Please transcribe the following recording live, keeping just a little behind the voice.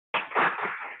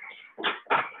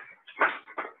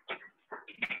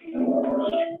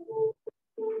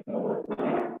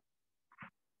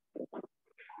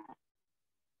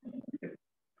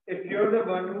If you're the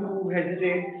one who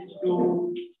hesitates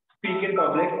to speak in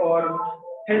public or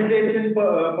hesitates in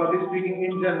public speaking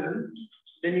in general,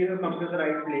 then you have come to the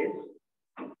right place.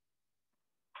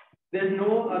 There's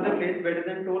no other place better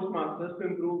than Toastmasters to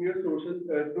improve your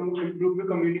to improve your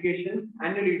communication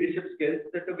and your leadership skills.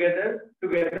 So together,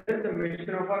 the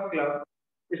mission of our club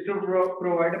is to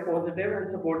provide a positive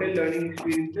and supportive learning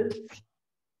experiences.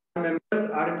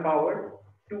 Members are empowered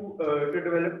to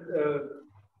develop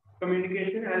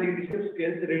communication and leadership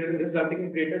skills resulting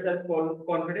in greater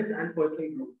self-confidence and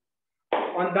personal growth.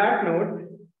 On that note,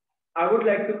 I would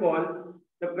like to call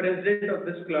the president of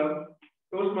this club,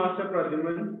 Toastmaster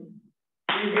Pradyuman.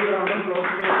 Please give a round of applause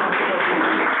to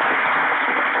Toastmaster.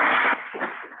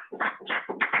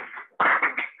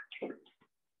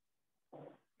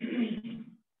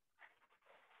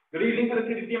 Good evening to the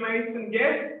CDTMites and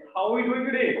guests. How are we doing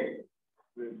today?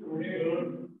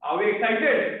 Are we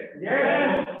excited?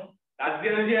 Yes. That's the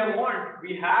energy I want.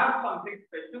 We have something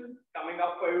special coming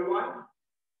up for everyone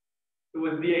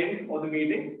towards the end of the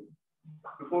meeting.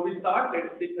 Before we start,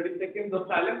 let's take 30 seconds of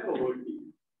silence for word.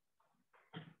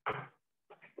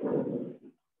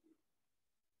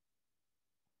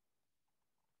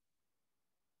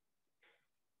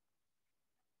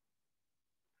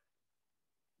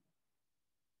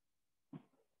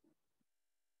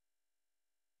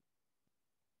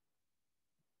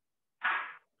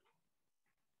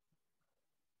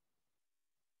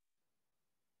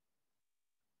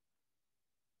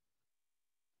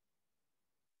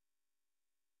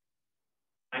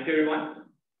 Thank you, everyone.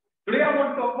 Today, I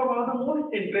want to talk about one of the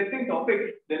most interesting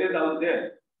topics there is out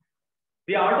there,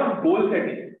 the art of goal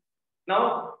setting.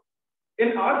 Now,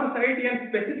 in our society and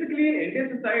specifically in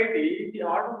Indian society, the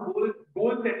art of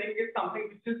goal setting is something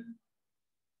which is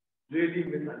really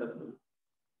misunderstood.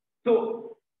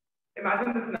 So,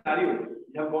 imagine the scenario: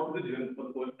 you have gone to the gym for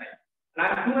the first time, and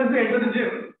as soon as you enter the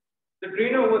gym, the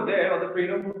trainer over there or the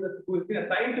trainer who has been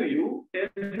assigned to you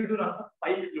tells you to run for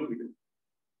 5 kilometers.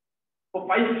 For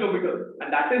 5 kilometers,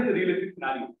 and that is the realistic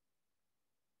scenario.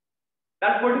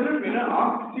 That particular trainer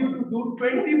asks you to do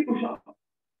 20 push-ups.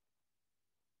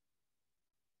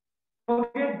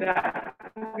 Forget that.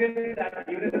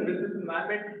 Even in a business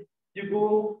environment, you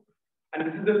go, and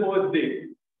this is the first day.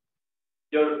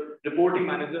 Your reporting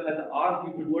manager has asked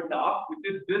you to do a task which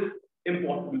is this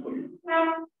impossible for you.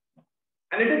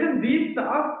 And it is in these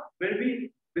tasks where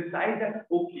we decide that,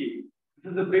 okay,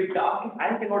 this is a big task,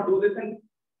 I cannot do this, and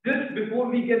just before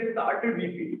we get started, we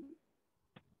feel.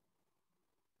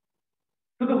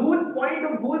 So the whole point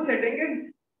of goal setting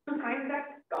is to find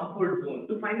that comfort zone,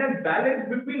 to find that balance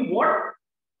between what?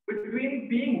 Between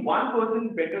being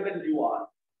 1% better than you are,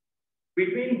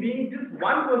 between being just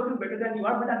 1% better than you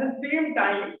are, but at the same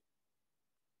time,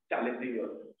 challenging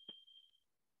yourself.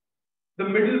 The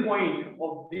middle point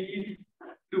of these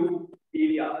two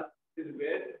areas is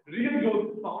where real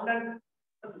growth is found, and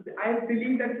I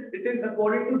believe that it is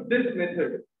according to this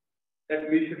method that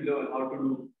we should learn how to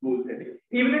do goal setting.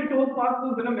 Even in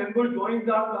Toastmasters, when a member joins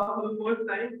our class for the first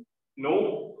time,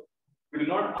 no, we do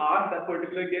not ask that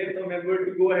particular guest or member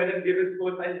to go ahead and give his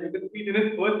first speech in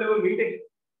his first ever meeting.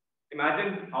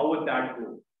 Imagine how would that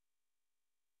go?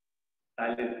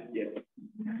 Silence, yes.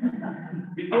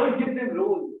 We don't give them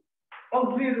roles,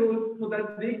 auxiliary roles, so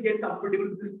that they get comfortable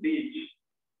with the stage.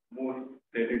 Most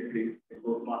dreaded place in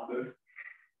Toastmasters.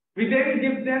 We then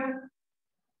give them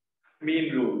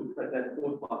main roles such as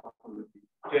Toastmasters,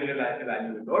 general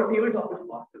evaluator, or tabletop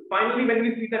master. Finally, when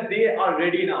we see that they are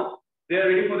ready now, they are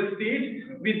ready for the stage,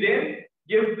 we then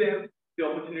give them the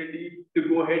opportunity to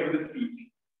go ahead with the speech.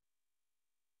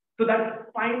 So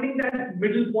that finding that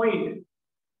middle point,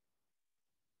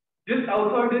 just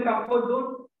outside their comfort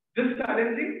zone, just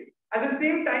challenging, at the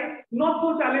same time, not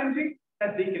so challenging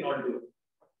that they cannot do it.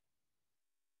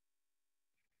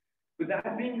 With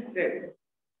that being said,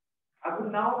 I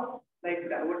would now like to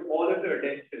divert all of your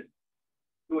attention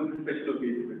to the special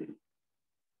occasion today.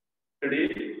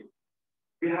 Today,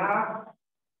 we have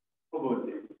a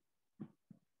birthday.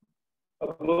 A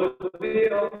birthday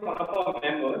of one of our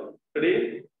members.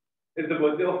 Today is the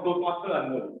birthday of Toastmaster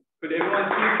Anmol. Could everyone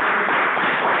see?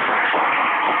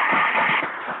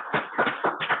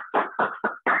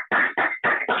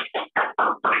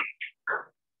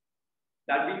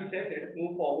 That being said, let's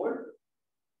move forward.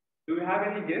 Do we have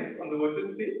any guests on the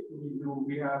virtual stage?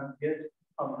 We have guest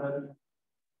Abdul.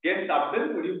 Guest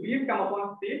Abdul, would you please come up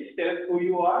on stage? Tell us who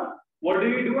you are, what do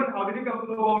you do, and how did you come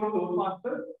to know about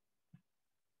Toastmasters?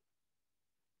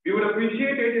 We would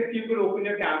appreciate it if you could open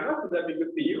your camera so that we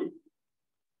could see you.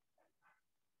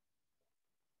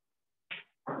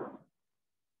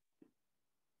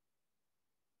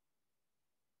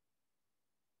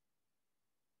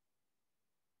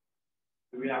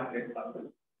 we have great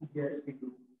samples? Yes, we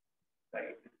do.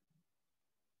 Right.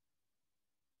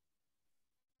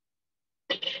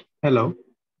 Hello,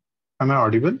 am I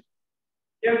audible?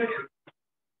 Yes,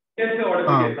 yes, the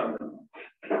audible. Yes, sample.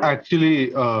 Actually,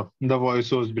 the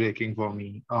voice was breaking for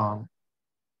me,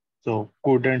 so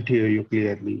couldn't hear you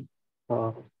clearly.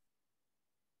 I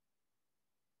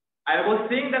was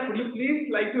saying that could you please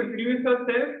like to introduce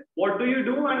yourself? What do you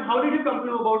do and how did you come to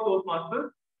know about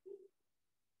Toastmasters?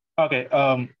 Okay,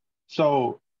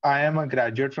 so I am a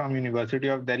graduate from University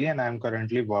of Delhi and I'm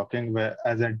currently working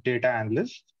as a data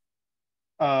analyst.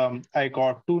 I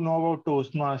got to know about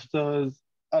Toastmasters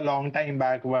a long time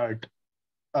back, but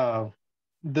uh,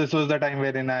 this was the time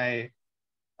wherein I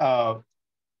uh,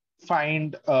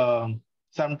 find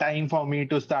some time for me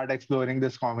to start exploring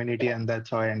this community, and that's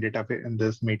how I ended up in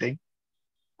this meeting.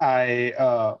 I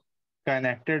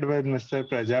connected with Mr.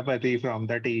 Prajapati from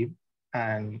the team,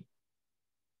 and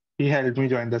he helped me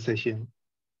join the session.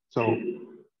 So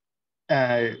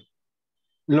I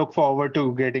look forward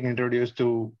to getting introduced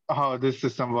to how this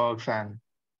system works, and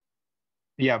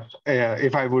yeah,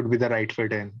 if I would be the right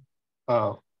fit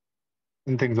uh,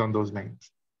 in things on those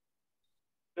lines.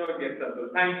 Okay, sir.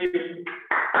 Thank you.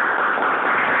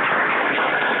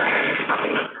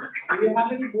 Do you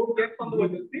have any more guests on the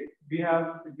virtual screen? We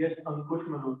have guest Ankush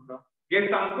Malhotra.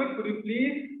 Guest Ankush, could you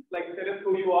please like tell us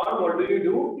who you are, what do you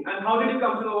do, and how did you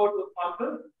come to know about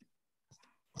Toastmasters?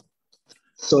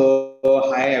 So,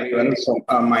 hi everyone. So,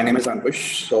 my name is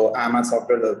Ankush. So, I'm a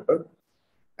software developer,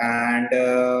 and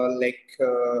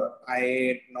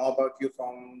I know about you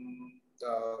from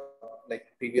like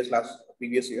previous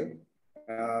year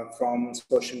from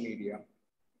social media,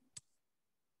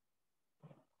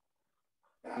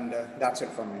 and that's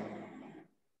it from me.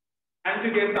 And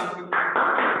you get something.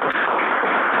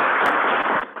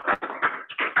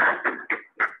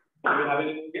 Do you have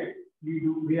anything here? We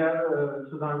do. We have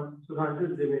Sudhanshu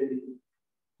Dwivedi.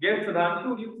 Yes, Sudhanshu,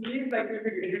 would you please like to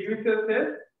introduce yourself?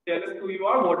 Tell us who you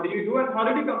are, what do you do, and how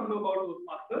did you come to know about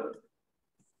Toastmasters?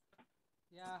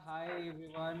 Yeah, hi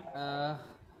everyone.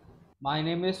 My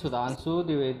name is Sudhanshu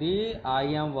Dwivedi. I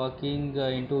am working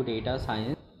into data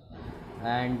science,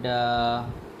 and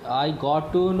I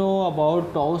got to know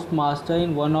about Toastmaster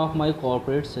in one of my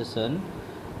corporate session.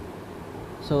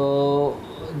 So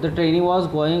the training was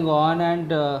going on, and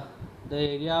the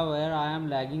area where I am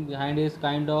lagging behind is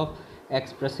kind of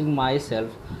expressing myself.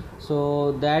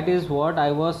 So that is what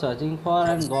I was searching for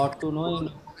and got to know in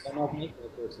one of my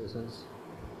corporate sessions.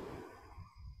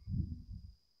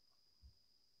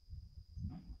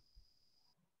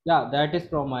 Yeah, that is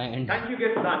from my end. Thank you,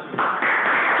 guest Sudhanshu.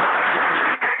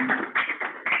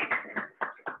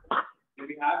 Do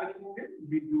we have any more?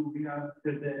 We do. We have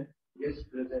Hriday. Yes,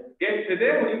 Hriday. Yes,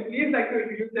 Hriday, would you please like to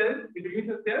introduce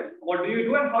yourself? What do you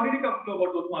do and how did you come to know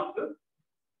about Toastmasters?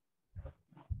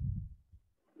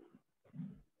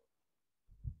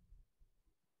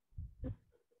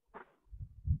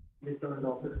 Yes,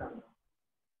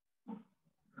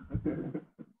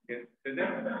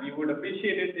 Hriday, we would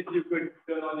appreciate it if you could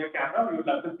turn on your camera. We would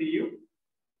love to see you.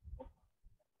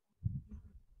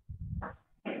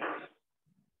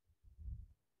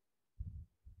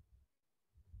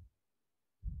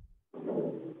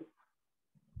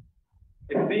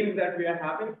 It seems that we are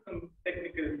having some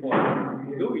technical faults.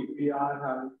 Do we? We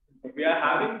are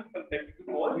having some technical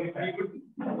faults.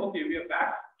 Okay, we are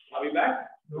back. Are we back?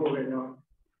 No, we're not.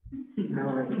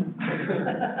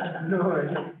 No.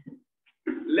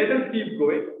 Let us keep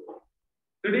going.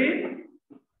 Today,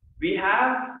 we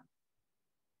have,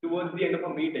 towards the end of a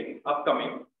meeting,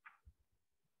 upcoming,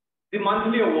 the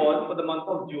monthly awards for the month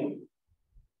of June,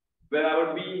 where I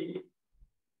would be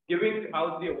giving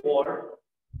out the award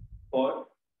for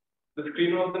the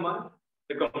screamer of the month,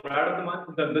 the comrade of the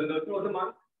month, the nurturer of the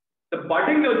month, the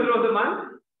budding nurturer of the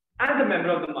month, and the member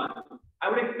of the month. I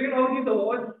would explain all these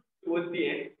awards towards the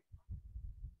end.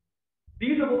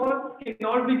 These awards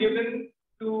cannot be given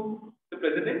to the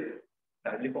president,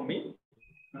 sadly for me,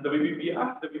 the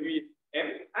VPPR, the VPM,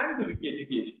 and the VP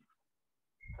Education.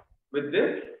 With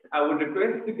this, I would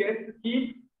request the guests to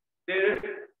keep their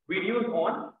videos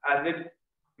on as it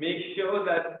makes sure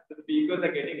that the speakers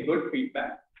are getting good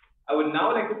feedback. I would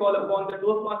now like to call upon the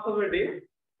Toastmaster of the day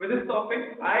with this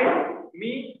topic.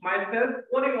 Myself,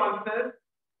 owning oneself,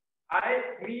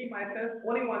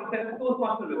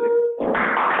 Toastmaster of the day.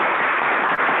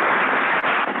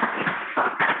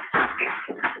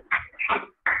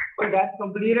 But that's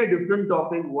completely a different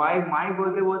topic. Why my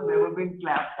birthday was never been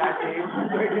clapped that day.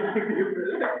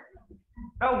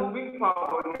 Now moving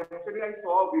forward, yesterday I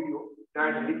saw a video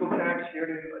that Deepak had shared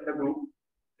in the group.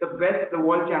 The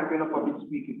world champion of public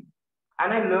speaking.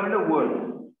 and I learned a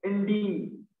word,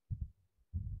 indeed.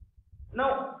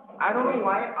 Now, I don't know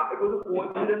why it was a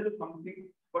coincidence or something,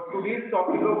 but today's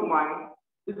topic of mine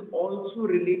is also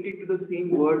related to the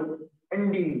same word,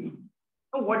 indeed.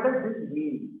 Now, what does this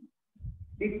mean?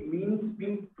 It means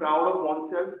being proud of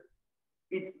oneself,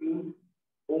 it means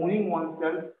owning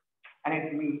oneself, and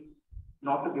it means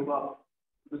not to give up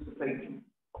to society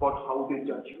about how they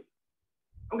judge you.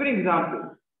 I'm giving an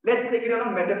example. Let's take it on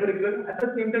a metaphorical, at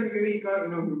the same time, very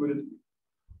humorous.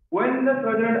 When the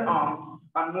third arm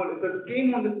Anmol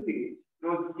came on the stage, he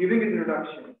was giving his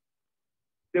introduction.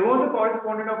 There was a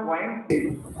correspondent of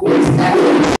YMCA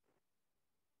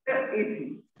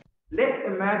AC. Let's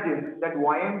imagine that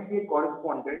YMCA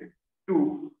corresponded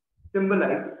to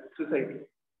symbolize society.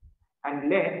 And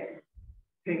let's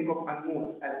think of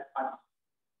Anmol as us.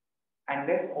 And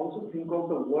let's also think of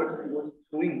the words he was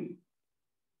throwing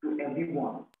to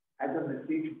everyone as a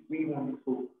message we want to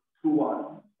throw through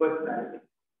our personality.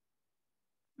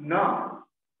 Now,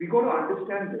 we got to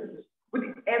understand this. With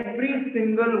every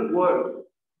single word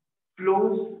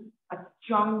flows a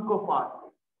chunk of art.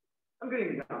 I'm giving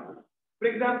an example. For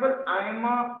example, I am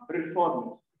a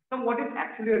reformist. Now, what is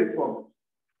actually a reformist?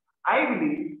 I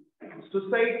believe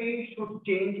society should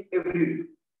change every day.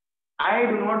 I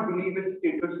do not believe in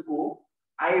status quo.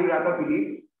 I rather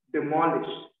believe demolish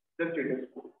the status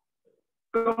quo.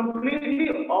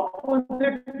 Completely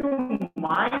opposite to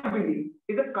my belief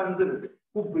is a conservative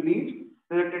who believes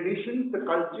that the traditions, the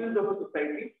cultures of a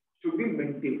society should be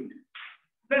maintained.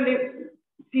 Now let's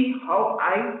see how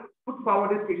I put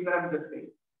forward this statement I'm just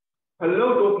saying.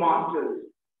 Hello, Toastmasters.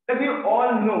 As we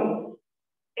all know,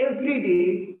 every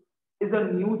day is a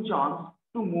new chance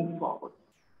to move forward.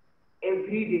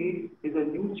 Every day is a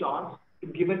new chance to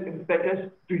give an impetus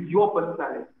to your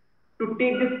personality, to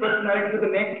take this personality to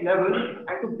the next level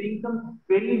and to bring some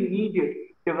very needed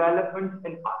developments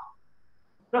in us.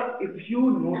 Now, if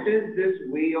you notice this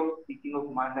way of speaking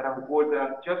of mine, that I've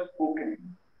just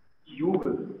spoken, you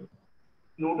will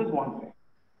notice one thing.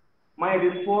 My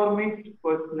reformist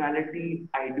personality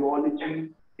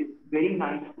ideology is very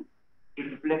nicely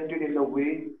reflected in the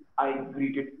way I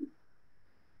greeted you.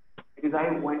 Because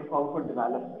I went out for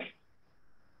development.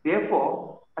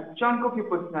 Therefore, a chunk of your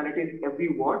personality is every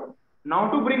word. Now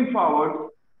to bring forward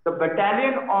the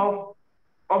battalion of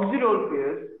auxiliary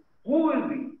players who will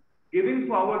be giving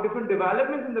forward different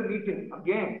developments in the meeting.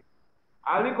 Again,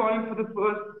 I'll be calling for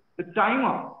the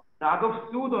timer, Raghav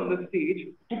Sood on the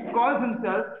stage, who calls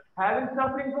himself having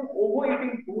suffering from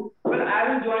overeating food. Well, I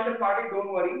will join the party,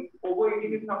 don't worry.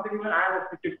 Overeating is something even I am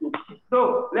restricted to.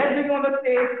 So, let's bring on the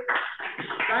stage.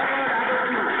 Timer, Raghav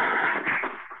Sood.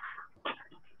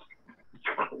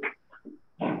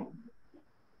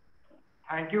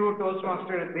 Thank you,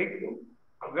 Toastmaster Ritik.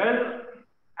 Well,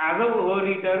 as a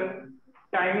overeater,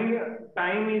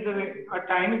 time is a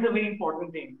very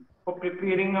important thing for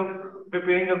preparing a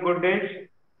good dish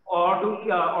or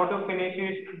to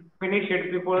finish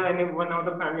it before any one of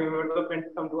the family members or friends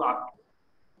come to ask.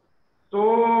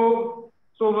 So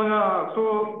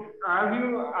as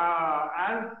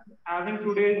in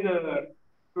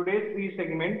today's free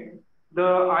segment, the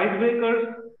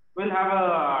icebreakers will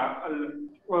have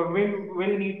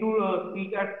will need to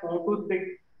speak at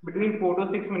between 4 to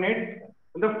 6 minutes.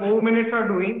 When the 4 minutes are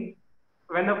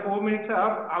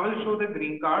up, I will show the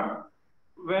green card.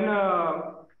 When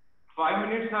 5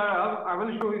 minutes are up, I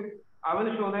will show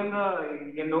them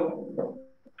the yellow.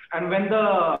 And when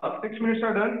the 6 minutes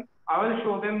are done, I will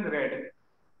show them the red.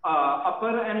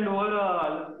 Upper and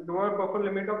lower buffer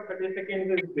limit of 30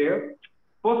 seconds is there.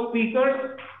 For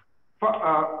speakers,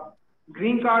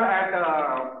 green card at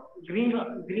green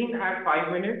at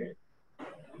 5 minutes.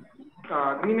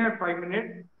 Green at 5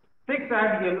 minutes. 6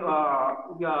 at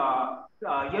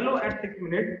yellow at 6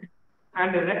 minutes,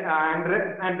 and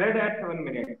red at 7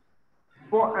 minutes.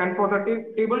 For the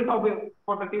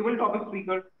tabletop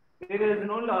speakers, there is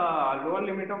no lower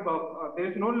limit of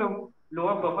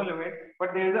lower buffer limit,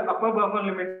 but there is an upper buffer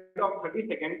limit of 30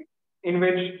 seconds, in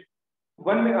which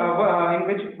one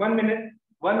minute,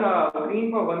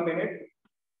 green for 1 minute,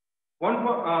 one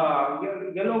for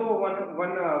yellow for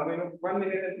 1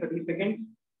 minute and 30 seconds,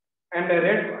 and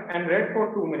red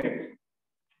for 2 minutes.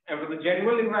 And for the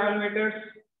general evaluators,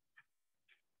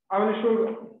 I will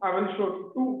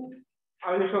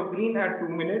show green at 2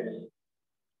 minutes,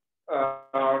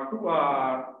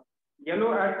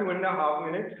 yellow at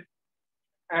 2.5 minutes,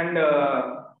 and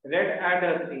red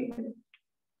at 3 minutes.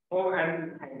 Oh,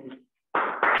 and thank you.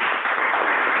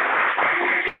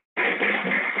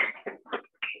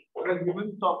 The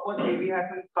human stopwatch maybe has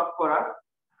been stuck for us.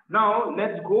 Now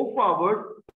let's go forward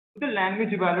the language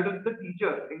evaluator, the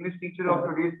teacher, English teacher of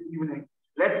today's evening.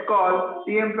 Let's call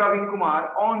TM Praveen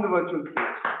Kumar on the virtual stage.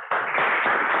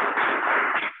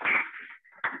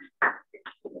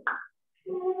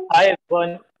 Hi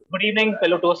everyone. Good evening,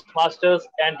 fellow Toastmasters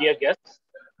and dear guests.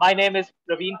 My name is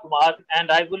Praveen Kumar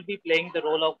and I will be playing the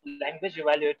role of language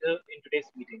evaluator in today's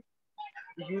meeting.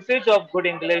 The usage of good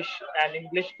English and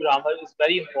English grammar is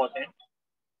very important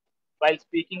while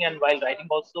speaking and while writing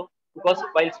also. Because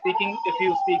while speaking, if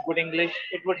you speak good English,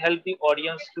 it would help the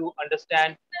audience to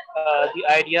understand the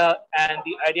idea and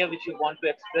the idea which you want to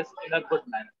express in a good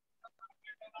manner.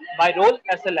 My role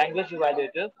as a language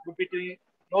evaluator would be to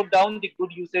note down the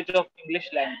good usage of English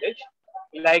language,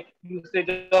 like usage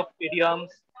of idioms,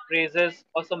 phrases,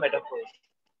 or some metaphors.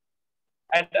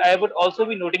 And I would also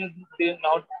be noting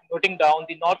down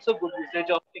the not so good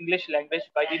usage of English language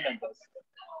by the members.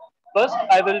 First,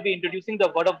 I will be introducing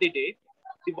the word of the day.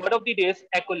 The word of the day is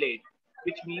accolade,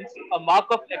 which means a mark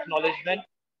of acknowledgement,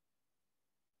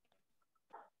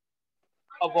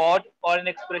 award, or an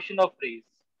expression of praise.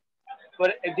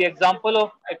 For the example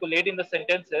of accolade in the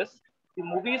sentences, the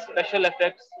movie's special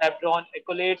effects have drawn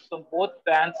accolades from both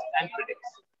fans and critics.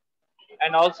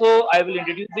 And also, I will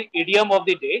introduce the idiom of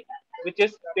the day, which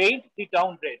is paint the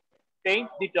town red. Paint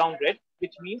the town red,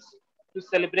 which means to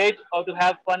celebrate or to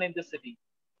have fun in the city.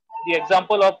 The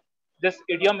example of this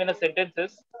idiom in a sentence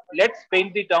is, let's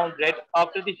paint the town red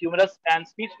after the humorous and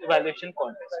speech evaluation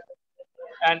contest.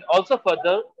 And also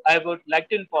further, I would like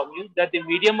to inform you that the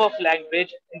medium of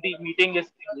language in the meeting is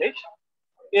English.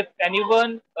 If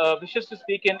anyone wishes to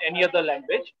speak in any other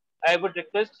language, I would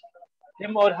request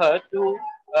him or her to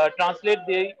translate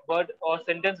the word or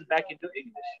sentence back into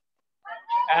English.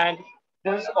 And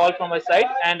this is all from my side,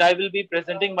 and I will be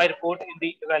presenting my report in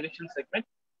the evaluation segment.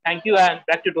 Thank you, and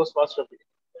back to Toastmasters.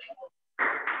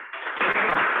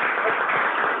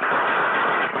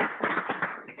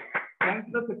 Thanks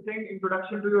for the succinct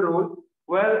introduction to your role.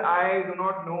 Well, I do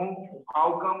not know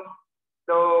how come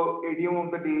the idiom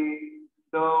of the day,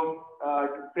 the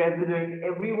president,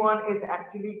 everyone is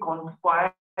actually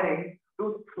conspiring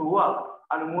to throw up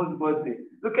Anmol's birthday.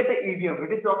 Look at the idiom.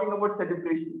 It is talking about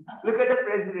celebration. Look at the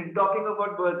president talking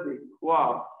about birthday.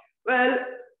 Wow. Well,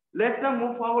 let's now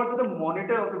move forward to the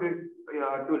monitor of today's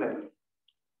tool.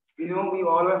 You know, we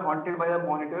all were haunted by the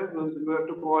monitors. Those who have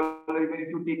to call, even if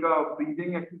you take a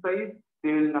breathing exercise,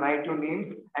 they will write your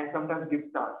names and sometimes give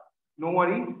stars. No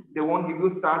worries, they won't give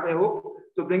you stars, I hope.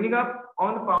 So bringing up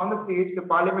on the stage the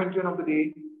parliamentarian of the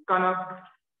day, Kanak,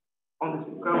 on the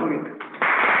stage.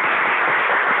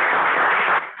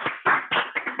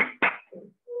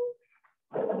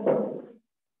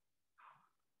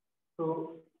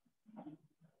 So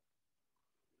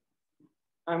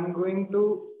I'm going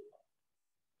to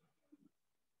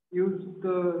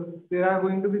there are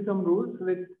going to be some rules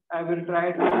which I will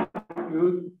try to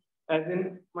use as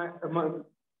in my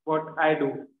what I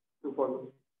do to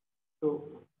follow.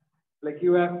 So, like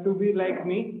you have to be like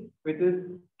me, which is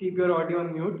keep your audio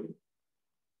on mute.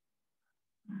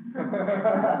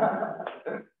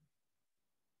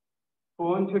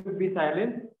 Phone should be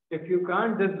silent. If you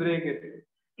can't, just break it.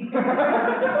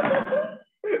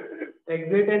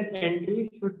 Exit and entry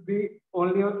should be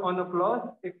only on applause.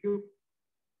 If you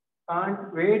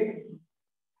can't wait,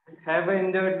 have an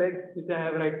injured leg, which I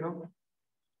have right now,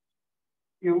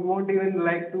 you won't even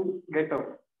like to get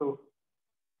up. So,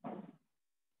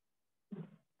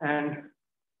 and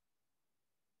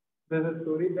there's a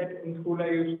story that in school I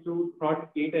used to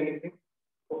not eat anything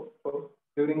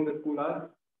during the school hours.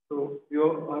 So you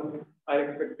are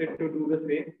expected to do the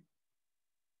same.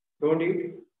 Don't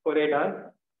eat for 8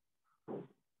 hours.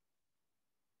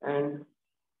 And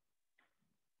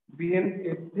be an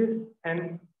atheist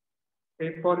and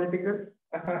apolitical.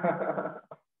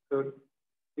 So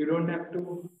you don't have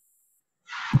to.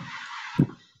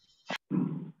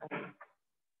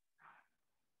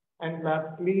 And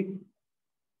lastly,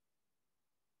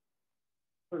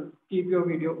 keep your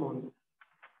video on.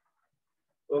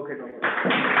 Okay, no.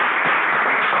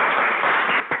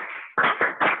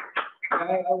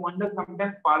 I wonder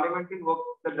sometimes parliamentary work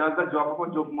that does the job of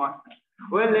a joke master.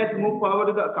 Well, let's move forward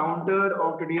to the counter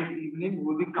of today's evening.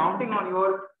 We'll be counting on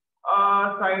your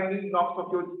side knocks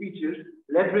of your speeches.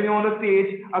 Let's bring on the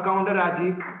stage a counter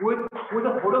Rajiv, who is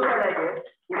a photo side, I guess,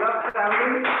 who loves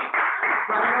traveling,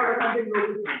 trying out something new.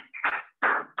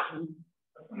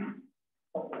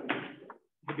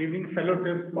 Good evening, fellow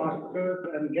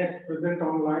Toastmasters and guests present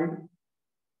online.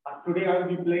 Today I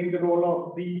will be playing the role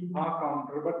of the R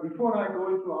counter. But before I go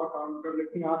into R counter,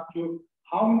 let me ask you,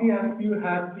 how many of you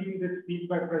have seen this speech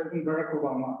by President Barack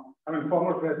Obama? I mean,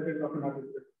 former President of the United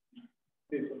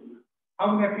States. How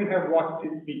many of you have watched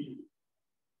his speeches?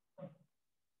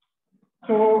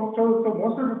 So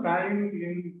most of the time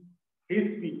in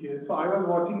his speeches, so I was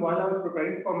watching while I was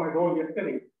preparing for my role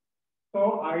yesterday.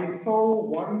 So I saw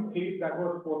one clip that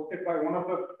was posted by one of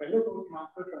the fellow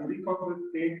Toastmasters, somebody called the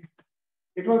stage.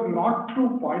 It was not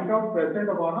to point out President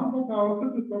Obama, but also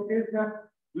to showcase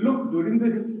that, look, during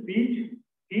his speech,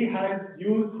 he has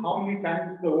used how many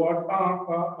times the word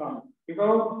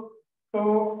because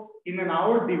so in an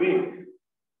hour debate,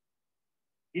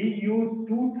 he used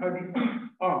 236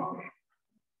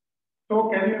 So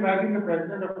can you imagine the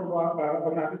President of the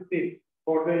United States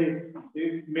for the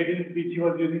maiden speech, he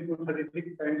was using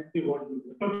 236 times the word.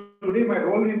 So today my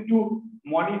role is to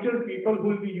monitor people who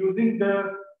will be using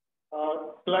the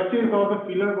clutches or the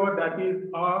filler word that is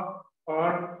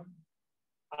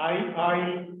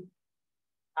I,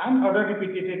 and other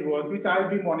repeated words, which I'll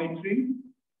be monitoring,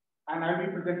 and I'll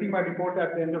be presenting my report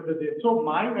at the end of the day. So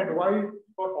my advice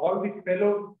for all the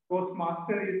fellow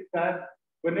Toastmasters is that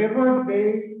whenever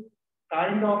they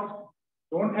kind of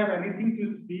don't have anything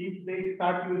to speak, they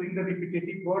start using the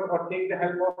repetitive word or take the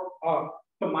help of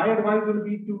So my advice will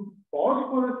be to pause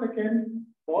for a second,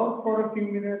 pause for a few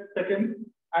minutes, seconds,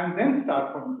 and then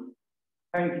start from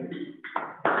there. Thank you.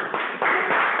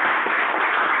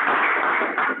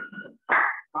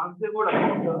 Answer good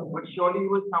answer, but surely he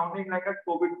was sounding like a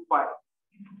COVID spy.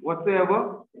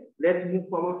 Whatsoever, let's move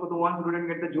forward for the ones who didn't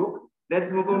get the joke.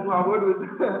 Let's move on forward with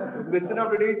listener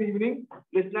of today's evening,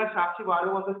 listener Shakshi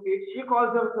Baru on the stage. She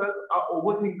calls herself an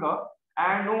overthinker,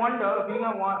 and no wonder, being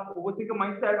an overthinker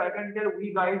myself, I can tell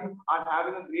we guys are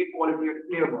having a great quality at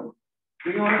flavor.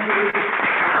 Do you want to say?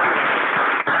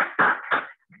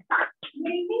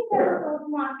 Greetings, fellow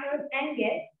Toastmasters and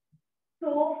guests.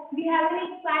 So we have an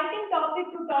exciting topic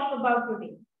to talk about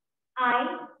today.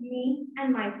 I, me,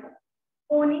 and myself.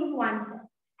 Owning oneself.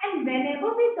 And whenever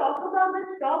we talk about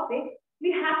this topic,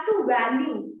 we have to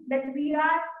value that we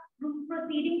are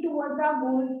proceeding towards our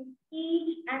goals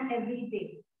each and every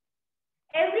day.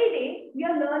 Every day, we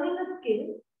are learning a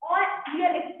skill or we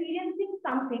are experiencing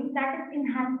something that is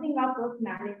enhancing our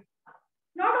personality.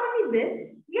 Not only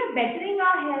this, we are bettering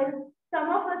our health. Some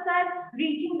of us are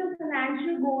reaching the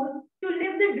financial goals to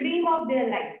live the dream of their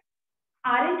life.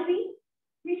 Aren't we?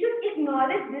 We should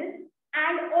acknowledge this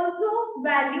and also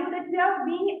value that we are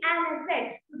being an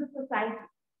asset to the society.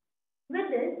 With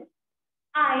this,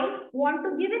 I want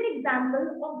to give an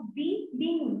example of we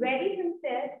being very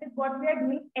sincere with what we are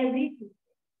doing every Tuesday.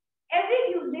 Every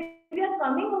Tuesday, we are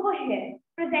coming over here,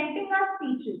 presenting our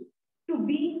speeches to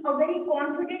be a very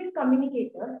confident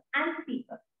communicator and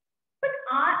speaker. But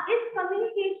is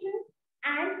communication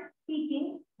and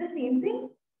speaking the same thing?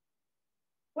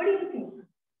 What do you think?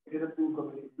 It is a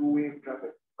two-way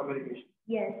communication.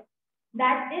 Yes,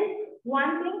 that is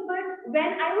one thing. But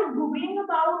when I was Googling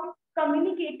about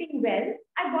communicating well,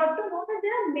 I got to know that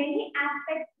there are many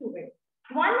aspects to it.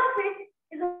 One of it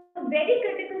is a very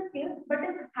critical skill, but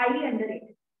is highly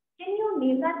underrated. Can you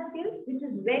name that skill, which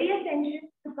is very essential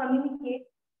to communicate,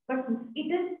 but it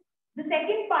is the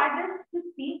second part is to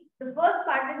speak. The first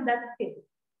part is that skill.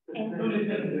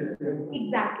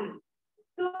 Exactly.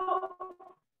 So,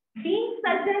 being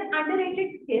such an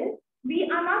underrated skill,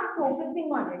 we are not focusing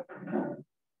on it.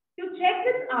 To check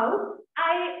this out,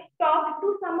 I talked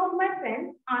to some of my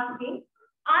friends asking,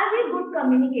 are they good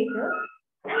communicators?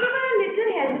 And they were a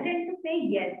little hesitant to say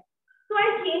yes. So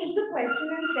I changed the question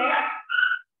and said,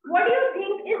 what do you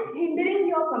think is hindering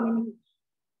your communication?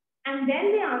 And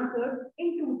then they answered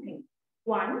in two things.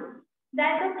 One,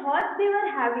 that the thoughts they were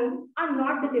having are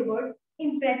not delivered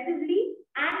impressively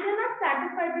and they're not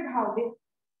satisfied with how they.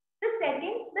 The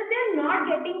second, that they're not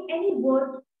getting any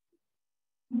words.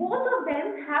 Both of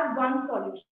them have one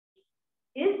solution,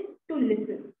 is to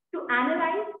listen, to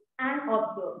analyze and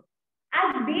observe.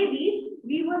 As babies,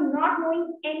 we were not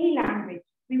knowing any language.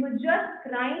 We were just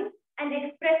crying and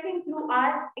expressing through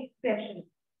our expressions.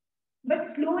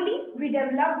 But slowly, we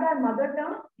developed our mother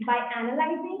tongue by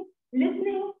analyzing,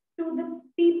 listening to the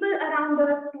people around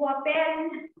us, to our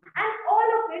parents, and all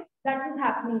of it that is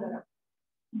happening around.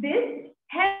 This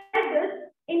helped us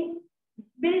in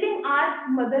building our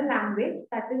mother language,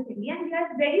 that is Hindi, and we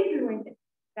are very fluent in it,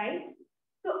 right?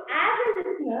 So as a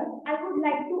listener, I would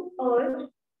like to urge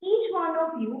each one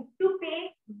of you to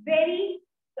pay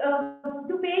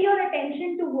your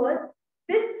attention towards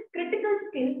this critical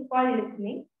skill called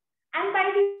listening. And by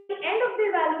the end of the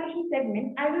evaluation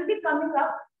segment, I will be coming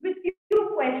up with few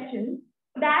questions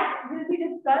that will be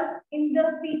discussed in the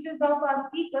speeches of our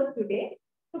speakers today.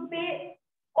 To pay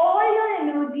all your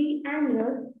energy and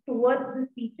ears towards the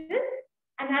speeches,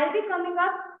 and I'll be coming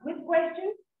up with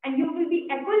questions and you will be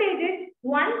accoladed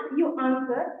once you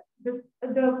answer the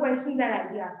questions that I'll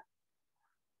be asked.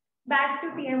 Back to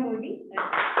TM Modi.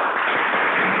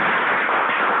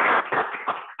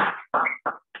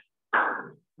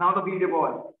 Now the video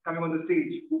boy coming on the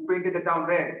stage, who painted the town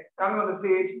red, coming on the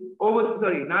stage,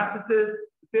 narcissist,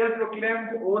 self-proclaimed,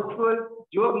 boastful,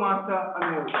 joke master,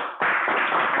 Anmol.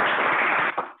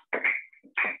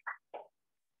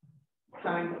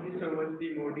 Thank you so much,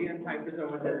 Team Modi, and thank you so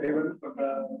much, everyone, for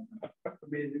the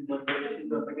amazing birthday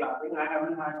wishes of the clapping. I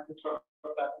haven't had this sort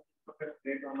of clapping for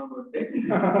great on my birthday.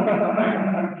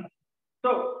 So,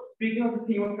 speaking of the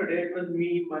theme of today, it was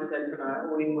me, myself, and I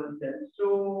owning oneself.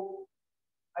 So,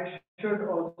 I should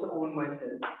also own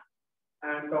myself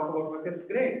and talk about my fifth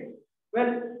grade.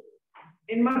 Well,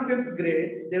 in my fifth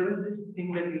grade, there was this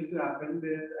thing that used to happen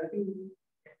where I think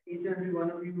each and every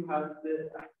one of you has this,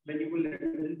 when you were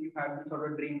little, you had this sort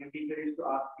of dream. A teacher used to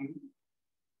ask you,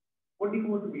 what do you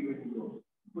want to be when you grow up?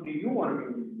 Who do you want to be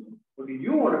when you grow up? What do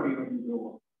you want to be when you grow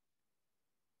up?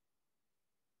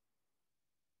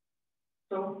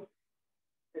 So,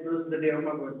 it was the day of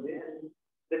my birthday, and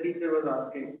the teacher was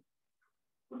asking,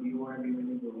 what do you want to be when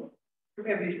you grow up? To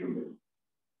every student.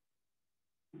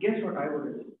 Guess what I would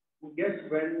have said? Guess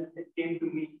when it came to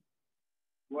me,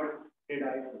 what did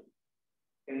I say?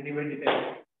 Can anybody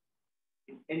tell?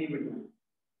 Anybody?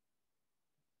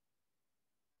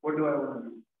 What do I want to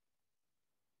be?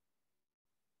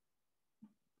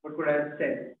 What could I have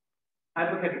said?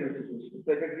 Hypothetical situation.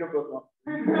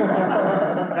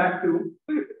 That too.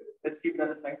 Let's keep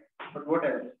that aside. But what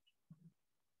else?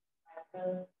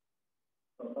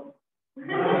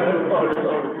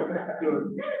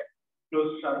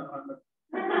 Close sharp contact.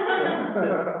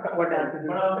 What else?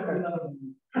 Well.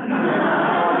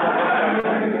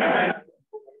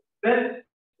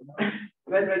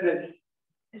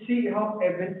 See how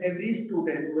every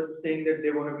student was saying that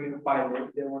they want to be a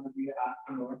pilot, they want to be an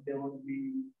astronaut, they want to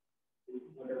be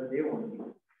whatever they want to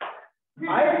be.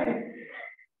 I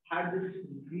had this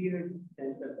weird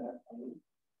sense at that time,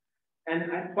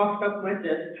 and I puffed up my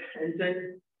chest and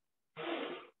said,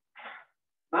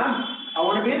 "Ma'am, I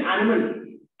want to be an animal."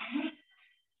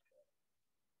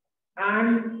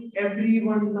 And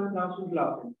everyone in my class was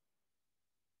laughing.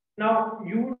 Now,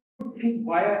 you would think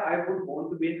why I would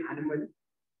want to be an animal.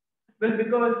 Well,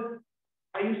 because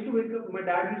I used to wake up, my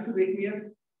dad used to wake me up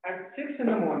at 6 in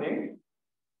the morning,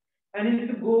 and he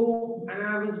used to go, and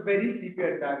I was very sleepy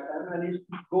at that time, and I used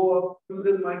to go up to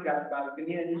my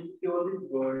balcony and used to see all these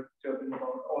birds chirping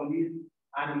about, all these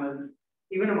animals,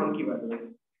 even a monkey, by the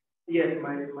way. Yes,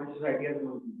 my society has a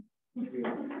monkey.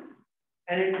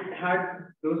 And it had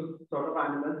those sort of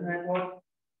animals, and I thought,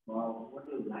 wow, what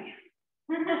a life.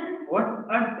 What a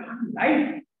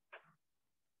life.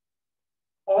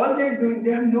 All they're doing,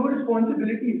 they have no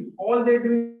responsibilities. All they're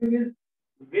doing is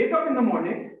wake up in the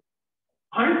morning,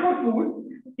 hunt for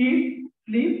food, eat,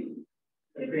 sleep,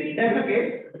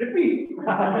 defecate, repeat.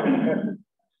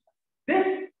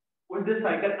 This was the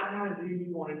cycle, and I really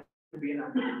wanted to be an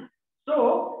animal.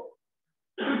 So,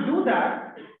 to do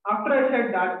that, after I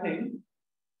said that thing,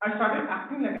 I started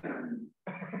acting like an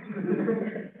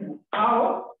animal.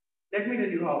 How? Let me tell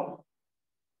you how.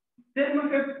 Till my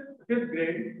fifth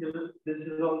grade, this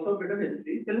is also a bit of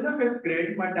history. Till my fifth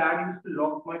grade, my dad used to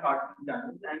lock my cartoon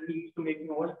channels, and he used to make me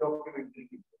watch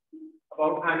documentaries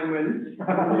about animals.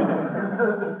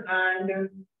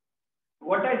 And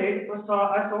what I did was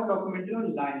I saw a documentary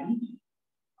on lions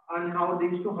and how they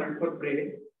used to hunt for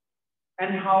prey,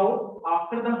 and how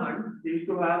after the hunt they used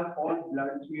to have all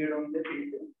blood smeared on their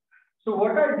faces. So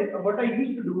what I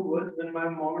used to do was, when my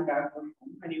mom and dad were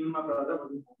home, and even my brother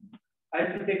was home, I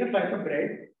used to take a slice of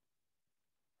bread.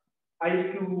 I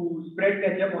used to spread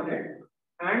ketchup on it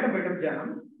and a bit of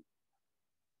jam.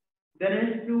 Then I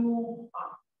used to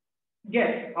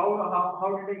guess how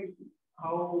did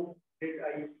I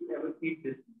used to ever eat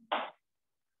this?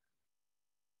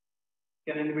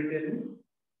 Can anybody tell me?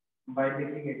 By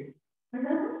licking it.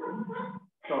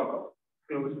 Sort of.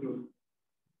 Close.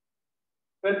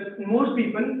 Well, most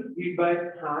people eat by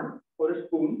hand or a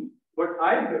spoon. What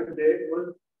I did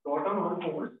was got on one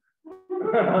horse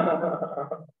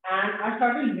and I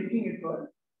started licking it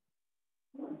first.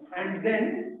 And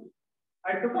then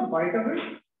I took a bite of it,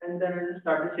 and then I just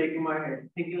started shaking my head,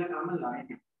 thinking like I'm a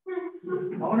lion.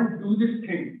 I want to do this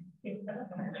thing.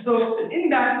 So in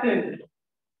that sense,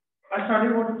 I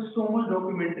started watching so much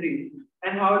documentaries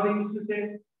and how they used to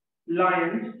say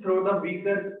lions throw the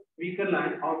weaker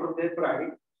lion out of their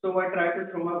pride. So I tried to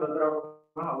throw my brother out of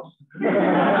my house.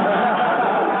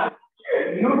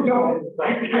 No joke.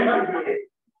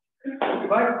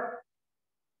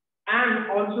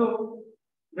 And also,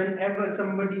 whenever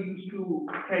somebody used to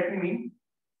threaten me,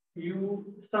 you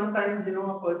sometimes, a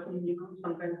person,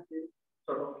 sometimes they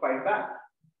sort of fight back.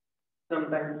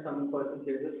 Sometimes some person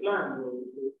says a slang, or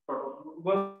sort of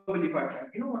verbally fight back.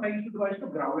 You know what I used to do? I used to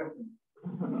growl at them.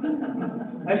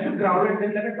 I used to growl at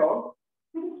them like a dog.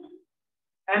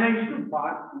 And I used to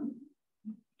bark too.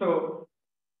 So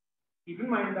keep in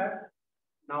mind that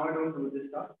now I don't do this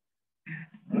stuff.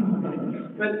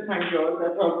 Well, thank you all.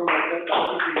 That's all from my side.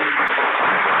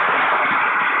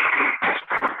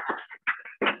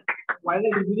 While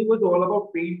the beginning was all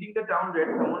about painting the town red,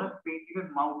 someone is painting his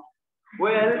mouth.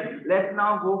 Well, let's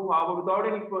now go forward without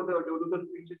any further ado to the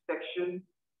speeches section.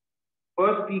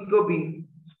 First speaker being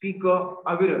Speaker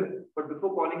Aviral. But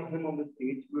before calling him on the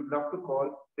stage, we would love to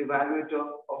call the evaluator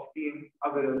of Team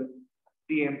Aviral,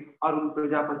 TM Arun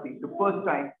Prajapati, the first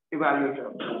time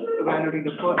evaluator, evaluating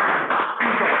the first time.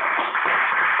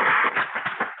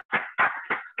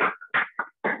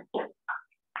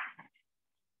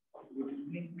 Good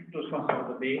evening,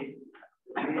 Toastmasters of the day.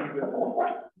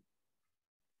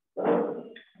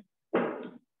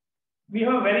 We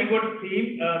have a very good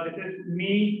theme. This is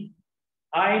me,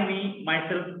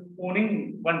 myself,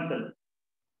 owning oneself.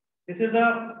 This is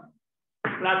a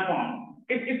platform.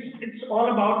 It's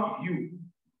all about you.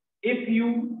 If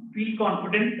you feel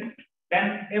confident,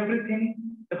 then everything,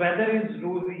 the weather is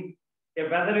rosy, the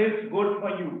weather is good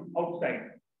for you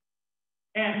outside.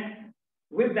 And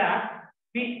with that,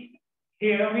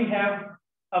 here we have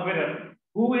Aviral,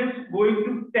 who is going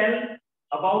to tell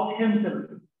about himself.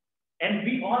 And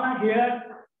we all are here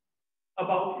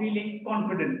about feeling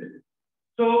confident.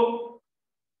 So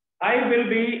he will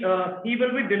be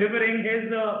delivering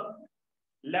his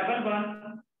level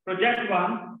 1, project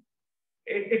 1.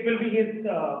 It will be his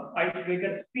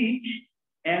icebreaker speech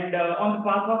and on the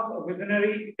path of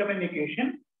visionary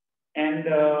communication. And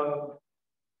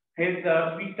his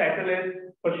speech title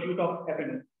is Pursuit of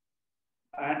Happiness.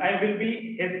 And I will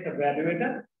be his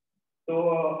evaluator. So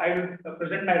I will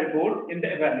present my report in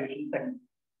the evaluation segment.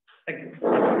 Thank you.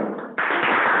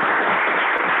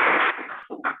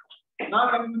 Now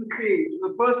coming to the stage,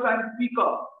 the first time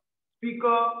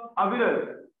Speaker Aviral,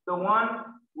 the one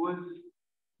who is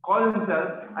called himself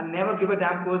a never give a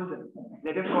damn person.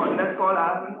 Let's call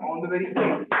Arun on the very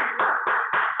stage.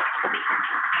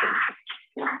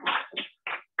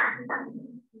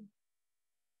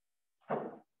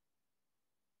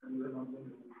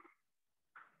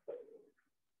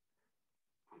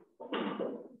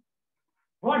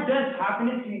 What does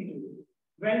happiness mean to you?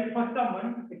 Well, for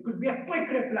someone, it could be a quick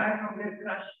reply from their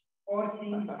crush or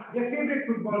seeing their favorite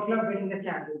football club winning the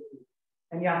Champions League.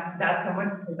 And yeah, that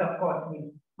someone is of course me.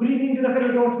 Good evening to the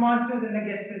fellow Toastmasters and the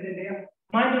guests present here.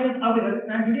 My name is Aviral,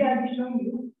 and today I'll be showing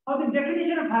you how the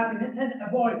definition of happiness has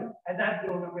evolved as I've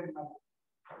grown up in my life.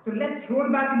 So let's roll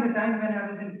back in the time when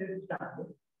I was in 5th standard.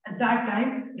 At that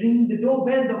time, ringing the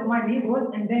doorbells of my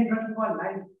neighbors and then running for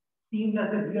life seemed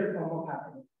as a real form of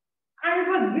happiness. And it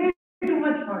was way too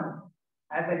much fun.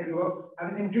 As I grew up, I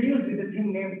was introduced with a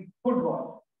thing named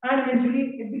football. And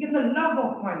eventually, it became the love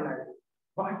of my life.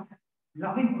 But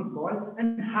loving football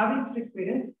and having this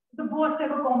experience is the worst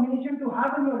ever combination to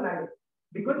have in your life.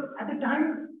 Because at the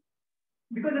time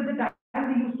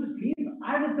they used to sleep,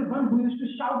 I was the one who used to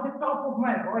shout the top of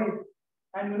my voice.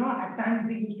 And at times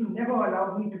they used to never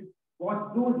allow me to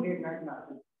watch those late night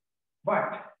matches.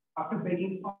 But after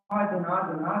begging hours and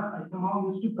hours and hours, I somehow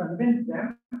used to convince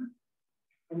them.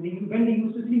 And when they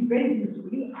used to sleep very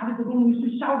peacefully, I was the one who used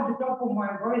to shout at the top of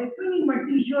my voice, swinging my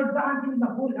t-shirt, dancing in the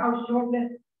whole house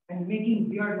shirtless, and making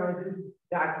weird noises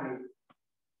that way.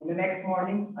 And the next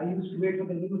morning, I used to wait for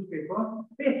the newspaper,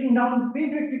 pasting down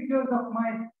favorite pictures of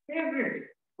my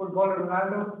favorite footballer,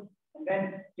 Ronaldo, and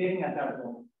then staring at that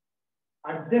wall.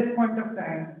 At this point of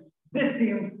time, this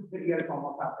seems the real form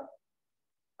of happiness.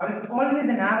 I was always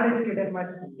an average kid at my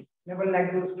school, never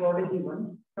like those prodigy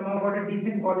ones. Somehow got a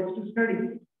decent college to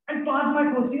study and passed my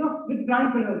first year with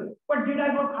flying colors. But did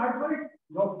I work hard for it?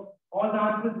 No. All the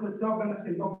answers were served on a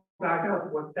silver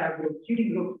platter. WhatsApp group,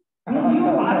 cheating group. And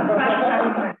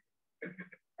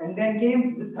then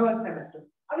came the 3rd semester.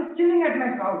 I was chilling at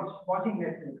my couch watching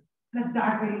Netflix. And at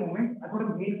that very moment, I got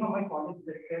a mail from my college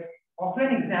director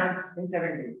offering exams in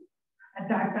 7 days. At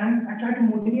that time, I tried to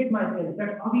motivate myself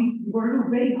that Avi, you got to do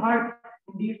very hard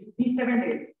in these 7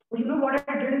 days. But you know what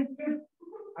I did instead?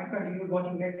 I continued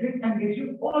watching Netflix and gave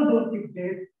you all those 6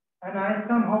 days, and I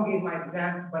somehow gave my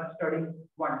exams by studying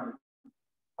 1 day.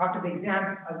 After the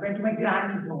exams, I went to my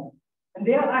granny's home. And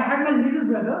there I had my little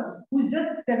brother, who's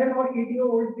just 7 or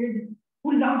 8-year-old kid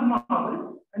who loves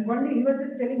marbles. And one day he was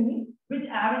just telling me which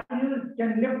avenues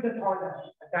can lift the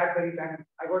tallest. At that very time,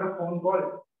 I got a phone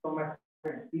call from my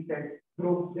friend. He said,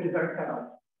 bro, the results are out.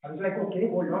 I was like, okay,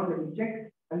 hold on,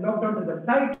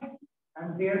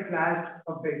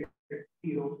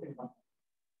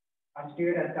 I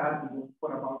stared at that video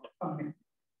for about a minute.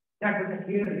 That was a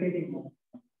hair-raising moment.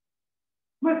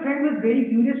 My friend was very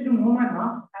curious to know my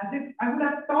marks, as if I would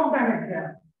have topped that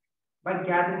exam. By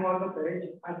gathering all the courage,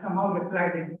 I somehow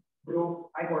replied him, "Bro,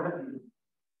 I got a 0."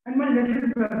 And my little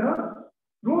brother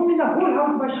roamed in the whole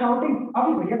house by shouting,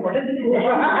 "Abhi bhaiya, what is this?"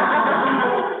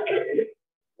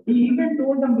 He even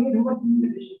told the maid who was doing the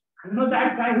dishes, "You know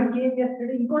that guy who came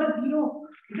yesterday, he got a 0.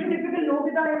 He's a typical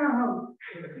Nobita in our house."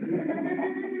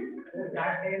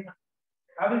 That day,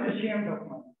 I was ashamed of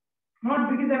myself. Not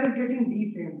because I was getting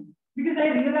defamed, because I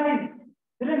realized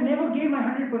that I never gave my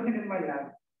 100% in my life.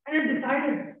 And I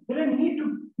decided that I need to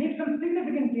make some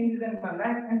significant changes in my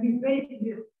life and be very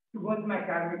serious towards my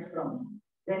academics from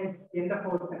then in the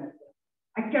 4th semester.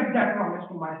 I kept that promise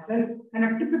to myself, and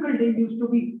a typical day used to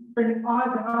be spending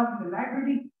hours and hours in the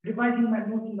library, revising my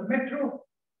notes in the metro,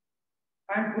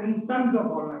 and putting tons of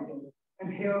all-nighters.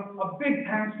 And here, a big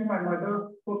thanks to my mother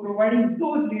for providing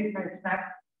those late-night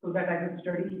snacks so that I could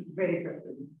study very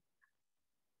effectively.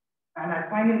 And I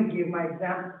finally gave my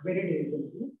exam very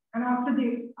diligently. And after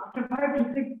 5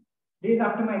 to 6 days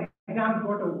after my exams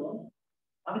got over,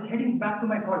 I was heading back to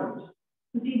my college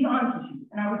to see the answer sheet.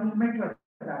 And I was in the metro at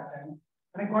that time.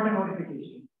 And I got a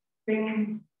notification.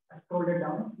 Ping, I scrolled it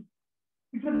down.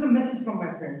 It was a message from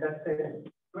my friend that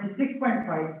said,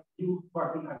 26.5, you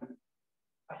got the 100.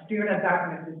 I stared at that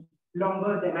message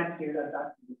longer than I stared at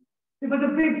that video. There was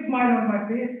a big smile on my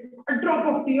face. A drop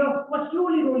of tear was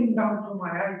slowly rolling down from my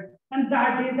eyes. And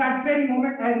that day, that very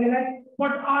moment, I realized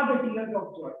what are the tears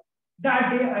of joy. That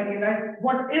day, I realized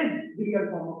what is the real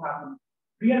form of happiness.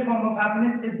 Real form of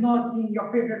happiness is not seeing your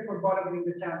favorite footballer winning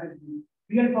the Champions League.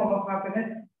 Real form of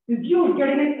happiness is you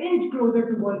getting an inch closer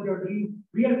towards your dream.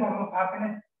 Real form of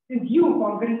happiness is you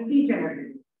conquering each and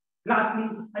every day. Lastly,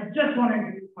 I just want to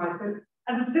introduce myself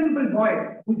as a simple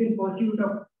boy who's in pursuit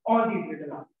of all these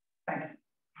little answers. Thank you.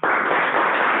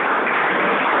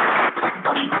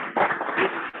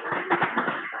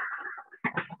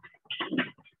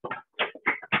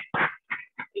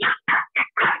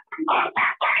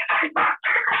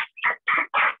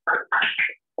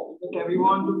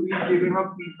 Everyone to please give him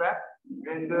a feedback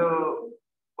in the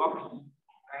box.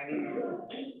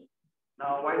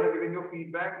 Now, while you're giving your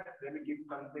feedback, let me give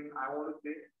something I want to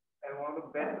say. And one of the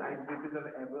best icebreakers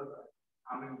I've ever heard.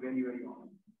 I'm very, very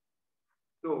honest.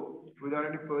 So, without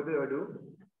any further ado,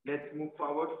 let's move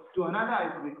forward to another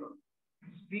icebreaker.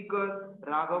 Speaker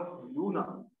Raghav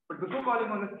Luna. But before calling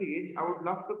on the stage, I would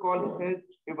love to call his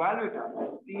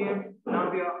evaluator, CM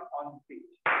Navya, on stage.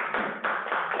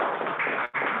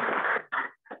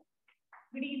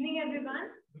 Good evening, everyone.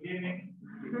 Good evening.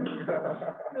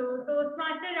 So,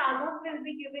 Toastmaster Raghav will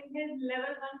be giving his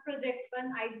level 1 project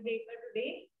 1 icebreaker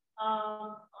today.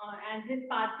 And his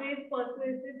pathway is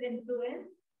persuasive influence.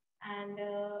 And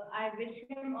I wish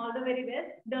him all the very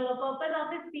best. The purpose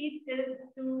of his speech is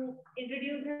to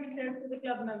introduce himself to the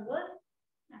club members.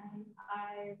 And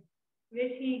I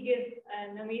wish he gives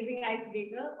an amazing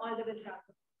icebreaker. All the best,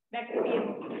 Raghav. Back to you.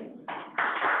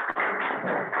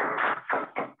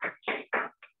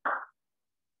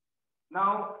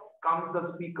 Now comes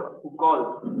the speaker who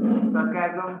calls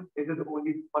sarcasm is his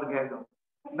only orgasm.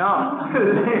 Now,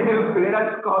 let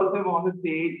us call him on the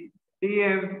stage,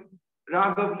 CM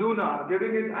Raghav Luna,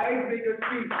 giving his icebreaker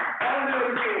speech on the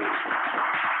stage.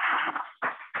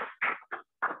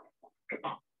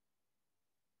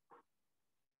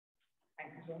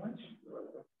 Thank you so much.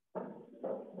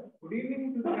 Good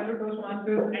evening to the fellow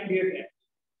Toastmasters and dear guests.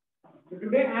 So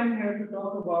today I am here to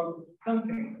talk about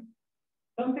something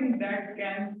that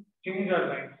can change our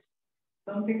lives,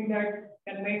 something that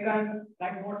can make our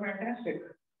life more fantastic,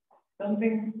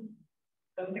 something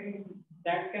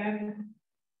that can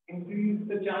increase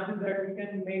the chances that we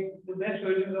can make the best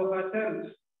versions of ourselves.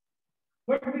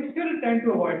 But we still tend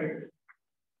to avoid it.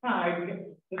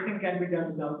 This thing can be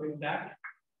done without doing that.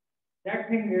 That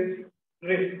thing is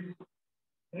risks.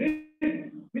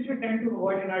 Risks which we tend to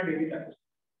avoid in our daily lives.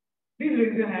 Please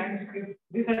raise your hands if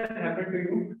this has happened to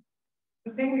you.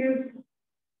 The thing is,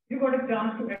 you got a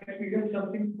chance to experience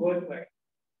something worthwhile.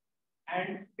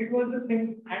 And it was the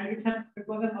thing, and it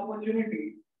was an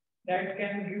opportunity that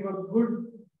can give a good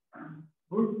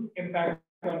impact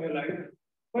on your life.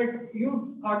 But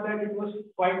you thought that it was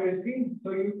quite risky,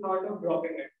 so you thought of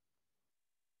dropping it.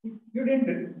 You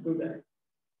didn't do that.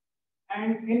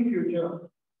 And in future,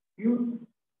 you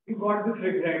got this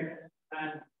regret,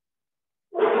 and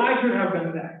I should have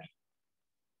done that.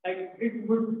 Like, it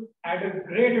would add a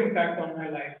great impact on my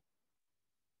life.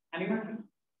 Anyone?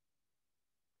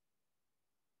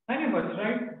 Many of us,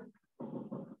 right?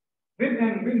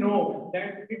 We know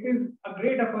that it is a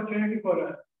great opportunity for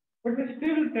us but we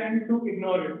still tend to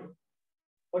ignore it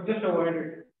or just avoid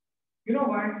it. You know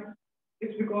why?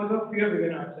 It's because of fear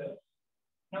within ourselves.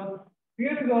 Now,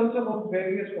 fear is also of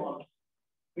various forms.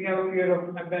 We have a fear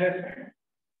of embarrassment,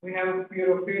 we have a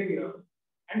fear of failure,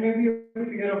 and maybe a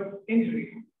fear of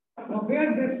injury. Now,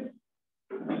 where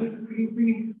this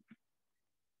creepy,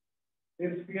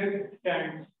 this fear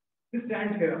stands, it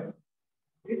stands here.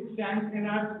 It stands in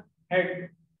our head.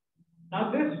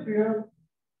 Now, this fear,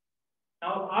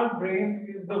 now our brain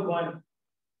is the one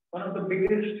of the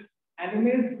biggest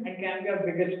enemies and can be our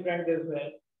biggest friend as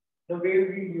well. The way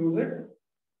we use it,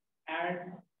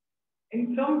 and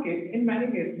in many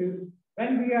cases,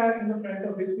 when we are in the front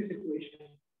of risky situation,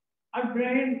 our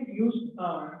brain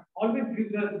always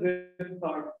gives us this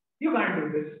thought: you can't do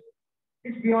this.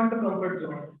 It's beyond the comfort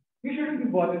zone. We shouldn't be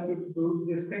bothered to do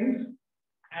these things,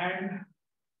 and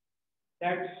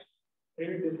that's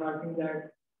really disheartening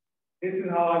that this is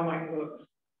how our mind works.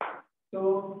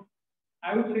 So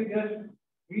I would suggest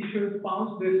we should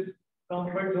pounce this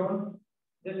comfort zone,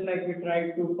 just like we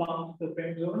tried to pounce the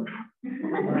friend zone.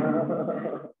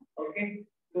 Okay,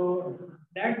 so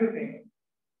that's the thing.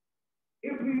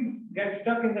 If we get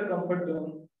stuck in the comfort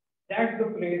zone, that's the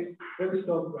place we'll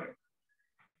stop growing.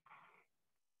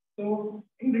 So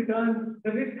in return,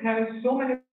 the risk has so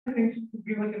many things to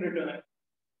give us in return.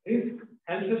 Risk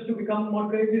helps us to become a more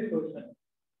courageous person.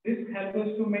 Risk helps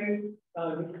us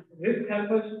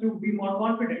to be more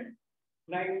confident.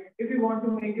 Like if you want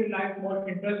to make your life more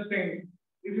interesting,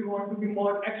 if you want to be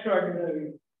more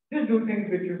extraordinary, just do things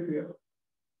which you fear.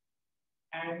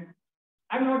 And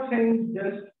I'm not saying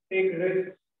just take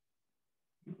risks,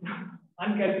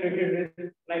 uncalculated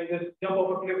risks, like just jump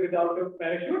off a cliff without a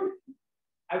parachute.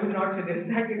 I would not suggest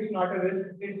that. It's not a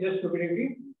risk, it's just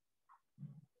stupidity.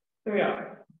 So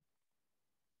yeah,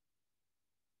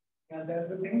 that's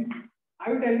the thing.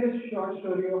 I will tell you a short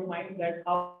story of mine, that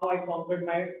how I conquered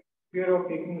my fear of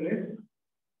taking risks.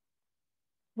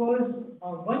 It was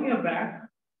 1 year back,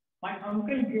 my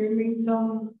uncle gave me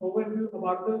some overview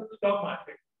about the stock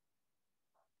market.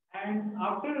 And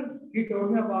after he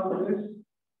told me about this,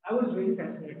 I was really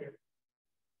fascinated.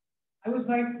 I was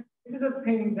like, it is a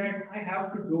thing that I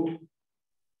have to do.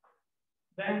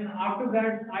 Then after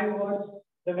that, I watched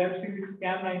the web series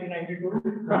Scam 1992.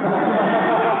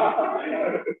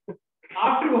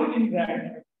 After watching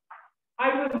that, I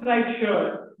was like,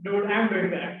 sure, dude, I'm doing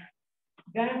that.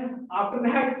 Then after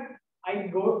that, I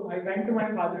went to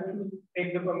my father to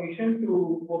take the permission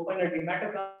to open a Demat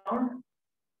account.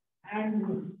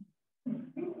 And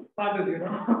father,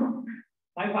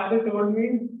 my father told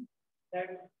me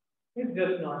that it's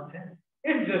just nonsense.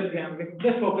 It's just gambling.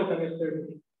 Just focus on your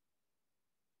studies.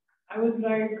 I was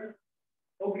like,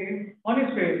 okay, on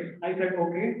his face, I said,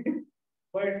 okay,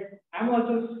 but I'm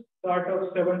also sort of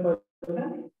stubborn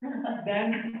person.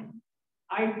 Then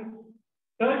I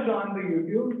searched on the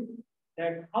YouTube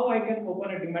that how I can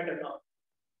open a Demat account.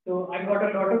 So I got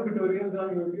a lot of tutorials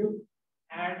on YouTube,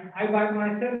 and I by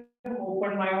myself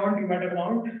opened my own Demat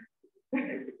account.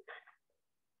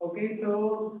 Okay,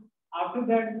 so after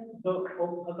that, the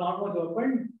account was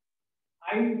opened.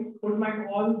 I put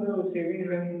all the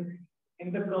savings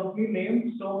in the company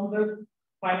name, Somdas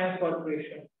Finance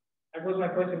Corporation. That was my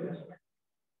first investment.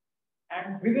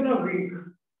 And within a week,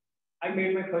 I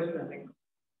made my first earning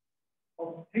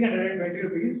of 320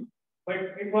 rupees. But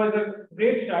it was a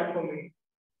great start for me.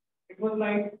 It was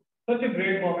like such a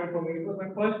great moment for me. It was my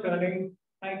first earning.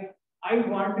 Like I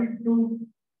wanted to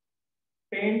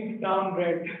paint down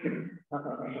red.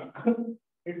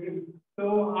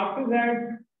 So after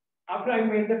that, after I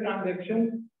made the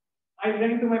transaction, I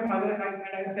went to my father and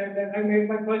I said that I made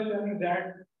my first earning.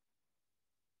 That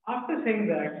after saying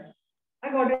that,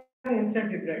 I got an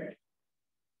instant regret.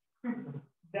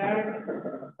 That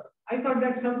I thought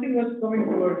that something was coming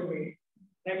towards me,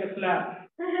 like a slap,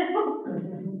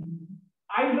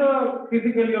 either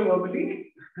physically or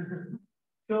verbally.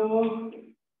 So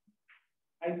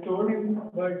I told him,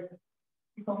 but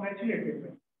he congratulated me.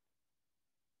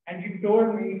 And he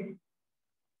told me,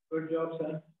 good job,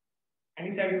 son. And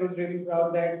he said he was really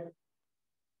proud that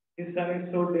his son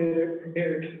is so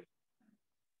dared.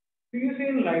 So you see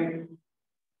in life,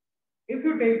 if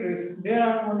you take risks, there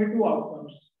are only two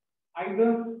outcomes.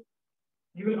 Either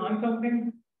you will earn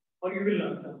something or you will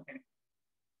learn something.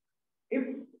 If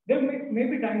there may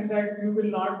be times that you will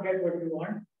not get what you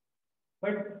want,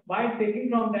 but by taking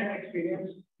from that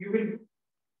experience, you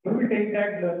will take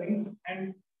that learning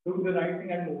and do the right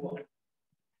thing and move on.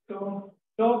 So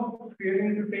stop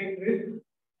fearing to take risks.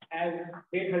 As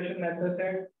Dave Harshan Mehta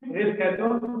said, risk है तो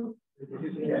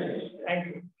yes. Thank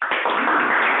you.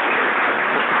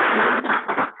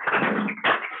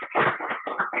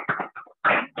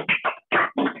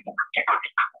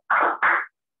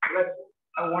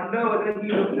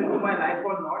 he looks into my life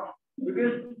or not,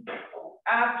 because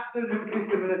absolutely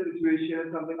similar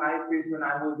situation, something I faced when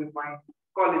I was in my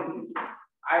college.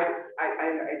 I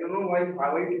don't know why I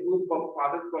took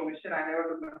father's permission. I never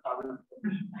took my father's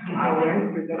permission. I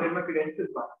went presented my credentials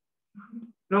back.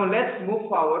 Now let's move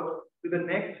forward to the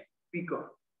next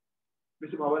speaker,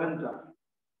 Mr. Bhavanand Jha.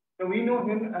 So we know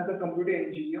him as a computer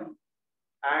engineer,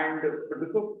 and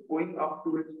before going up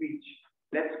to his speech,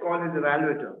 let's call his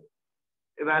evaluator,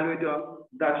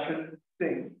 Darshan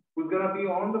Singh, who's gonna be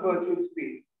on the virtual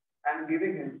stage and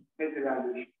giving him his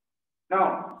evaluation.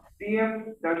 Now,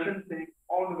 CM Darshan Singh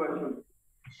on the virtual stage.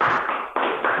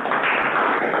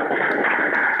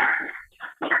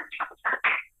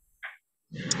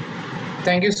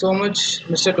 Thank you so much,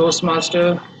 Mr.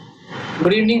 Toastmaster.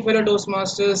 Good evening, fellow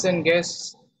Toastmasters and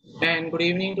guests, and good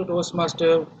evening to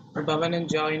Toastmaster Bhavanand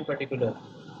Jha in particular.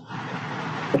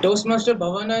 Toastmaster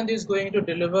Bhavanand is going to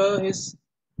deliver his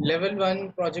Level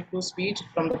 1 Project 2 speech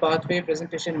from the Pathway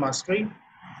Presentation Mastery,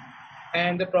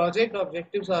 and the project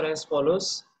objectives are as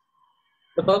follows.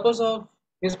 The purpose of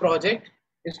his project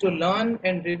is to learn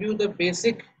and review the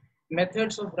basic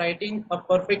methods of writing a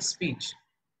perfect speech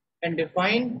and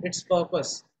define its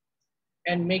purpose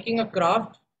and making a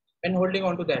craft and holding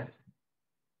on to that.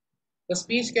 The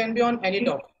speech can be on any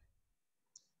topic.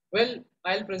 Well,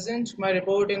 I'll present my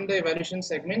report in the evaluation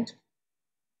segment,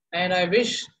 and I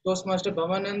wish Toastmaster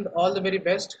Bhavanand all the very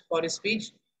best for his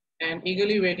speech and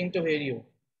eagerly waiting to hear you.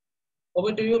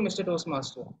 Over to you, Mr.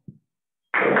 Toastmaster.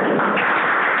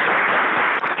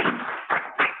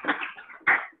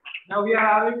 Now we are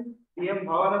having CM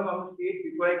Bhavanand on the stage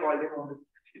before I call him on the stage.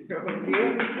 Okay,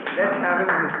 let's have him.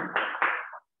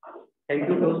 Thank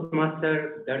you,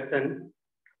 Toastmaster Darshan.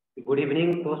 Good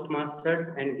evening,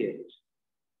 Toastmasters and guests.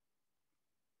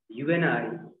 You and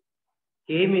I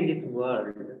came in this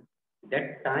world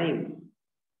that time.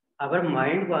 Our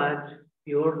mind was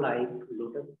pure like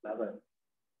lotus flower.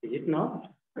 Is it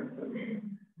not?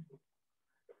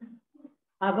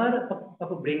 Our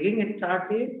upbringing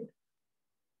started.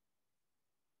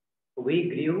 We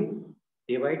grew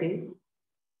day by day.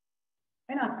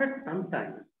 And after some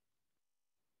time,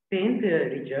 came the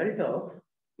result of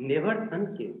never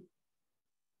son came.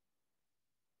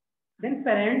 Then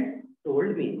parents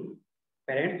told me,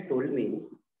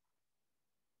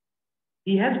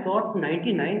 he has got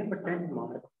 99%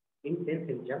 mark in 10th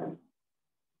exam.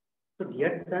 So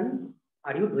dear son,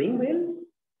 are you doing well?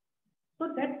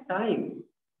 So that time,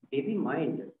 baby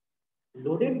mind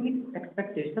loaded with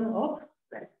expectation of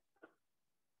parents.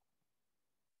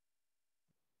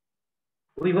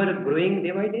 We were growing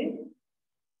day by day.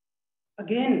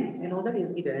 Again, another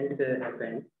incident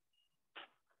happened.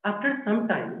 After some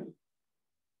time,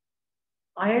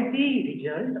 I had the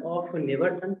result of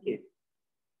Neverson case,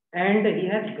 and he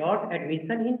has got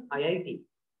admission in IIT.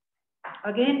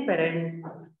 Again, parents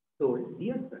told,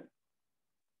 dear sir,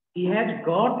 he has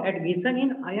got admission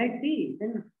in IIT.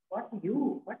 Then what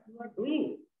you are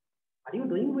doing? Are you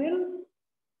doing well?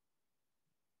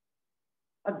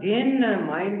 Again,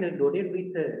 mind loaded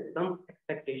with some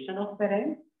expectation of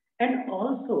parents and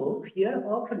also fear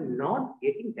of not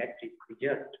getting that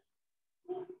result.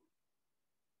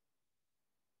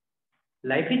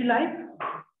 Life is life.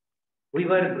 We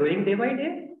were growing day by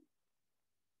day.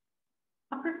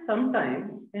 After some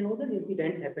time, another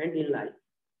incident happened in life.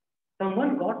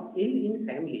 Someone got ill in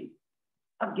family.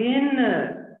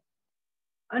 Again,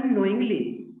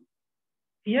 unknowingly,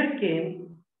 fear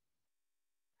came.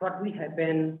 What will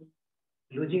happen?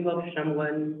 Losing of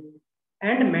someone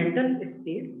and mental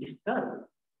state disturbed.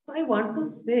 So I want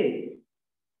to say,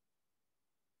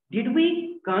 did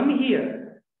we come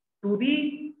here to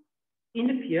be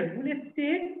in fearful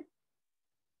state?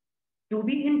 To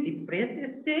be in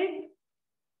depressed state?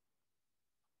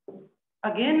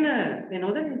 Again,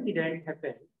 another incident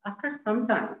happened. After some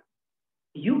time,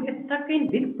 you stuck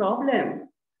in big problem,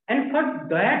 and for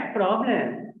that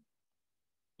problem,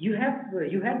 you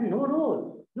had no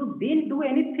role. You didn't do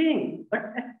anything, but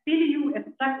still you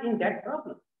stuck in that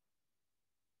problem,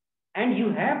 and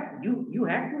you had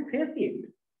to face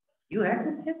it. You had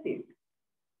to face it.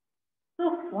 So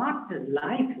what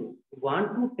life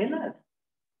want to tell us?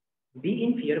 Be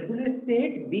in fearful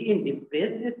state, be in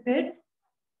depressed state,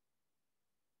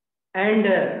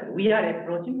 and we are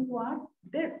approaching towards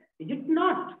death. Is it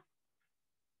not?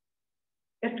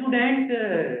 A student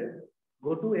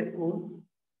go to a school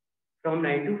from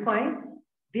 9 to 5.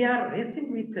 They are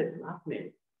racing with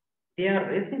classmates. They are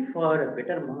racing for a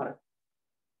better mark.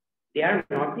 They are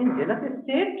not in jealous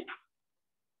state.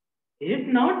 Is it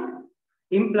not?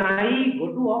 Employee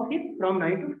go to office from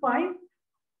 9 to 5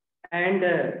 and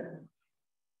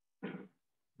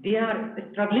They are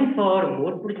struggling for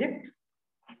more projects.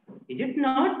 Is it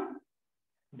not?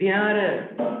 They are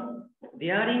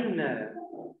in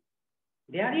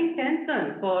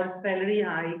tension for salary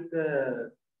hike,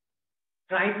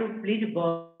 try to please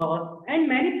boss, and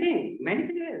many things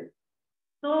else.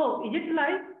 So is it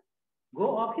like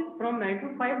go office from 9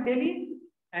 to 5 daily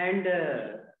and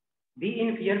be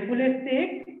in fearful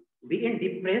state, be in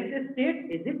depressed state?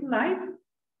 Is it like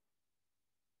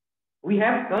we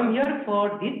have come here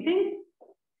for these things?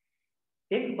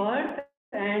 Take birth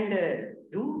and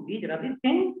do these rubbish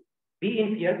things, be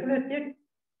in fearful state.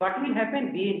 What will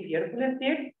happen? Be in fearful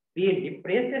state, be in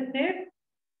depressed state,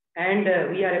 and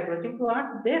we are approaching to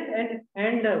our death.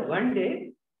 And one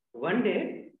day,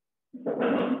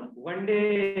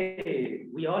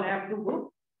 we all have to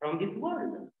go from this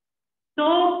world.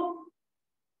 So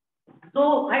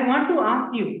I want to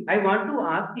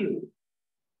ask you,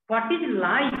 what is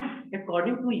life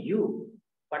according to you?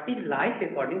 What is life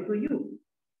according to you?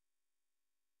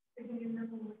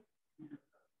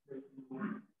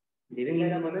 Living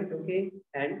in a moment, okay,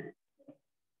 and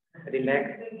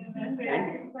relax and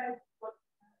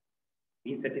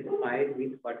be satisfied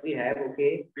with what we have,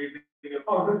 okay. Just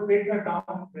take the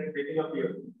down, facing your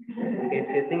fear. Okay,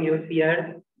 facing your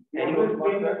fear.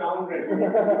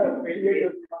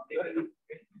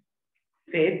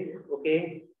 Faith,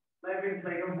 okay. Life is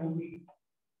like a movie.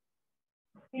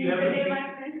 You have to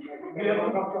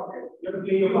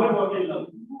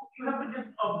just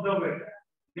observe it.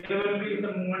 There will be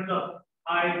some movements of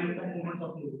eyes and some movements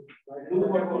of nose.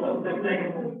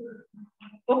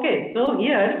 Okay, so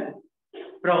here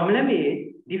problem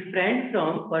is different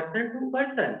from person to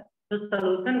person. So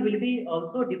solution will be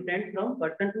also different from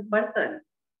person to person.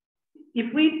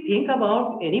 If we think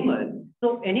about animal,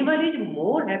 so animal is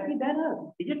more happy than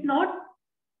us, is it not?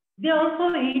 They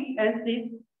also eat and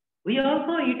sleep. We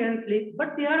also eat and sleep,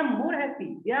 but they are more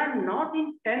happy. They are not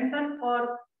in tension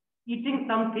for eating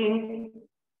something,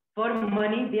 for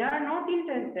money. They are not in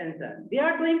tension. They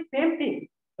are doing same thing.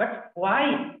 But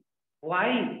why?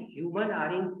 Why human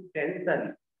are in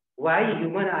tension? Why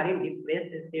human are in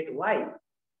depressed state? Why?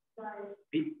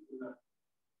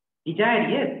 Desire,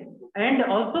 yes. And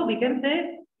also we can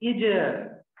say, is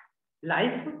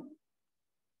life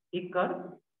a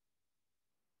curse?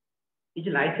 Is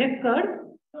life a curse?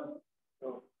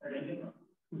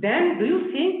 Then do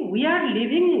you think we are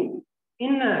living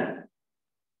in the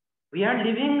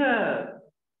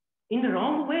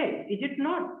wrong way? Is it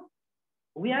not?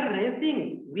 We are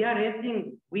racing.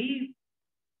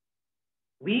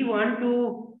 We want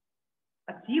to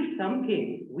achieve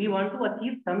something. We want to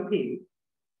achieve something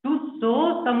to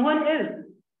show someone else.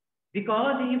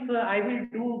 Because if I will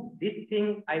do this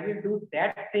thing, I will do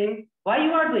that thing. Why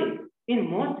you are doing? In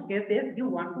most cases, you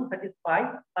want to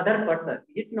satisfy other person.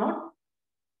 Is it not?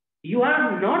 You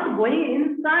are not going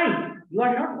inside. You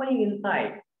are not going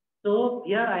inside. So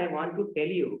here I want to tell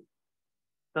you,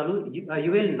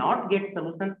 you will not get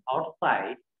solutions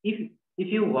outside. If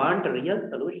you want a real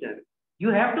solution, you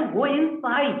have to go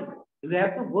inside. You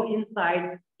have to go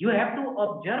inside. You have to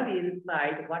observe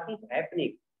inside what is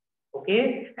happening.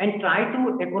 Okay, and try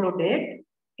to accommodate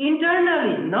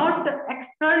internally, not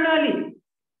externally.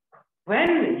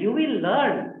 When you will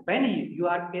learn, when you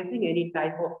are facing any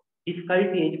type of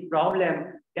difficulty, any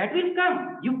problem, that will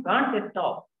come. You can't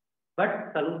stop.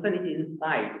 But solution is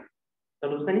inside.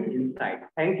 Solution is inside.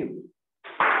 Thank you.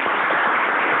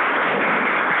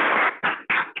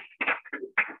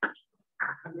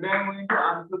 Today I'm going to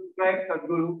unsubscribe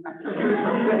Sadhguru.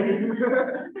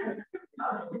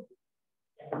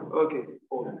 Okay.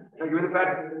 Give it a pat.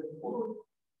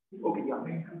 Okay, yeah.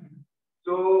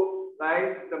 So,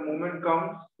 guys, the moment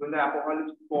comes when the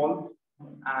apocalypse falls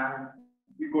and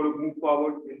we go to move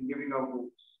forward in giving our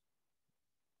votes.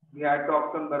 We had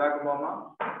talks on Barack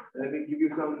Obama. Let me give you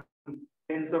some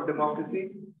sense of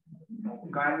democracy.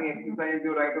 Kindly exercise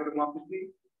your right of democracy.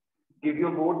 Give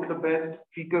your vote to the best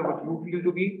speaker what you feel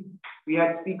to be. We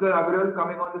had Speaker Aviral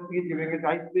coming on the stage giving his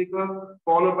icebreaker,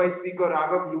 followed by Speaker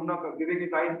Raghav Luna giving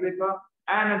his icebreaker,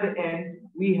 and at the end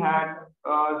we had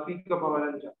Speaker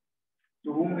Bhavananja.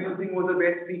 So whom do you think was the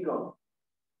best speaker?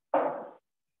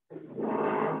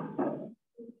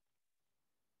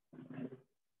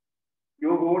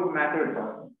 Your vote matters.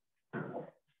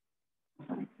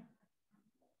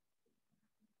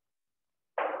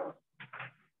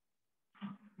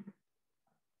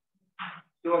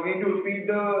 So again, to repeat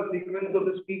the sequence of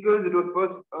the speakers, it was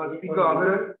first Speaker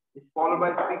Aviral, followed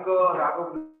by Speaker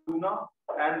Raghav Luna,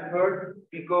 and third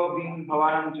speaker being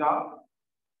Bhavanand Jha.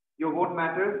 Your vote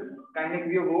matters. Kindly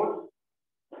give your vote.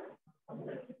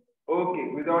 Okay,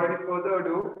 without any further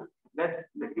ado, let's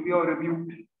give you a review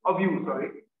a view,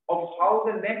 of how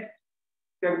the next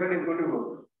segment is going to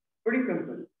work. Pretty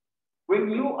simple. When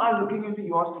you are looking into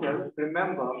yourself,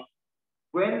 remember,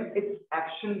 when it's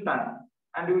action time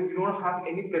and you don't have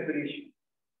any preparation,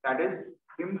 that is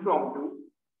impromptu,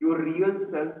 your real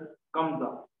self comes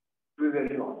up, to be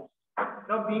very honest.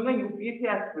 Now, being a UPSC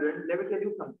aspirant, let me tell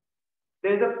you something.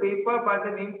 There is a paper by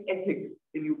the name Ethics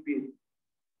in UPSC.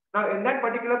 Now, in that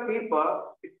particular paper,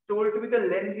 it's told to be the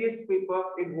lengthiest paper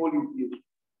in whole UPSC.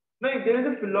 Now, there is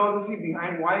a philosophy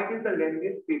behind why it is the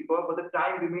lengthiest paper, but the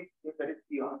time remains that is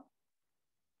 3 hours.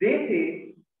 They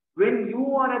say when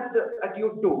you are at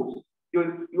your toes,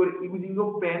 you're using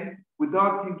your pen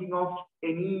without thinking of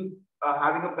any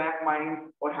having a back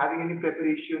mind or having any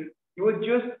preparation. You are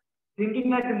just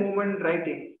thinking at the moment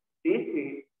writing. They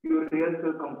say your real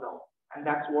self comes out, and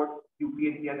that's what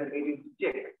UPSC as an agency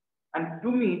check. And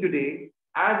to me today,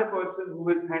 as a person who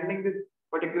is handling this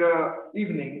particular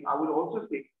evening, I would also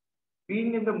say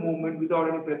being in the moment without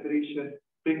any preparation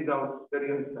brings out the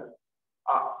real self.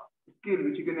 Skill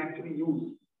which you can actually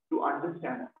use to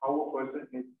understand how a person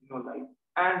is in your life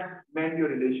and mend your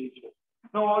relationship.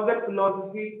 Now, all that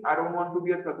philosophy, I don't want to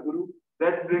be a Sadguru.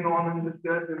 Let's bring on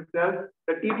himself,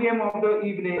 the TTM of the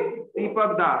evening,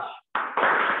 Deepak Das.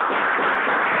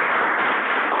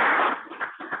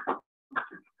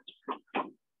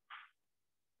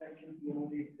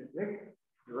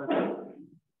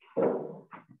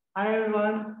 Hi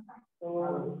everyone.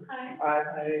 Hi.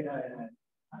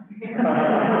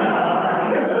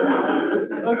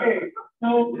 Okay, so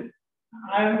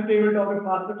I am the table topic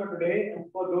master for today. And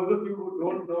for those of you who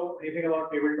don't know anything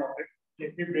about table topics,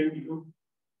 let me bring you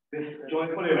this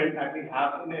joyful event that we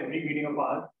have in every meeting of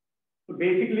ours. So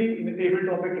basically, in the table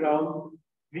topic round,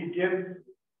 we give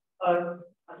a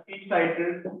speech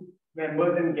title,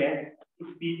 members and guests to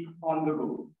speak on the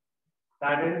go.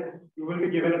 That is, you will be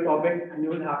given a topic and you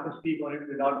will have to speak on it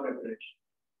without preparation.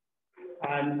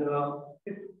 And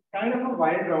it's kind of a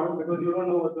wild round because you don't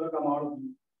know what's going to come out of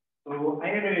you. So I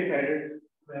get very excited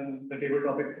when the table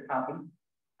topics happen.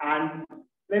 And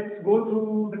let's go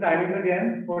through the timings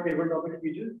again for table topic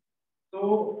speeches.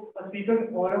 So a speaker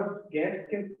or a guest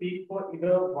can speak for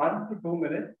either 1 to 2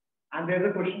 minutes, and there's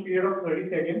a question period of 30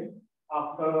 seconds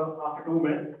after 2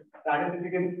 minutes. That is, if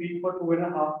you can speak for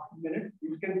 2.5 minutes,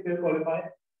 you can still qualify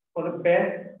for the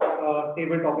best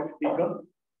table topic speaker.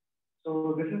 So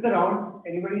this is the round.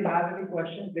 Anybody has any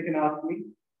questions, they can ask me.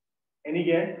 Any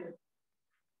guess?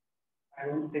 I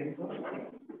don't think so.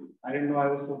 I didn't know I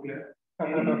was so clear.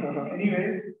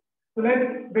 Anyways, so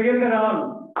let's begin the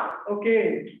round.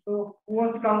 Okay, so who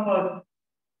wants to come first?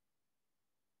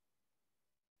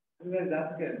 Well,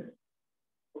 that's good.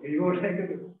 Okay, you would like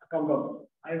to come.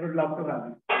 I would love to have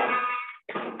you.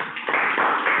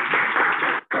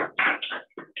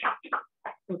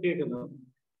 Okay, Guna.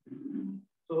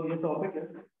 So your topic is,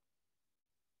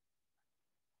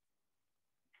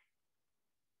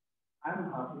 I'm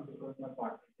happy because my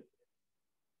partner is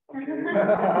okay.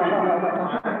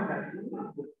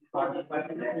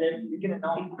 We can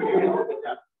announce.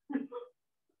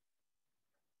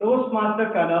 Toastmaster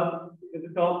Kanav is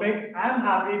the topic. I'm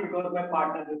happy because my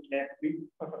partner just left me.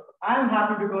 I'm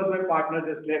happy because my partner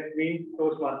just left me.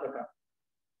 Toastmaster Kanav.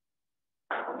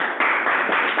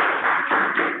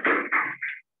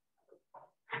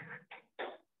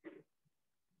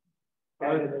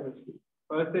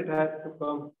 First, it has to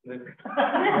come.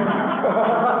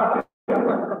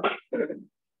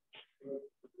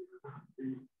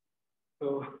 So,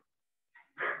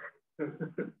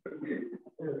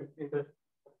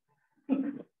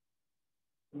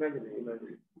 imagine.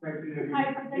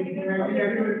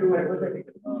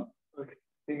 Okay,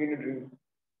 taking a dream.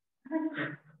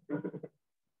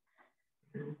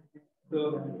 So,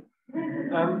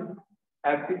 I'm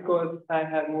happy because I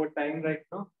have more time right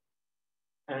now.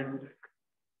 And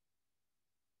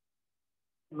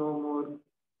no more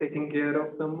taking care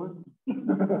of someone.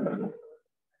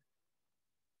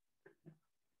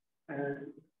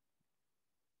 And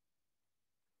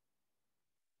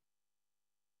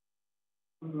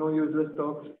no useless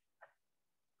talks.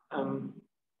 I'm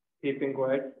keeping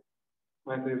quiet,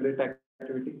 my favorite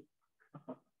activity.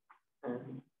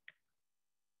 And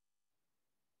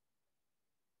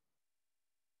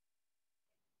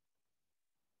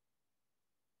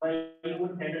why you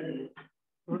were sad earlier?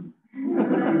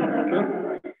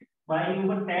 Why you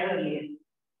were sad earlier?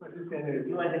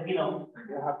 You are happy now.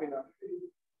 You're happy now.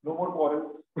 No more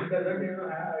quarrels. It doesn't even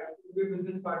have to be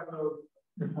business partner.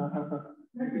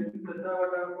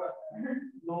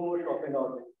 no more shopping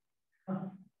out there.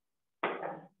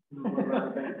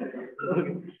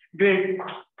 Okay. Great.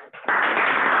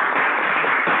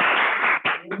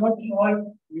 not sure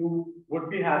you would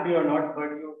be happy or not,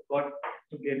 but you got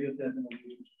to give yourself an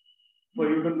opportunity for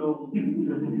you to know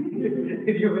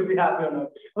if you will be happy or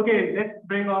not. Okay, let's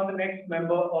bring on the next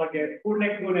member or guest. Who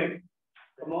next? Who next?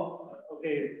 Come on.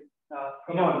 Okay.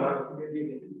 Come on.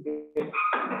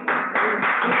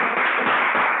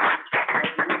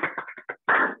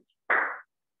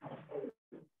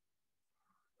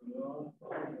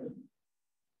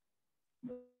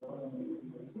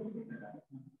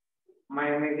 My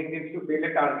amazing tips to build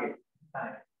a target.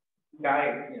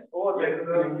 Diet. Oh, okay.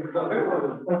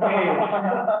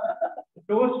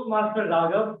 Toastmaster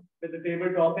Raghav with the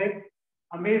table topic.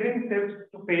 Amazing tips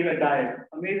to fail a diet.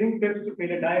 Amazing tips to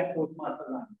fail a diet, Toastmaster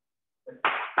Raghav.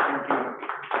 Thank you.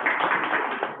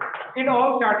 It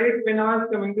all started when I was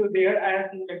coming to there. I had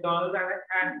seen McDonald's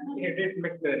and hated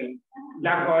McFlurry,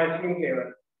 black orange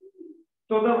flavor.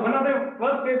 So one of the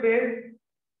first tip is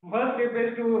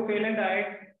to fail a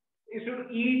diet is to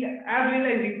eat as well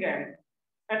as you can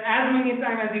and as many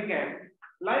times as you can.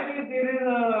 Like if there is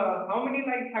how many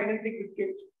like hide and seek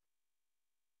biscuits?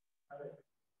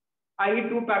 I eat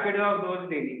 2 packets of those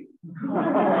daily.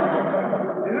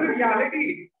 This is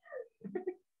reality.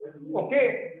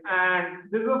 Okay, and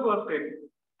this is the first tip.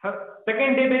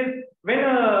 Second tip is when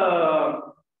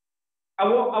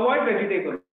avoid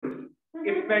vegetables,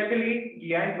 especially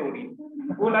ghee and tori.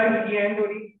 Who likes ghee and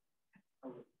tori?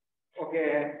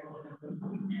 Okay.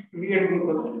 Weird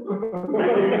people.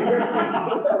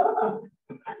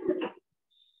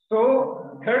 So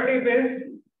third tip is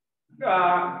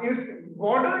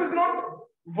water is not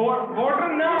water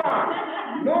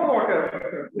no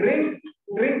water. Drink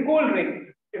cold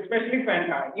drinks, especially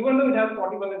Fanta. Even though it has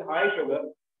 40% high sugar,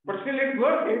 but still it's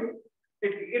worth it.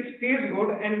 It tastes good,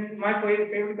 and my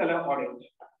favorite color orange.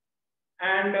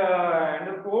 And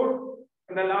the fourth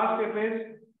and the last tip is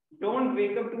don't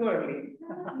wake up too early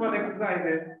for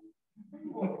exercises.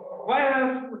 Why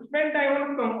spend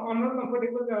time on a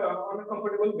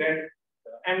comfortable bed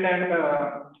and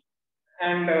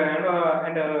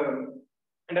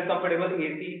a comfortable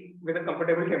AC with a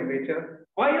comfortable temperature.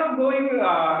 Why you're going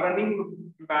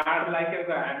running bad like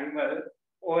an animal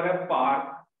or a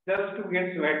park just to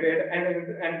get sweated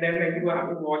and then you have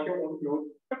to wash your own clothes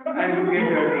and you get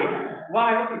dirty?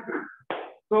 Why?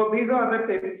 So these are the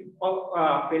tips of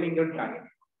failing your diet.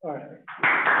 All right.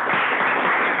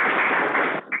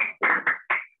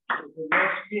 So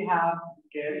next we have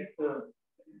guest. Oh,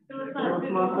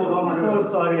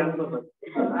 sorry, I'm so sorry.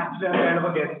 Actually, I'm kind of a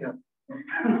guest here.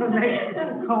 Next,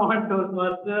 come on,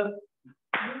 Toastmaster.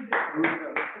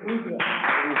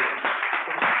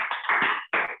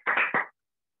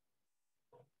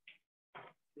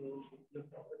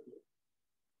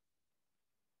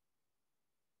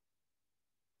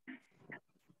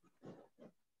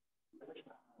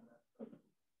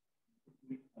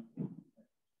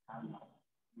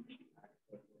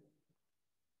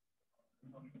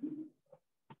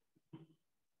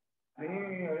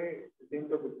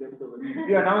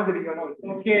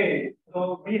 Okay,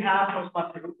 so we have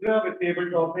Toastmaster Rudra with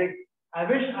table topic. I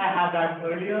wish I had that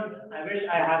earlier.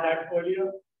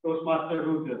 Toastmaster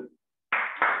Rudra.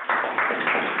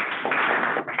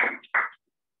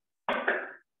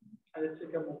 Let's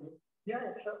take a moment.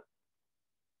 Yeah, sure.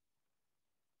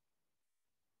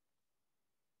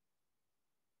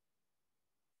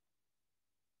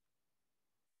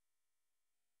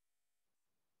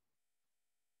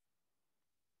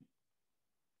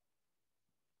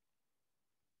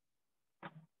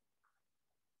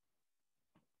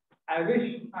 I wish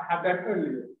I had that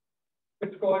earlier.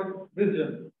 It's called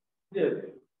wisdom. Yes.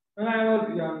 When I was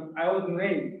young, I was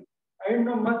naive. I didn't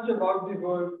know much about the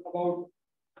world,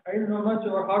 I didn't know much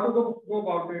about how to go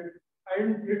about it. I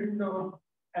didn't know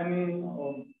any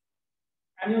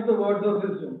of the words of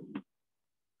wisdom.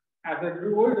 As I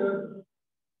grew older,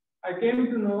 I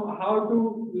came to know how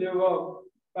to live a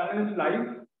balanced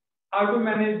life, how to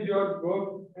manage your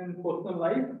work and personal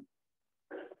life.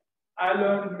 I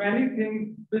learned many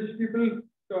things which people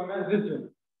term as wisdom.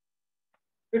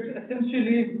 It's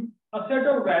essentially a set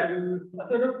of values, a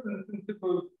set of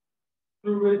principles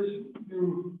through which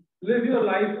you live your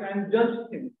life and judge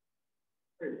things.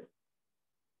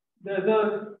 There's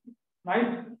a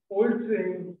nice old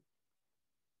saying,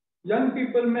 young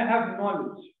people may have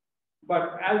knowledge,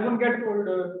 but as one gets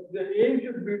older, the aim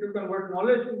should be to convert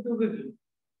knowledge into wisdom.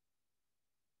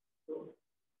 So,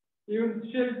 even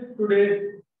still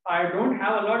today, I don't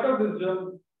have a lot of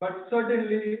wisdom, but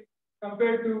certainly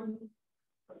compared to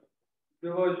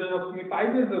the version of me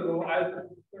 5 years ago, I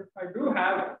do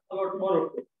have a lot more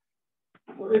of it.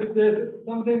 So if there's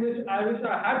something which I wish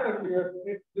I had earlier,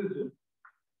 it's wisdom.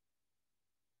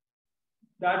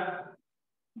 That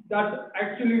that's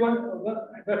actually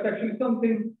that's actually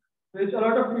something which a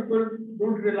lot of people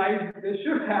don't realize they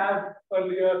should have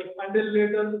earlier, until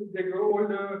later they grow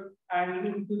older and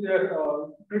into their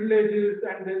middle ages,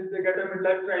 and then they get a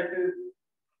midlife crisis.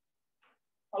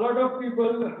 A lot of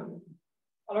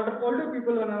older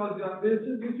people when I was young, they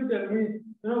used to tell me,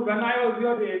 when I was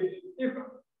your age,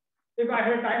 if I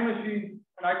had a time machine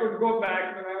and I could go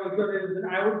back when I was your age, then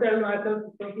I would tell myself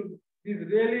these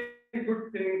really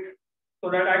good things so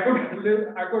that I could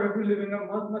have been living a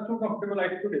much more comfortable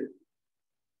life today.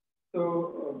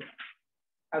 So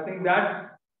I think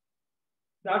that's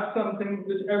something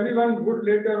which everyone would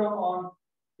later on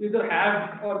either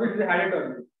have or which they had it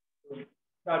early. So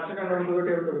that's it. I'm going to the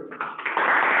table.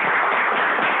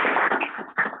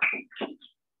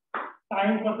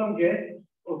 Time for some guests.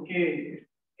 Okay.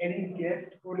 Any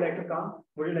guest who would like to come?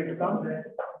 Would you like to come?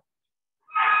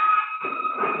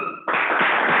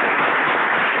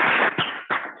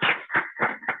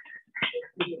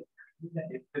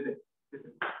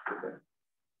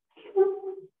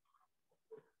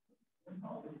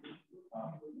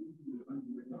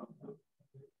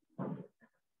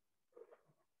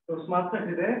 Toastmasters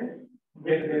is there?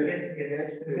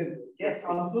 Yes,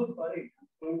 also, sorry.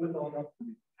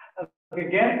 Okay,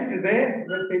 guest is there.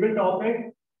 The table topic,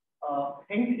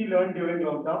 things he learned during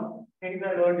lockdown. Things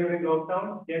I learned during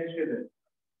lockdown. Guest is there.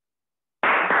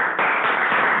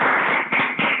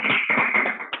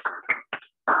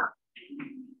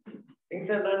 Things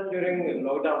I learned during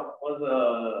lockdown was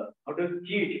how to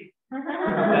cheat. Like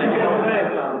in online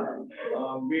exam,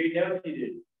 we never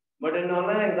cheated. But in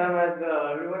online exam, as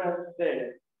everyone has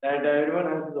said, that everyone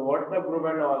has the WhatsApp group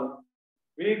and all,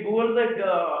 we Google that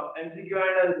MCQ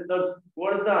and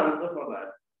what is the answer for that.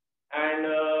 And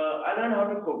I learned how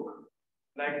to cook.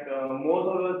 Like most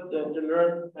of the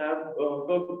children have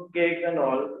cooked cakes and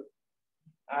all.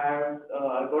 And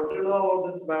I got to know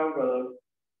about this by my brother.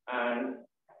 And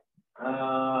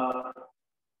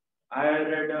I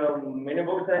read many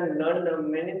books and learned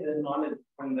many knowledge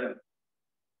from them.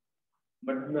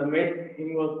 But the main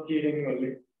thing was cheating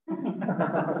only.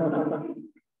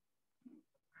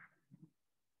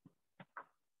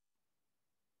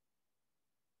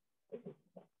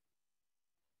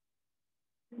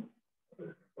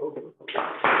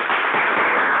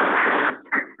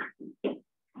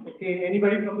 Okay,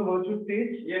 anybody from the virtual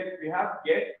stage? Yes, we have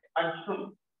guest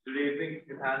Anshum raising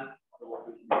his hand.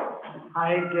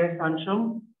 Hi, guest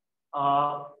Anshum.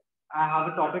 I have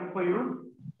a topic for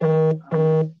you.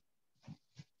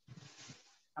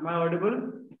 Am I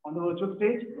audible on the virtual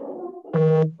stage?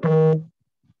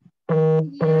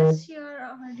 Yes, you're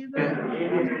audible.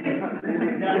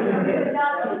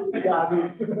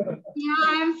 Yeah,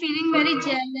 I'm feeling very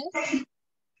jealous.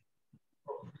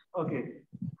 Okay.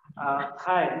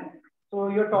 Hi. So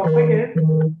your topic is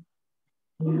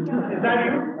that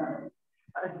you?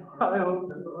 I hope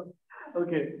so.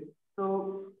 Okay. So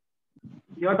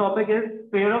your topic is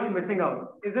fear of missing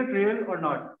out. Is it real or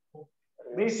not?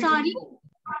 Sorry?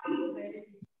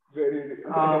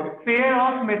 Fear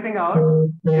of missing out.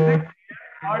 Is it real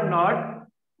or not?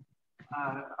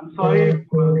 I'm sorry.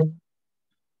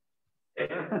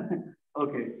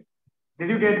 Okay. Did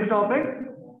you get the topic?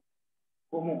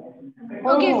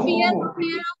 Okay, fear of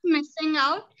missing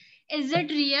out. Is it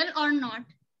real or not?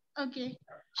 Okay.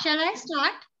 Shall I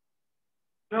start?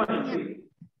 Yeah.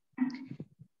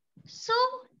 So,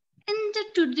 in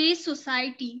today's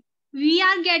society, we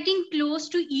are getting close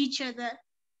to each other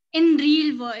in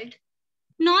real world,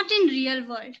 not in real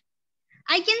world.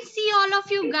 I can see all of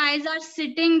you guys are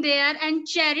sitting there and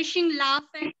cherishing laugh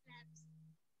and claps.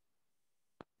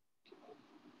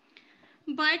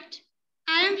 But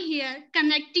I am here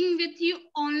connecting with you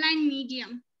online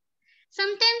medium.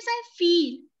 Sometimes I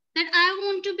feel that I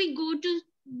want to go to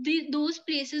those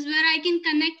places where I can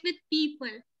connect with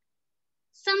people.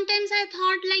 Sometimes I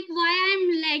thought like why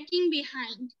I'm lacking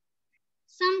behind.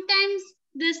 Sometimes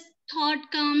this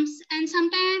thought comes and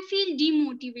sometimes I feel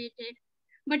demotivated.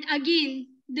 But again,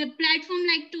 the platform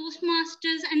like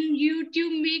Toastmasters and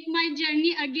YouTube make my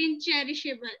journey again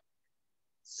cherishable.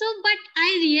 So, but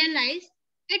I realize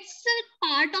it's a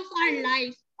part of our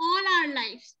life, all our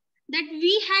lives, that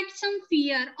we had some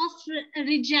fear of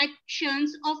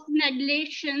rejections, of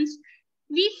neglections.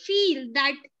 We feel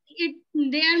that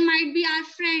there might be our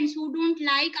friends who don't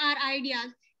like our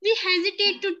ideas. We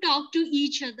hesitate to talk to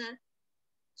each other.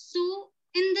 So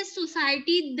in this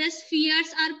society, these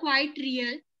fears are quite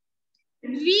real.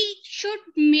 We should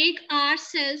make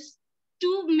ourselves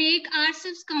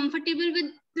comfortable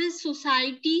with this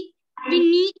society. We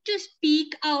need to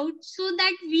speak out so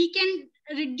that we can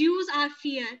reduce our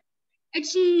fear.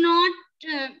 It's not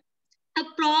a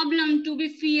problem to be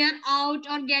fear out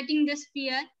or getting this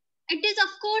fear. It is of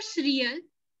course real,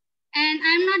 and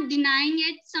I'm not denying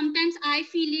it. Sometimes I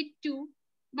feel it too,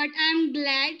 but I'm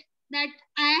glad that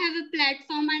I have a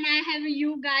platform and I have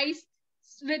you guys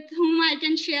with whom I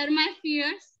can share my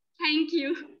fears. Thank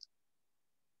you.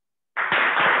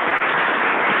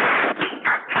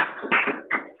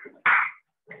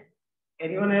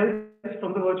 Anyone else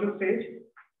from the virtual stage?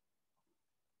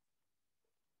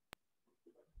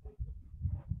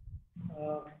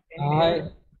 Hi.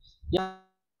 Yeah.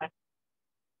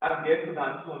 I'm here to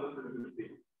dance on the virtual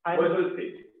stage. Virtual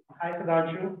stage. Hi,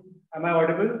 Sudhanshu. Am I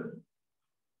audible?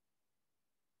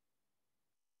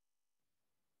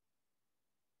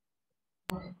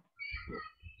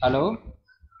 Hello.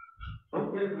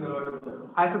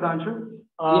 Hi, Sudhanshu.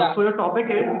 Yeah. So your topic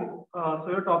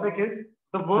is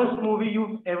the worst movie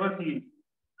you've ever seen,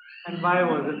 and why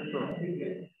was it so?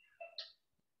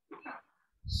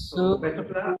 So best of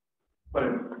luck.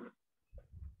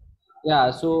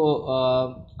 yeah,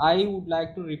 so I would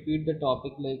like to repeat the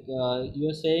topic. Like you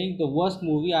are saying, the worst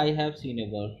movie I have seen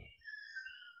ever.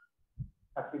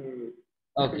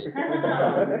 Okay.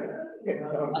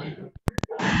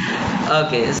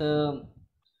 Okay.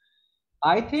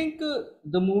 I think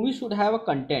the movie should have a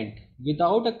content.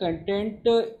 Without a content,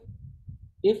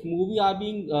 if movie are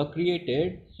being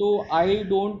created, so I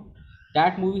don't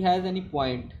that movie has any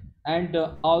point. And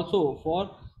also for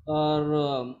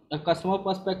a customer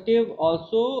perspective,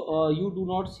 also you do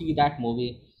not see that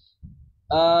movie.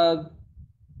 Uh,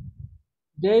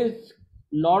 there's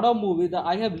lot of movies that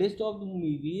I have list of the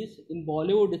movies in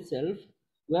Bollywood itself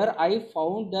where I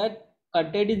found that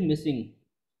content is missing.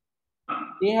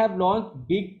 They have launched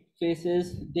big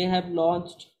faces, they have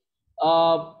launched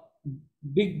uh,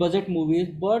 big budget movies,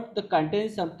 but the content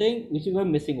is something which we were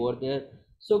missing over there.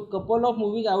 So couple of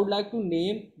movies I would like to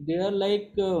name. They are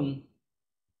like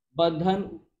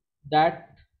Bandhan. That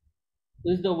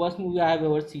is the worst movie I have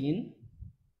ever seen.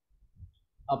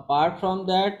 Apart from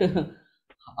that,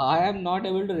 I am not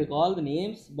able to recall the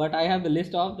names, but I have the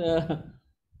list of the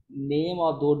name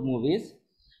of those movies.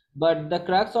 But the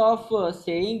crux of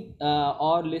saying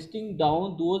or listing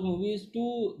down those movies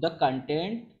to the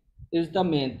content is the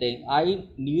main thing. I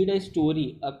need a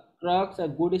story, a crux, a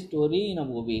good story in a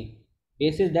movie.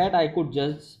 Basis that I could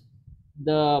judge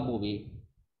the movie.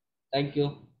 Thank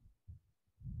you.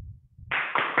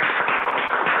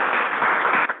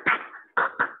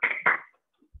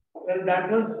 Well, that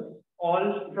was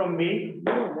all from me.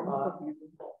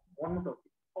 One more topic.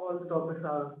 All the topics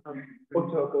are okay.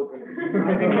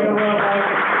 I think we have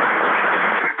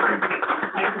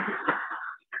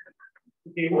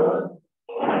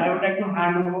I would like to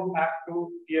hand over back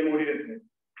to TM Modi.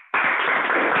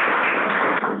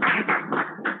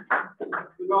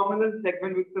 Phenomenal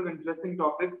segment with some interesting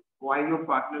topics. Why your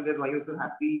partner is, why you're so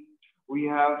happy. We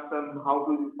have some how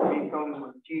to make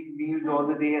some cheap meals all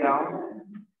the day around.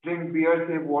 Drink beer,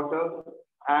 save water,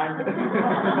 and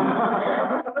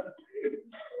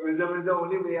wisdom is the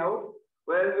only way out.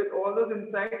 Well, with all those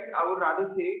insights, I would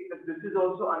rather say that this is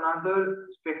also another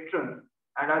spectrum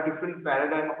and a different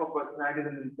paradigm of a personality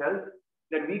in themselves.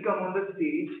 That we come on the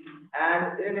stage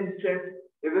and in an instant,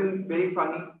 even very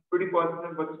funny, pretty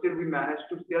personal, but still we manage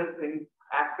to tell things,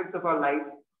 aspects of our life,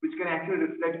 which can actually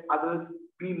reflect others,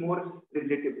 be more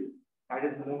relatable. That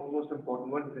is the most important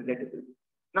one, relatable.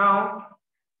 Now,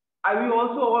 we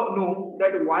also all know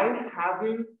that while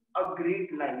having a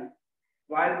great life,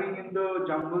 while being in the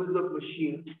jungles of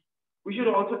machines, we should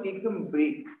also take some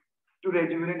breaks to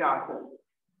rejuvenate ourselves.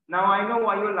 Now I know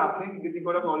why you're laughing because you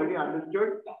could have already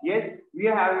understood. Yes, we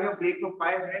are having a break for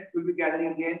 5 minutes. We'll be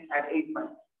gathering again at 8.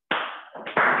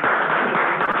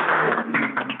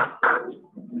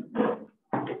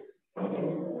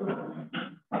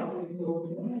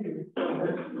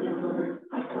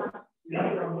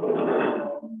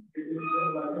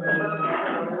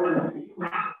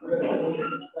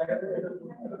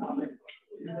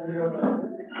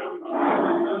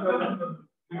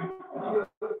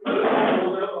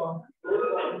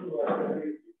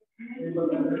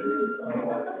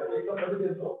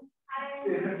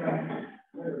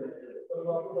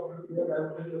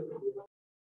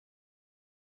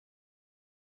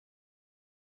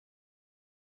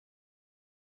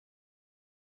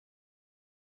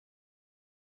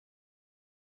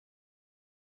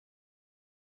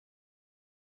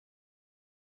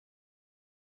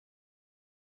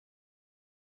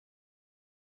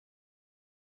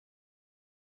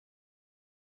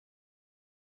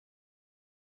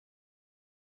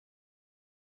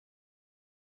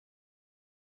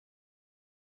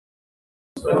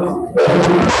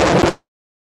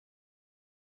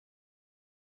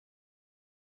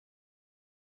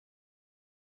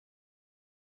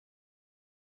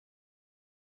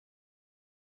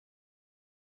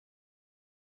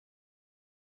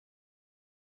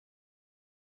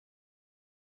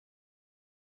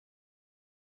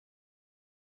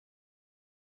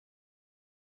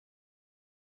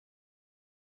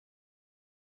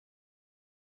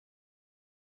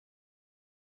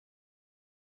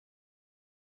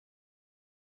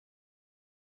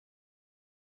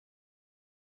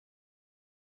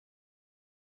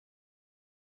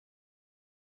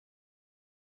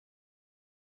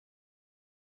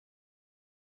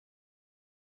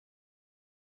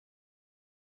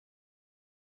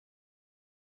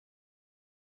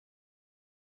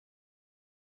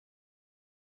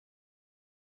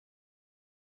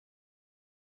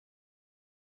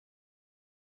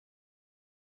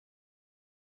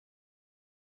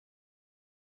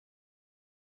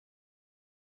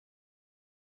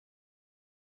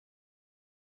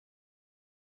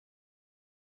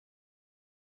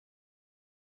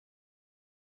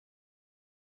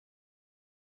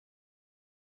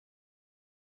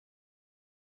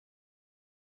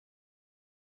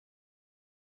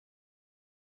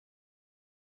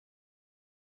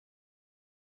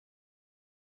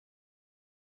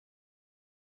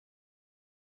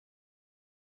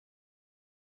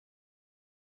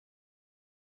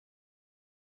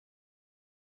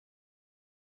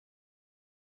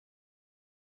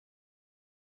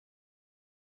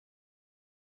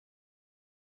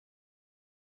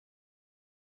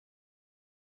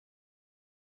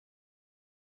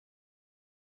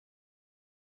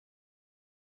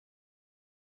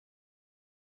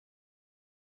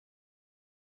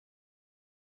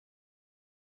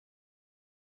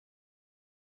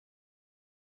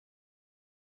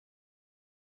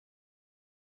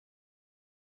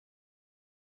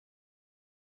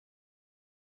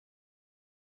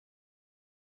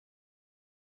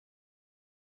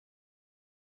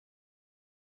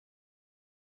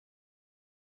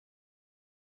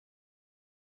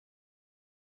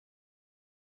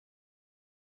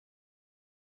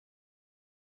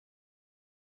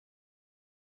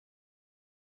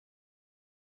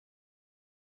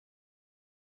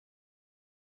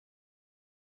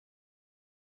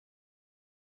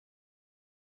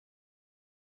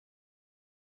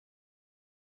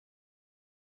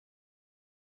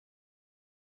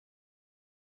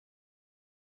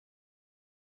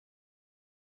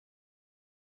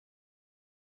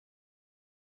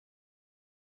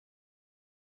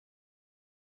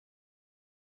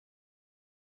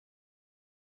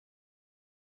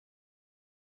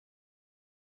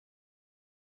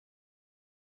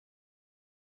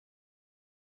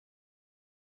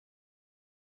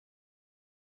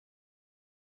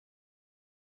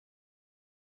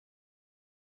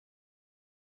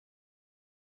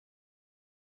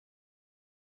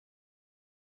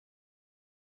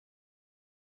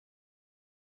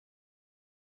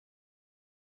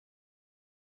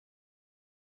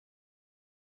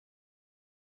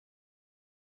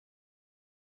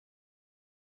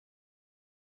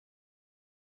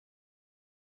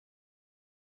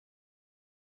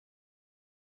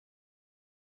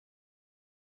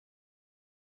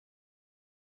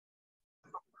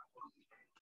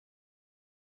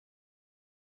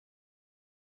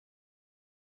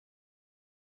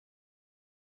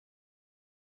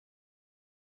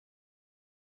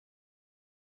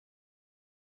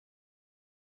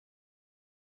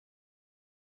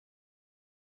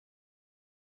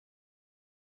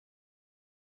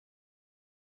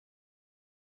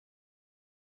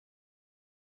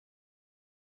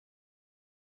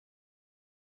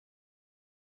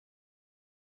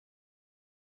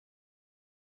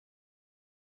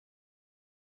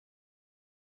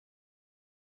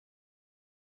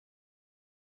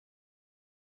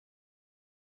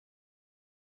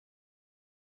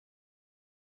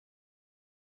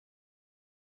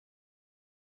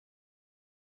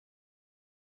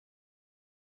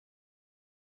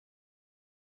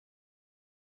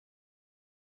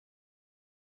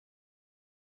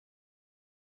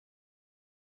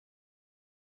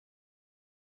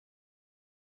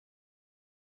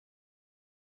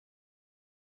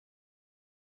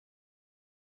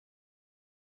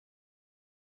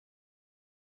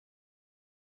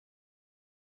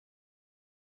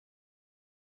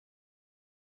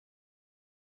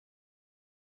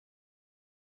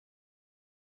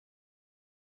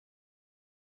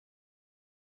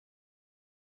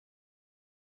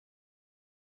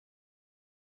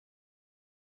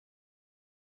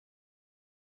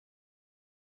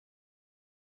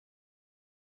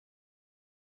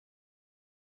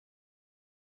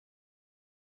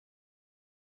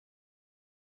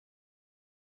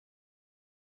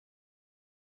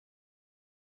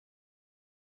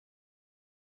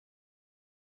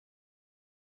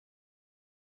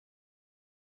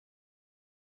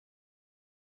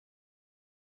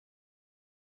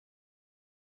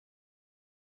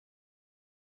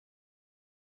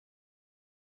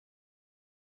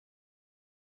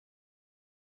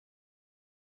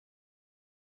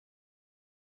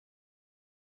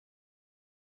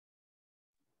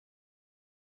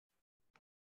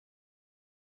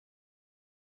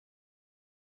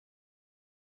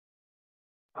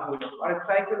 A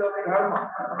cycle of karma.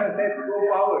 Let's go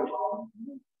forward.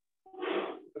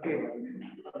 Okay.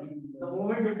 The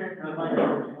moment you said karma,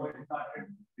 it started.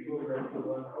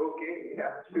 Okay,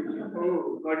 yeah.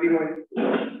 Oh, got one.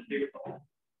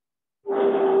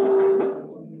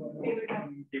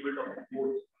 Tabletop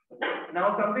boards.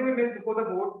 Now, something we missed before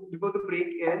the break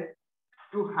is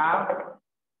to have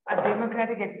a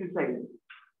democratic exercise.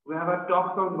 We have a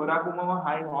talk about Murakuma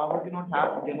High. How we cannot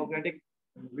have democratic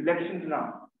elections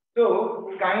now?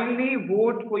 So, kindly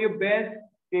vote for your best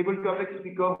table topic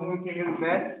speaker whom you think is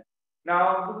best.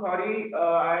 Now, so sorry,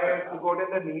 I forgotten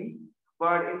the name,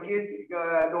 but in case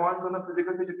the ones on the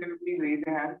physical stage, can you please raise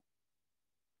your hand?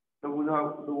 The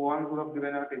ones who have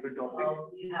given our table topic.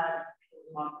 We had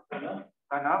Master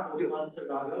Kanaf, Master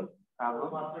Raghav,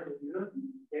 Master Dudra,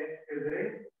 yes,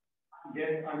 Israel,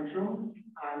 yes, Anshu,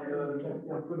 and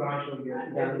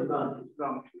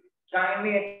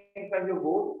kindly exercise your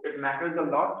vote. It matters a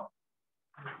lot.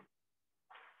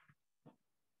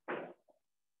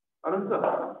 Arun sir,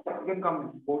 you can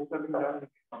come. Votes have been done.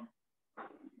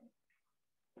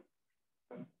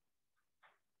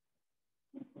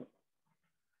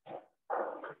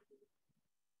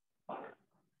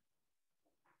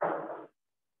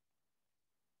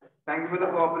 Thank you for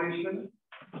the cooperation.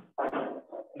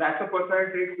 That's a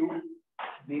personal trait too,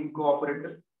 being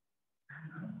cooperative.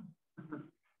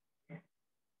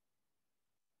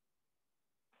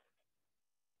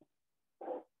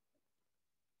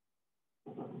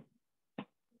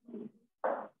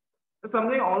 So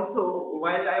something also,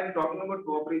 while I'm talking about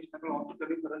cooperation, I will also tell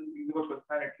you certain things about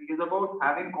personality. It is about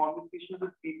having conversations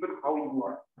with people how you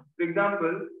are. For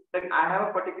example, like I have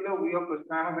a particular way of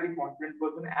personality. I'm a very confident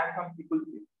person, as some people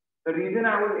say. The reason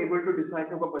I was able to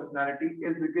decipher a personality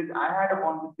is because I had a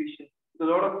conversation with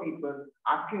a lot of people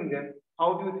asking them,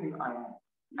 how do you think I am?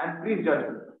 And please judge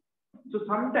me. So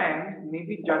sometimes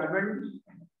maybe judgments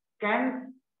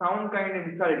can sound kind of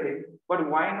insulting, but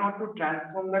why not to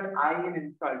transform that I in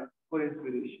insult for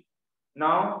inspiration?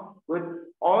 Now, with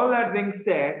all that being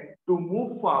said, to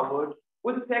move forward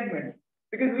with segments,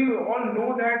 because we all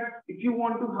know that if you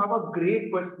want to have a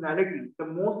great personality, the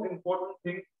most important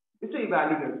thing is to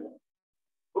evaluate.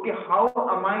 Okay, how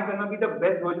am I gonna be the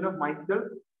best version of myself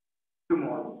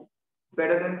tomorrow?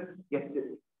 Better than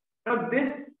yesterday. Now,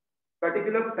 this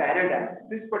particular paradigm,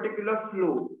 this particular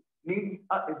flow needs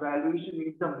a evaluation,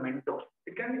 needs a mentor.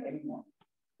 It can be anyone.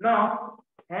 Now,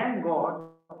 thank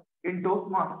God, in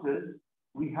Toastmasters,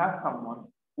 we have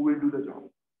someone who will do the job.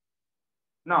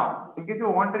 Now, in case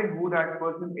you're wondering who that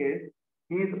person is,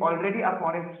 he is already up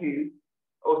on his field.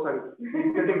 Oh, sorry,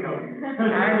 he's sitting down.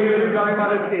 And he will join on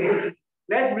the stage.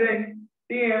 Let's bring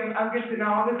TM Ankit Sinha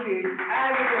on the stage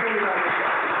and we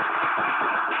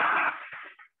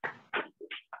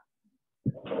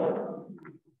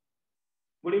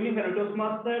Good evening, fellow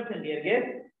Toastmasters and dear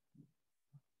guests.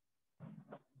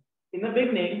 In the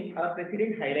beginning, our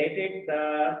president highlighted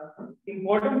the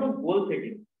importance of goal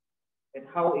setting and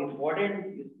how important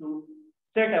it is to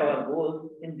set our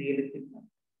goals in realistic manner.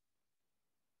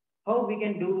 How we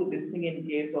can do this thing in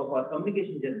case of our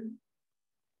communication journey?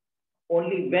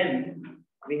 Only when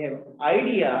we have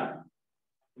idea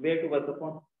where to work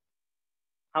upon,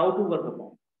 how to work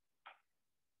upon.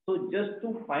 So just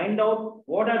to find out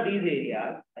what are these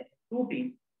areas, I have two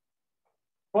teams.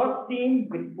 First team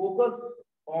will focus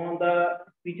on the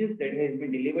speeches that has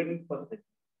been delivered in first session.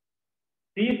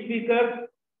 3 speakers,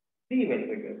 3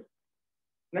 evaluators.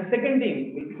 The second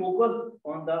team will focus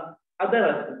on the other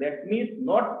aspect. That means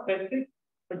not specific,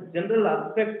 but general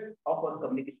aspects of our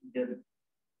communication journey.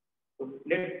 So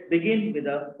let's begin with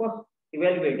the first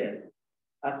evaluator.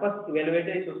 Our first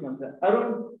evaluator is Toastmaster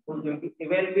Arun, who is going to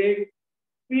evaluate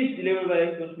speech delivered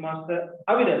by Toastmaster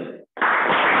Aviral.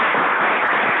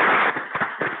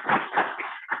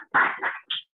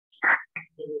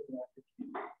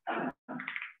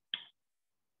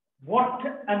 What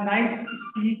a nice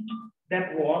speech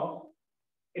that was.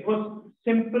 It was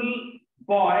simple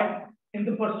boy in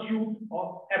the pursuit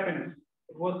of happiness.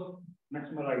 It was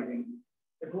mesmerizing.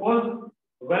 It was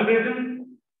well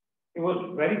written. It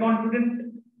was very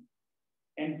confident.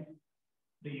 And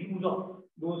the use of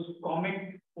those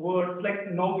comic words like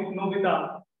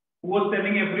Nobita, who was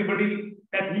telling everybody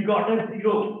that he got a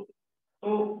 0.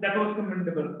 So that was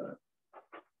commendable.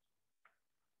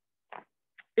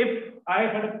 If I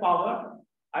had a power,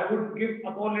 I would give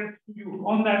opponents to you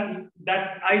on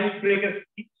that icebreaker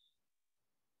speech.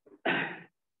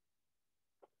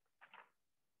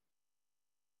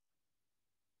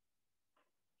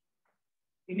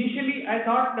 Initially, I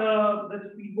thought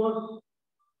the speech was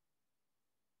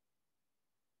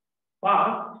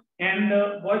fast and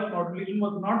voice modulation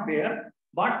was not there.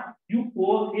 but you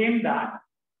overcame that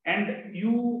and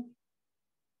you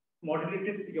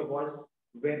modulated your voice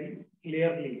very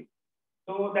clearly.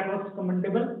 So that was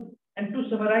commendable. And to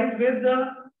summarize with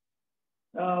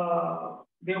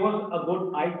there was a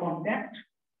good eye contact.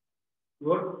 You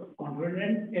were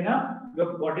confident enough.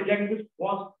 Your body language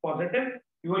was positive.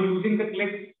 You were using the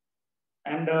clicks,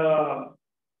 and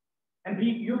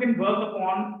you can work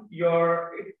upon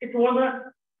your. It was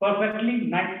a perfectly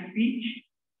nice speech.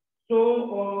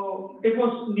 So it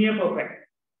was near perfect.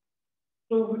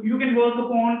 So you can work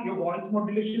upon your voice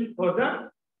modulation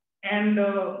further, and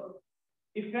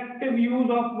effective use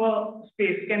of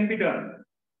space can be done.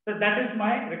 So that is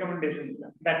my recommendation.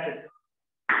 That's it.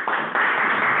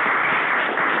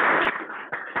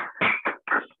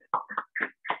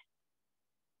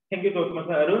 Thank you,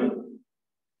 Toastmaster Arun.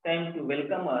 Time to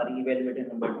welcome our evaluator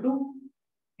number 2.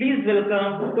 Please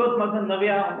welcome Toastmaster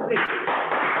Navya on stage.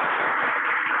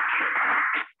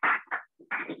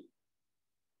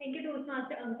 Thank you,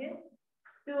 Toastmaster Ankit.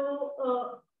 So,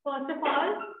 first of all,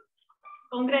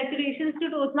 congratulations to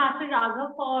Toastmaster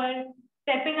Raghav for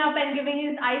stepping up and giving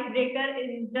his icebreaker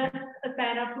in just a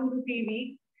span of 2 to 3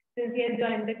 weeks since he has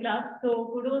joined the club.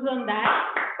 So, kudos on that.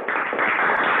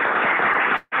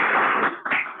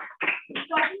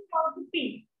 Talking about the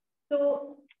speech.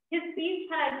 So, his speech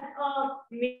had a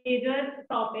major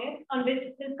topic on which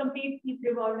his complete speech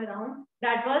revolved around.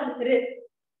 That was risk.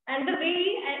 And the way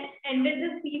he ended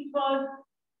the speech was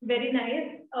very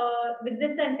nice with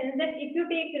this sentence that if you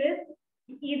take risk,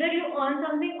 either you earn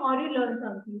something or you learn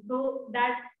something. So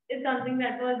that is something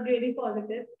that was really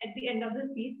positive at the end of the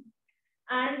speech.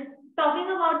 And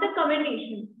talking about the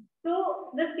commendation.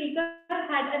 So the speaker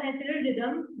had a natural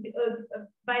rhythm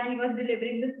while he was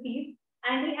delivering the speech,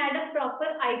 and he had a proper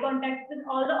eye contact with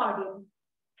all the audience.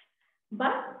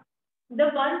 But the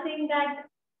one thing that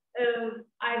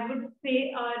I would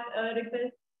say or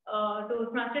request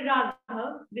Toastmaster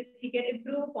Raghav, which he can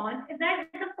improve upon, is that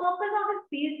the purpose of his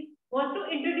speech was to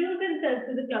introduce himself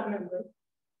to the club members.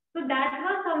 So that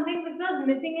was something which was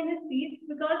missing in his speech,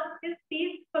 because his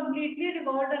speech completely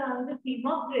revolved around the theme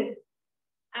of risk.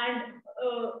 And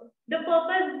the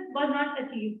purpose was not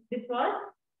achieved. This was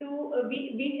to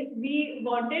we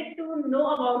wanted to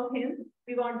know about him.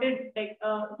 We wanted, like,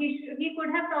 he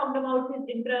could have talked about his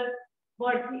interests,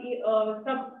 what he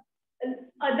some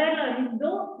other learning,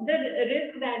 though the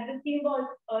risk that the theme was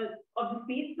of the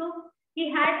speech. So he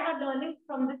had a learning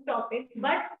from this topic,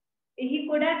 but he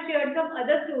could have shared some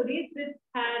other stories which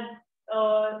had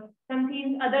some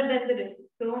themes other than the risk.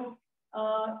 So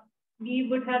we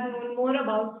would have known more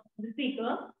about the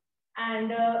speaker.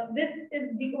 And this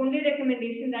is the only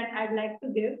recommendation that I'd like to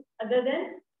give, other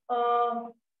than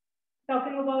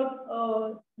talking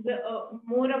about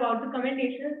more about the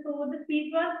commendation. So the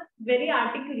speech was very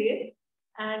articulate,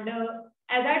 and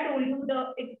as I told you,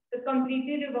 it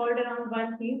completely revolved around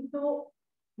one theme. So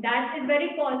that is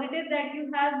very positive that you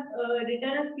have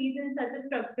written a speech in such a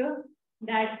structure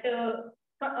that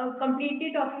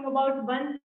completely talking about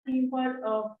one theme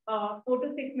for 4 to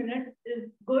 6 minutes is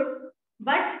good,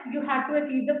 but you have to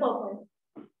achieve the purpose.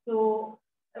 So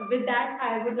with that,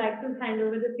 I would like to hand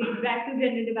over the stage back to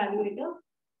General Evaluator.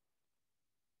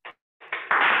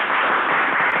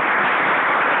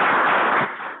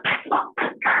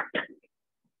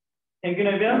 Thank you,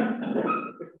 Navya.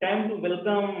 It's time to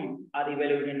welcome our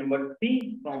evaluator number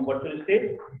 3 from virtual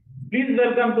stage. Please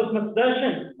welcome Toastmaster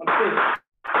Darshan on stage.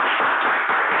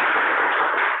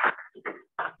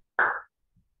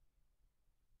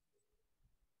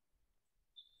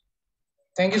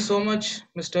 Thank you so much,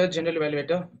 Mr. General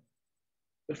Evaluator.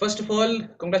 Well, first of all,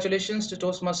 congratulations to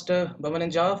Toastmaster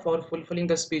Bhavan Jha for fulfilling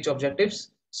the speech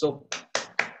objectives. So,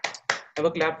 have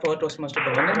a clap for Toastmaster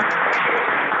Bhavan.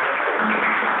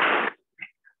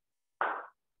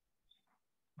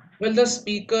 Well, the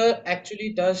speaker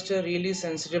actually touched a really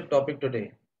sensitive topic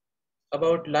today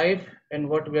about life and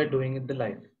what we are doing in the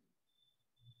life.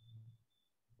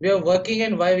 We are working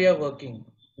and why we are working.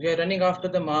 We are running after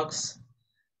the marks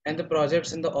and the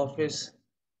projects in the office.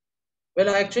 Well,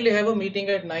 I actually have a meeting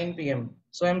at 9 p.m.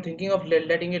 So I'm thinking of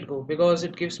letting it go because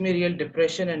it gives me real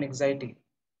depression and anxiety.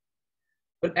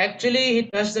 But actually, he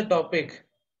touched the topic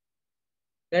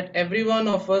that every one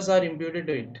of us are imbued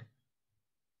into it.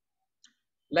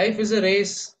 Life is a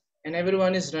race and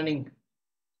everyone is running.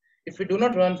 If you do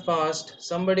not run fast,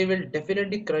 somebody will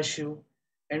definitely crush you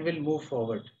and will move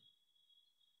forward.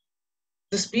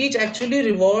 The speech actually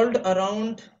revolved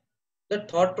around the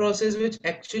thought process, which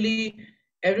actually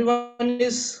everyone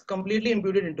is completely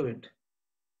imbued into it.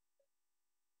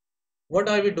 What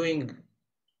are we doing?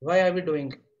 Why are we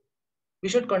doing? We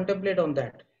should contemplate on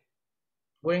that.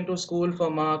 going to school for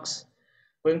marks,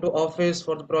 going to office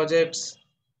for the projects,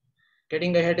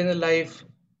 getting ahead in the life,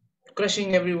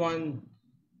 crushing everyone,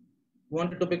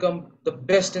 wanted to become the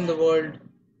best in the world.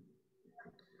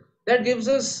 That gives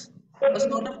us a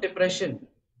sort of depression,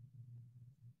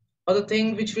 or the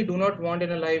thing which we do not want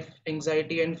in a life,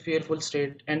 anxiety and fearful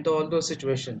state, and all those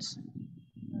situations.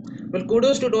 Well,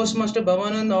 kudos to Toastmaster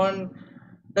Bhavanand on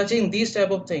touching these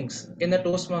type of things in the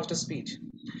Toastmaster speech.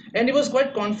 And he was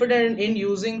quite confident in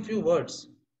using few words,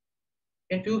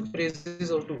 in few phrases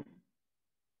or two.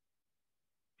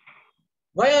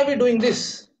 Why are we doing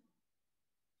this?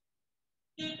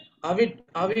 Are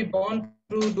we born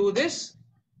to do this?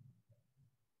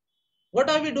 What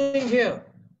are we doing here?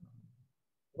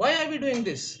 Why are we doing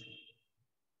this?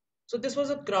 So this was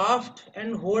a craft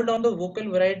and hold on the vocal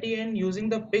variety and using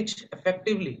the pitch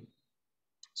effectively.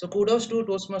 So kudos to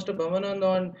Toastmaster Bhavanand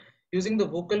on using the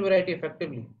vocal variety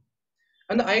effectively.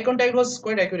 And the eye contact was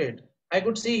quite accurate. I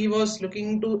could see he was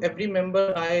looking to every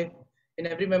member eye, in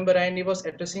every member eye, and he was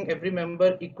addressing every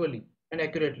member equally and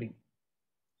accurately.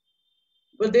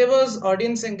 Well, there was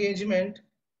audience engagement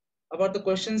about the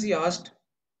questions he asked.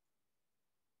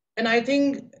 And I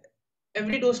think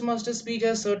every Toastmaster speech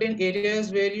has certain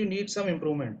areas where you need some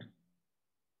improvement.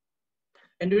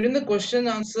 And during the question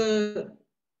answer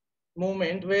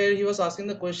moment where he was asking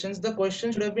the question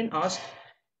should have been asked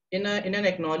in an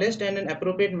acknowledged and an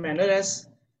appropriate manner, as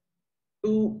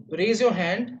to raise your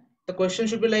hand. The question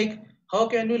should be like, how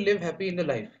can you live happy in the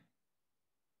life?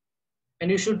 And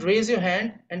you should raise your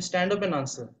hand and stand up and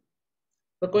answer.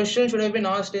 The question should have been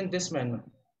asked in this manner.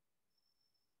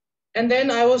 And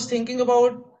then I was thinking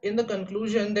about in the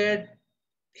conclusion that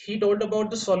he told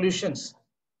about the solutions,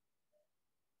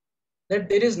 that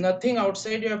there is nothing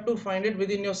outside, you have to find it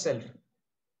within yourself.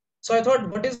 So I thought,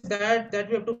 what is that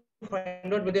we have to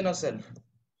find out within ourselves?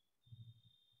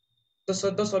 The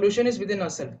solution is within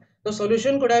ourselves. The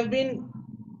solution could have been,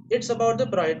 it's about the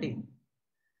priority.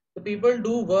 The people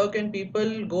do work and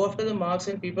people go after the marks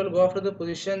and people go after the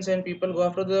positions and people go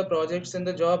after the projects and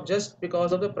the job just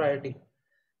because of the priority.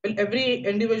 Well, every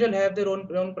individual have their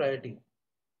own priority.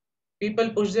 People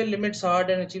push their limits hard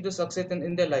and achieve the success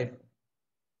in their life.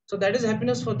 So that is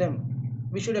happiness for them.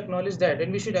 We should acknowledge that,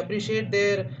 and we should appreciate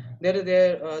their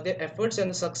efforts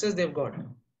and the success they've got.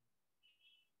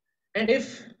 And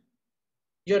if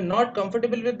you're not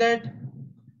comfortable with that,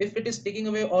 if it is taking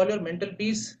away all your mental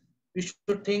peace, you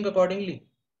should think accordingly.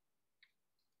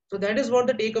 So that is what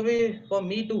the takeaway for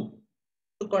me too,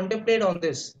 to contemplate on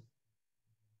this.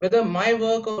 Whether my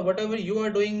work or whatever you are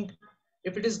doing,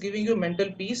 if it is giving you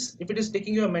mental peace, if it is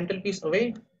taking your mental peace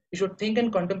away, you should think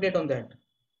and contemplate on that.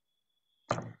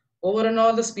 Over and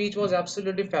all, the speech was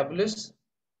absolutely fabulous,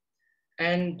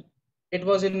 and it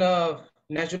was in a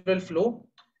natural flow,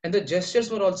 and the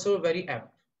gestures were also very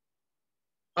apt.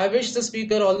 I wish the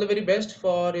speaker all the very best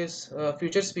for his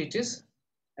future speeches.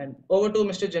 And over to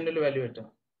Mr. General Evaluator.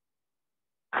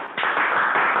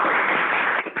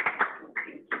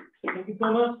 Thank you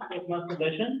so much, Toastmaster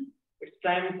Darshan. It's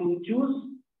time to choose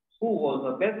who was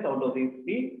the best out of these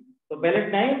three. So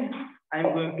ballot time,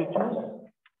 I'm going to choose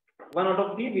one out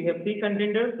of three. We have three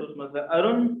contenders: Toastmaster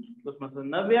Arun, Toastmaster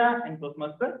Navya, and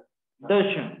Toastmaster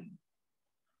Darshan.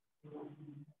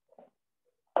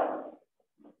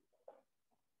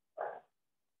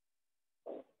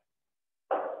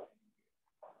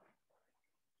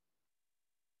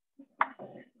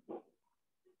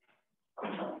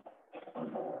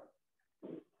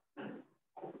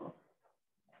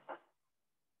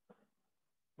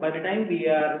 By the time we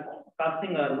are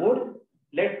casting our vote,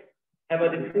 let's have a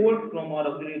report from our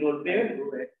auxiliary role player.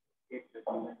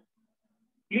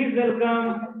 Please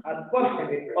welcome our first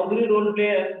auxiliary role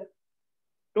player,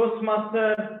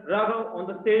 Toastmaster Raghav, on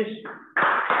the stage.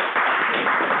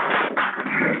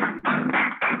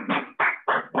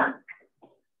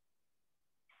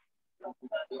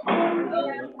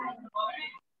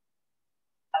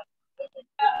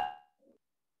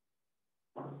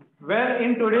 Well,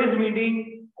 in today's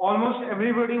meeting, almost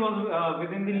everybody was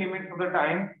within the limits of the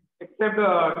time, except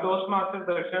Toastmaster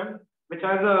Darshan,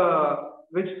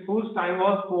 whose time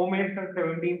was 4 minutes and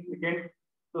 17 seconds.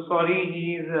 So sorry,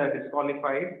 he is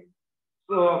disqualified.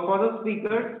 So for the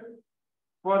speakers,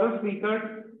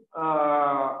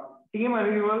 Team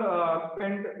Arrival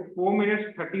spent 4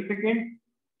 minutes 30 seconds.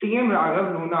 Team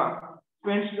Raghav Luna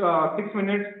spent 6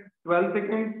 minutes 12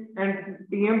 seconds, and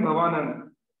Team Bhavanand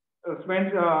spent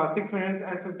 6 minutes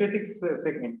and 56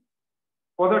 seconds.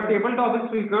 For the tabletop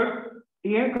speakers,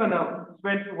 TM Kanav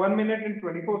spent 1 minute and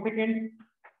 24 seconds.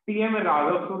 TM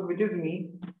Raghav, which is me,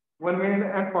 1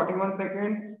 minute and 41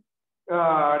 seconds.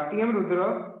 TM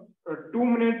Rudra 2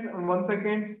 minutes and 1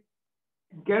 second.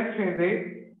 Guest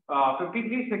Henry,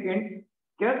 53 seconds.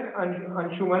 Guest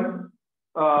Anshuman,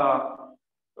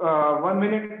 1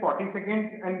 minute 40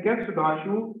 seconds, and guest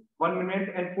Sudhanshu, 1 minute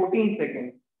and 14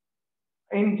 seconds.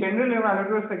 In general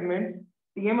evaluator segment,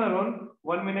 TM Arun,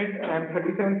 1 minute and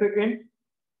 37 seconds.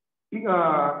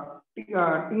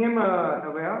 TM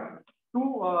Navya,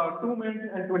 2 minutes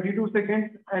and 22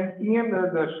 seconds, and TM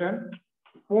Darshan,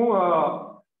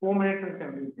 4 minutes and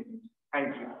 17 seconds.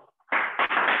 Thank you.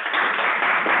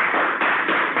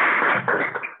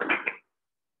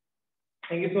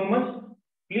 Thank you so much.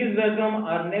 Please welcome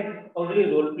our next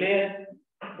auxiliary role player,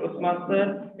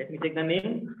 Toastmaster. Let me take the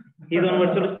name. He's on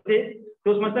virtual stage.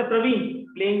 Toastmaster Praveen,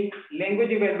 playing language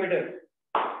evaluator.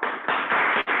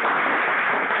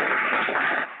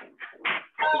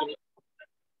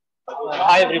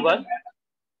 Hi everyone.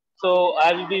 So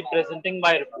I will be presenting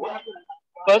my report.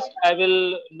 First, I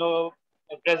will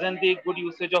present the good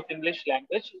usage of English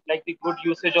language, like the good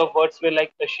usage of words were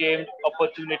like ashamed,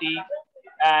 opportunity,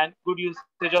 and good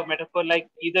usage of metaphor like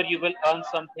either you will earn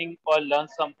something or learn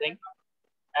something.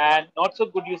 And not so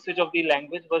good usage of the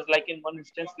language was like in one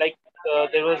instance, like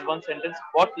there was one sentence,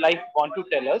 what life want to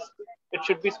tell us. It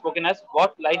should be spoken as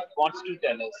what life wants to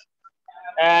tell us.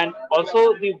 And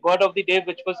also the word of the day,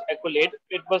 which was accolade,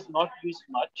 it was not used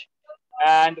much.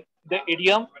 And the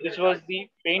idiom, which was the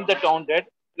paint the town red,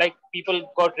 like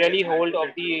people got really hold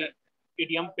of the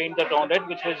idiom paint the town red,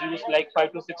 which was used like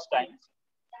 5 to 6 times.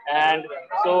 And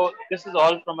so this is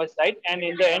all from my side. And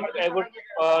in the end, I would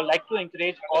like to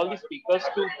encourage all the speakers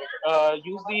to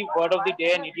use the word of the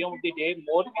day and idiom of the day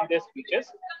more in their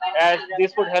speeches, as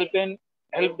this would help them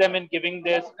in giving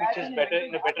their speeches better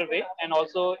in a better way, and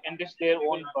also enrich their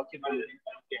own vocabulary.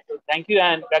 So thank you,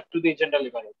 and back to the general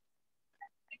evaluation.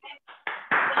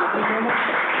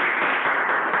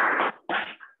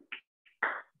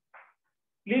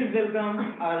 Please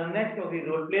welcome our next of the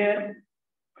role player,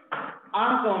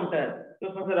 on counter,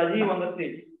 Toastmaster Rajiv on the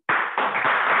stage.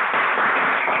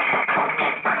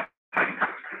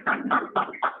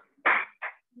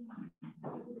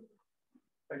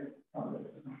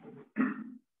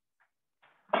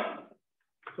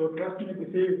 So trust me to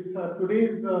say,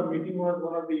 today's meeting was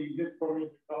one of the easiest for me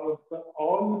because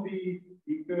all the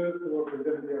speakers who were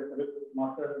present here,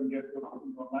 Toastmasters and guests were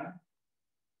online.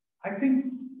 I think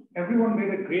everyone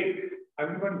did a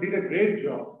great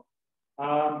job.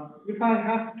 If I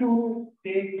have to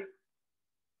take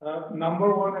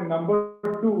number one and number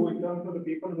two in terms of the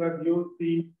people who have used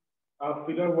the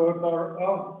filler words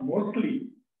or mostly,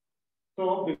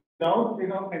 so without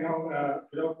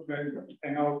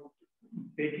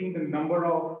taking the number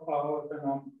of hours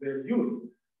and their use,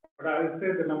 but I would say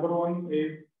the number one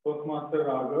is Toastmaster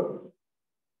Raghav.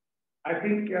 I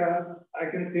think I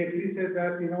can safely say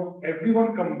that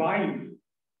everyone combined.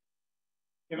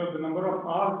 The number of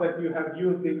hours that you have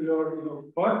used in your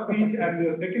first speech and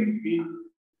your second speech,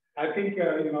 I think,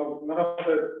 none of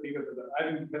the speakers are there. I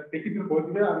mean, taking the both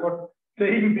way, I'm not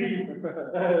saying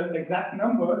the exact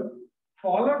number,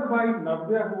 followed by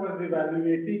Navya, who was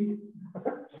evaluating.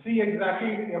 She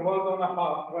exactly was on a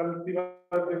half. Well, she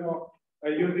was,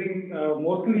 using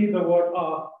mostly the word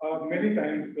many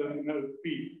times in her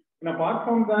speech. And apart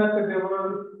from that, there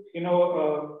were,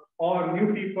 all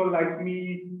new people like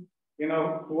me,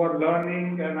 who are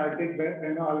learning, and I think that,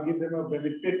 I'll give them a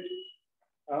benefit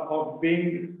of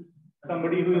being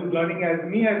somebody who is learning as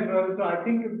me as well. So I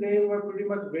think they were pretty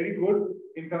much very good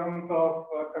in terms of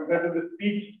compared to the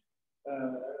speech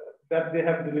that they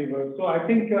have delivered. So I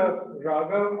think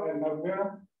Raghav and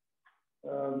Navya,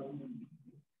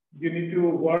 you need to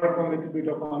work on a little bit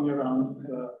on your own.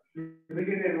 Maybe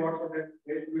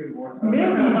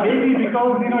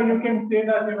because you can say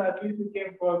that at least you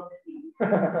came first. I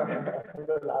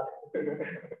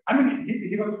mean,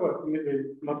 he was first,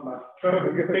 maybe not last. So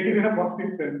take it in a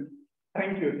positive sense.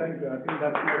 Thank you. I think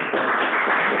that's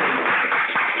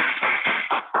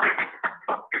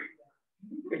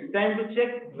It's time to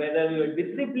check whether you are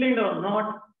disciplined or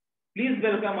not. Please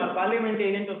welcome our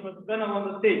parliamentarian Toastmaster Pranav on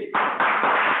the stage.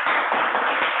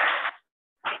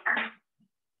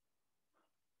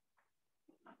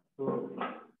 So,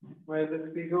 while the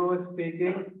speaker was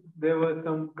speaking, there was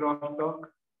some crosstalk,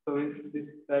 so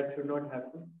that should not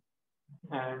happen.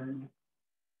 And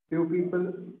few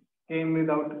people came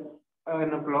without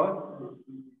an applause.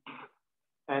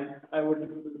 And I would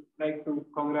like to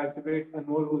congratulate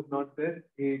Anmol, who's not there.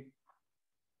 He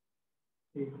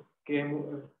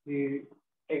entered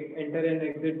and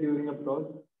exit during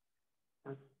applause.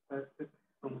 And that's it.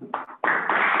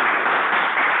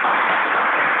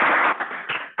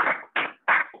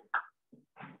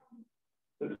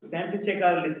 it's time to check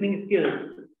our listening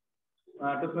skills.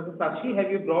 Toastmaster Sakshi,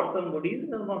 have you brought some goodies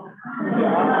or not?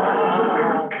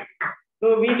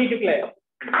 So we need to clap.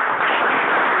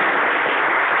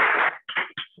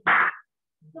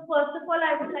 So first of all,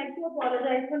 I would like to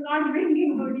apologize for not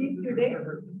bringing goodies today.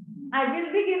 I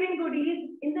will be giving goodies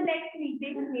in the next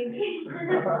meeting, maybe.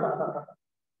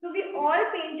 So we all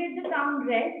painted the town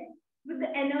red with the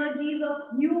energies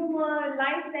of humor,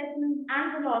 life lessons,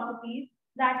 and philosophies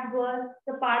that were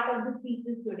the part of the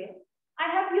speeches today. I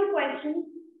have few questions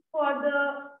for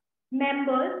the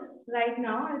members right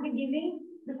now. I'll be giving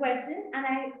the questions and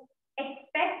I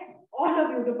expect all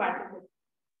of you to participate.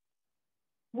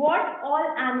 What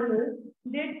all animals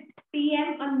did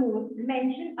PM Anmol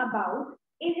mention about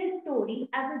in his story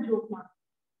as a joke master?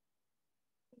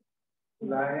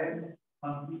 Lion,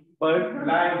 monkey, bird,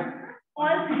 lion.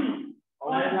 All three.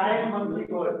 Lion, monkey,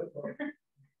 bird.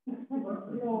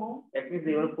 No. That means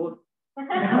they were 4. There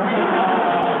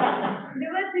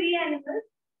were 3 animals.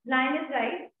 Lion is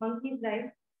right, monkey is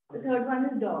right. The third one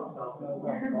is dog.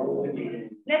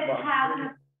 Let's have.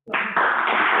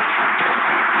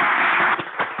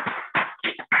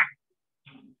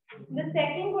 The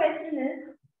second question is,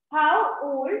 how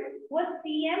old was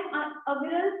CM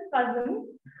Aviral's cousin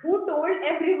who told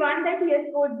everyone that he has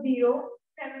scored 0?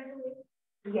 7 to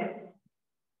 8. Yes.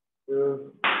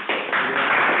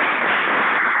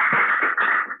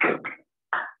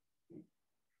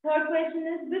 Third question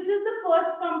is, which is the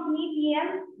first company PM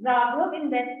Raghav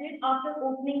invested after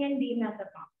opening and demat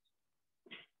account?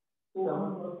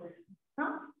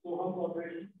 Huh? Close.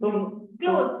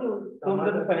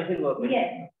 The financial work.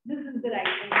 Yes, this is the right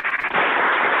one.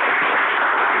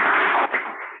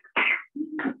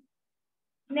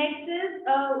 Next is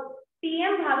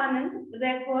PM Bhavanand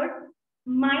referred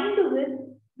mind with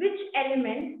which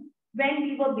element when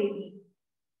we were babies?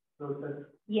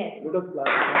 Yes.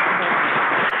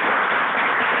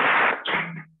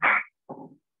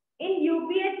 In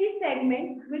UPSC segment,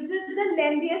 which is the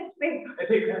lengthiest paper?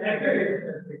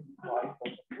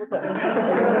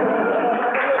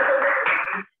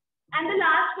 And the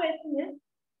last question is,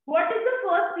 what is the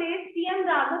first place PM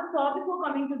Raghav saw before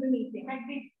coming to the meeting?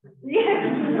 Yes.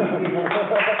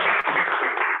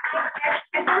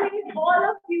 I thank all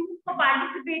of you for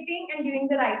participating and giving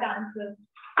the right answer.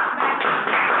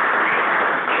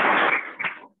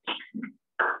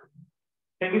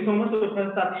 Thank you so much,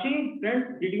 Toastmaster Sakshi. Friends,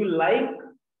 did you like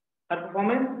her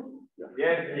performance?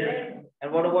 Yes.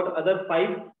 And what about other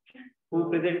 5 who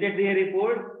presented their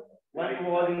report? One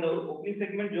was in the opening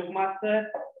segment, joke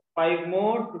master. 5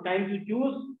 more. So time to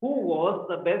choose who was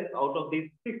the best out of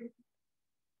these 6.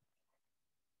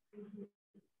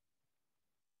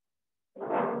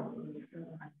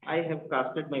 I have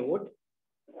casted my vote.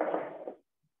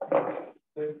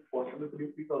 Possibly, could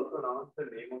you please also announce the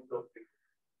name of the speaker?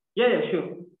 Yeah, sure.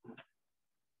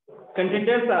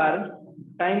 Contenders are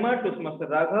timer Toastmaster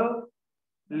Raghav,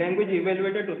 language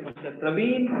evaluator Toastmaster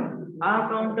Praveen,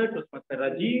 counter Toastmaster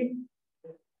Rajiv,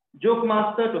 joke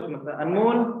master Toastmaster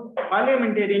Anmol,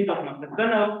 parliamentarian Toastmaster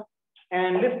Pranav,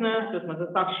 and listener Toastmaster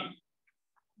Sakshi.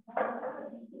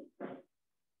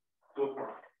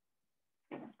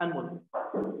 Anmol.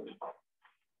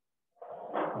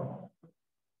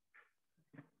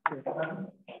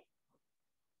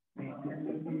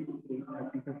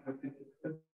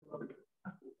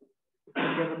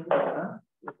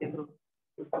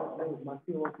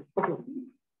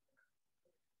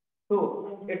 So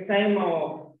it's time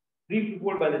brief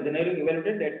report by the general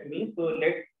evaluator, that's me. So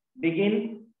let's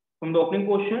begin from the opening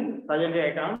portion. Sergeant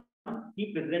Aitan,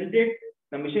 he presented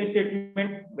the mission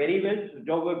statement very well,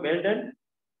 job was well done,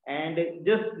 and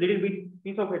just little bit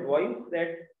piece of advice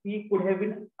that he could have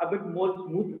been a bit more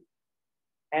smooth.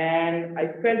 And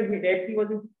I felt that he was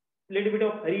in a little bit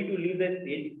of hurry to leave the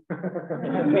stage.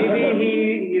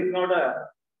 Maybe he is not a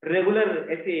regular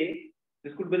SA.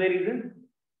 This could be the reason.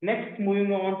 Next,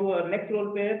 moving on to our next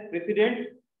role player,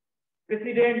 President.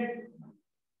 President,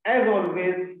 as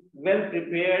always, well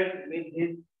prepared with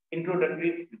his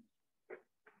introductory speech.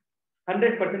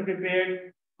 100%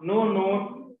 prepared, no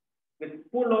notes, with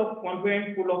full of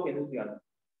confidence, full of enthusiasm.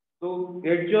 So,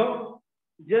 great job.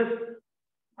 Just,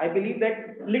 I believe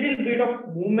that little bit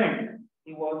of movement,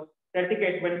 he was static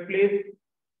at one place,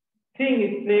 thing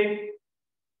is straight,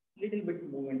 little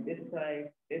bit movement this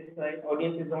side,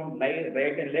 audience is on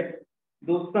right and left,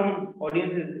 though some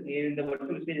audiences in the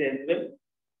virtual stage as well.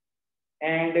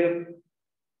 And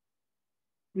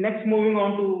next, moving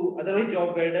on to otherwise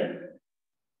job well done,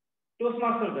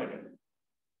 Toastmasters well done.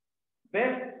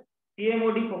 Best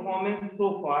TMOD performance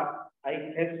so far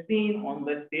I have seen on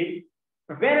the stage.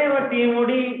 Whenever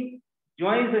TMOD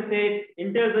joins the stage,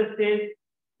 enters the stage,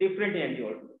 different energy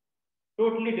also.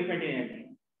 Totally different energy.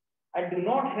 I do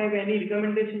not have any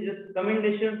recommendations, just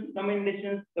commendations.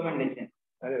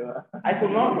 I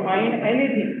could not find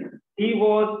anything. He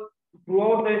was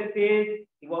throughout the stage,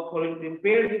 he was fully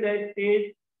prepared with the stage.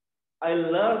 I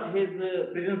loved his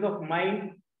presence of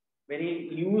mind. When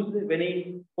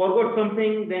he forgot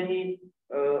something, then he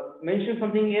mentioned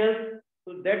something else.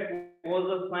 So that was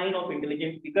a sign of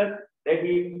intelligent speaker, that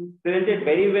he presented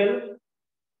very well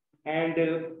and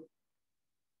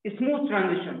smooth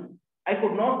transition. I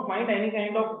could not find any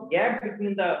kind of gap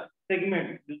between the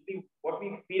segments. You see what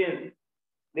we experienced.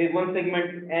 There's one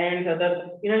segment and other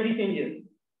energy changes,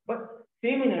 but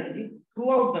same energy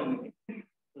throughout the meeting.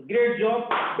 Great job.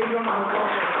 Big round of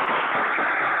applause.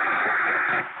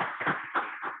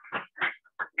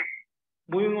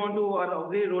 Moving on to our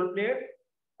auxiliary role player,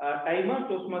 timer,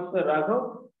 Toastmaster Raghav.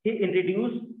 He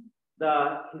introduced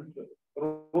his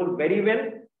role very well.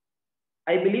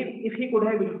 I believe if he could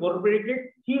have incorporated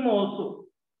him also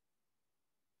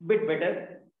a bit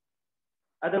better.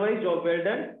 Otherwise, job well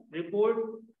done. Report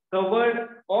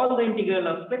covered all the integral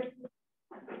aspects.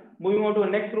 Moving on to the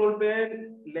next role player,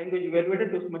 language evaluator,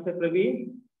 Toastmaster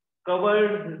Praveen,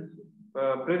 covered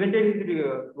presented his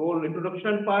role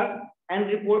introduction part and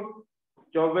report.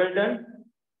 Job well done.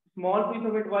 Small piece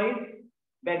of advice,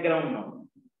 background now.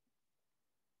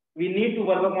 We need to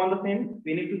work upon the same.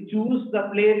 We need to choose the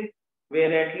place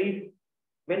where at least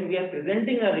when we are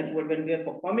presenting a report, when we are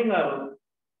performing our role,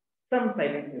 some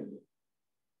silence is there.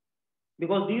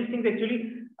 Because these things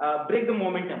actually break the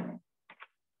momentum.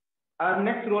 Our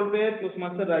next role player,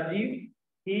 Toastmaster Rajiv,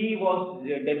 he was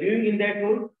debuting in that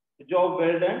role. Job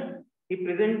well done. He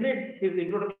presented his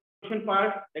introduction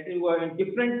part that he was in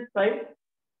different side.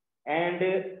 And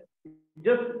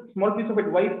just small piece of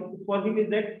advice for him is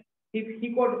that if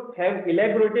he could have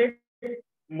elaborated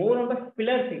more on the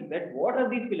pillar things, that what are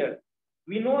these pillars?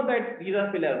 We know that these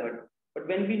are pillar words, but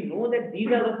when we know that these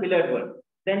are the pillar words,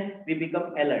 then we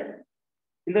become alert.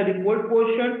 In the report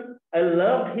portion, I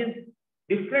love his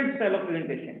different style of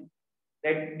presentation.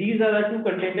 That these are the two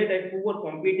contenders who were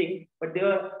competing, but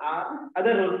there are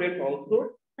other role players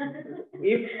also.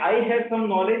 If I have some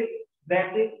knowledge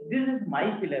that this is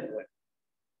my pillar word,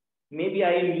 maybe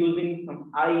I am using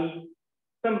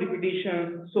some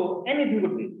repetition, so anything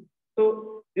would be.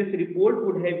 So this report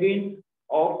would have been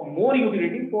of more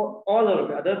utility for all of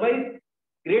us. Otherwise,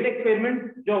 great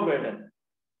experiment, job well done.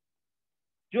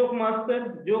 Joke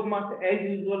master as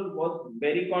usual was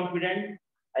very confident.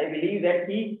 I believe that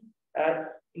he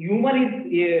humor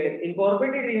is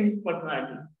incorporated in his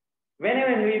personality.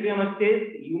 Whenever he is on a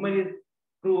stage, humor is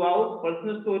throughout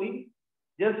personal story.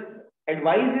 Just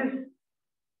advices.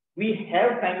 We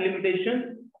have time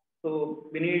limitations, so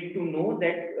we need to know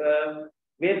that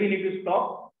where we need to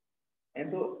stop. And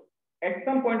so at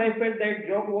some point I felt that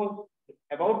job was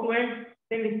about to end,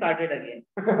 then we started again.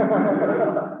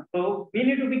 So we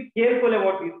need to be careful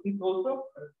about these things also.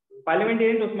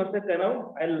 Parliamentarian Toastmaster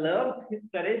Kanav, I love his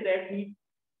courage that he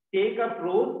take up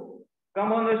role,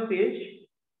 come on the stage,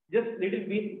 just little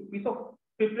piece of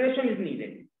preparation is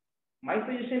needed. My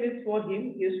suggestion is for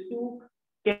him is to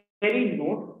carry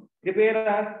notes, prepare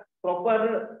a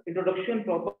proper introduction,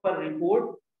 proper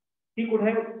report. He could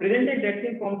have presented that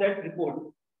thing from that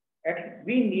report. And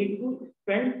we need to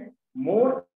spend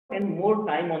more and more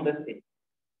time on the stage.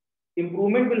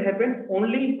 Improvement will happen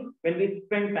only when we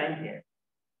spend time here.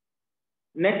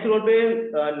 Next role play,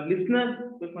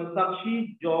 listener,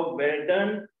 Sakshi, job well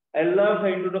done. I love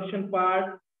her introduction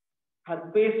part. Her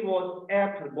face was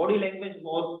apt, her body language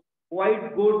was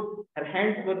quite good. Her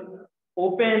hands were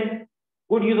open.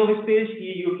 Good use of space.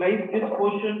 He utilized this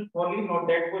portion, only not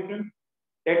that portion.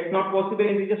 That's not possible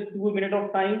in just 2 minutes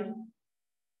of time.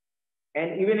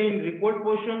 And even in report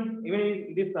portion, even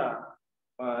in this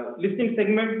listening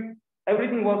segment,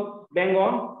 everything was bang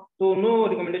on. So no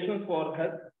recommendations for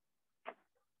her.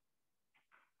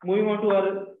 Moving on to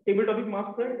our table topic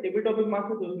master. Table topic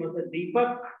master, Toastmaster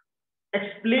Deepak,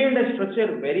 explained the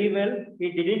structure very well.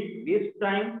 He didn't waste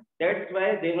time. That's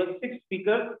why there were 6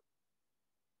 speakers.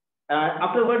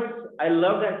 Afterwards, I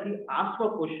love that he asked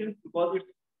for questions because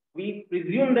we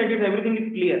presume that everything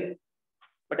is clear.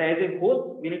 But as a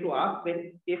host, we need to ask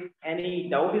them if any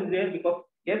doubt is there because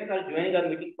guests are joining our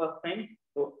meeting first time.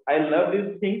 So I love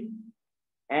this thing.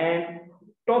 And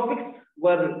topics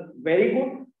were very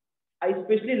good. I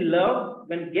especially love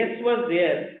when guests were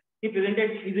there, he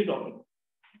presented easy topics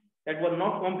that were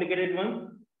not complicated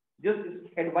ones. Just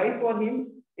advice for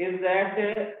him is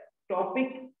that topic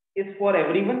is for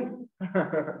everyone.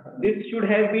 This should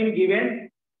have been given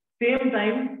same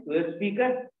time to the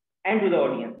speaker and to the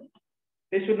audience.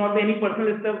 There should not be any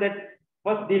personal stuff that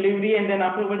first delivery and then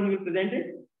afterward he will present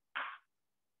it.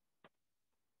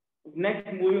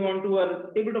 Next, moving on to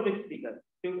our table topic speaker.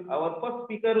 So our first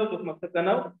speaker was Mr.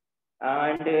 Kanav,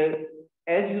 and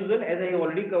as usual, as I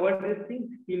already covered this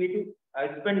thing, he need to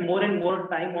spend more and more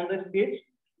time on the stage.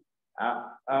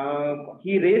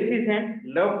 He raised his hand,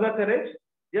 loved the courage,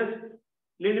 just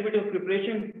little bit of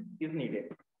preparation is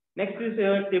needed. Next is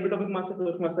table topic master,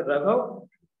 Toastmaster Raghav.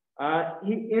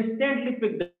 He instantly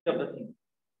picked up the thing,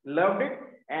 loved it,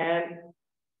 and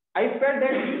I felt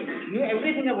that he knew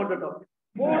everything about the topic.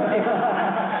 4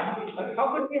 tips.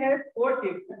 How could we have 4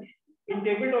 tips? In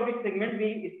table topic segment,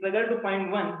 we struggled to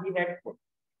find one. He had 4.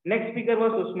 Next speaker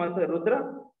was Toastmaster Rudra.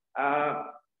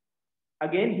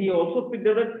 Again, he also picked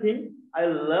up a thing. I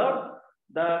loved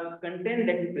the content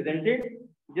that he presented.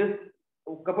 Just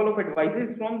a couple of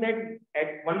advices from that.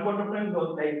 At one point of time, he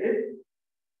was like this.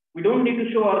 We don't need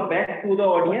to show our back to the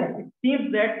audience. It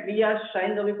seems that we are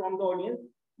shying away from the audience.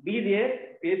 Be there,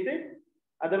 face it.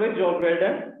 Otherwise, job well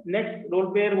done. Next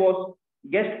role player was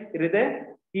guest Hriday.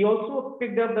 He also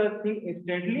picked up the thing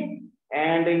instantly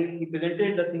and he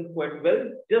presented the thing quite well.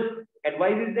 Just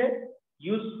advice is that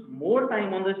use more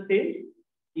time on the stage,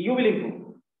 you will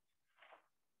improve.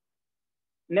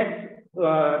 Next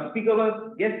speaker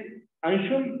was guest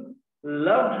Anshul.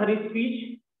 Loved her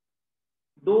speech,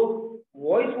 though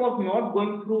voice was not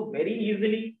going through very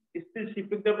easily. Still, she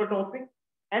picked up a topic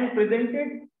and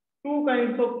presented 2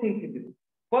 kinds of things.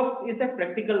 First is a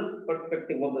practical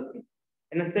perspective of the thing,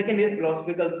 and the second is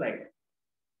philosophical side.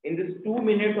 In this 2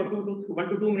 minutes or 1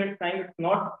 to 2 minutes time, it's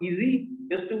not easy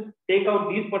just to take out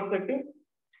these perspectives.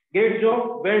 Great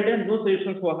job, well done. No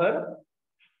suggestions for her.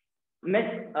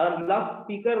 Next, our last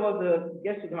speaker was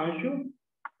guest Sudhanshu.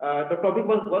 The topic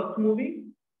was worst movie.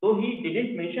 Though he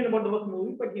didn't mention about the worst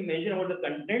movie, but he mentioned about the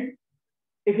content.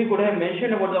 If he could have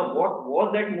mentioned about the what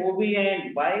was that movie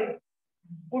and why,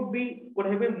 could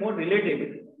have been more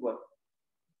relatable.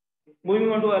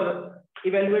 Moving on to our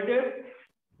evaluators,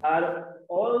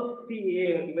 all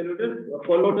CA evaluators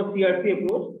follow the CRC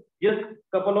approach. Just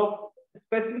couple of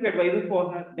specific advices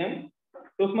for them.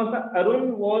 Toastmaster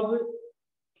Arun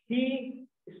he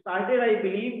started, I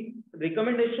believe,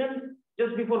 recommendation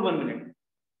just before 1 minute.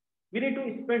 We need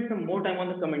to spend some more time on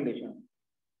the commendation.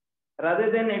 Rather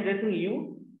than addressing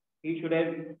you, he should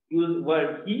have used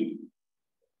word he.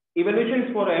 Evaluation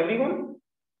is for everyone.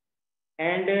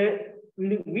 And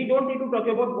we don't need to talk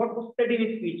about what was said in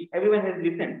his speech. Everyone has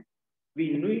listened.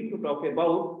 We need to talk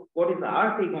about what is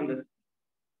our take on this.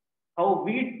 How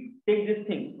we take this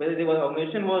thing. Whether there was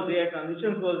organization was there,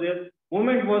 transitions was there,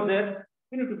 movement was there.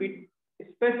 We need to be a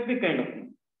specific kind of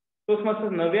thing. Toastmaster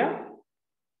Navya.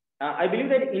 I believe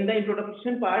that in the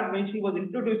introduction part, when she was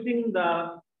introducing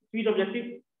the speech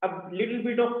objective, a little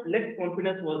bit of less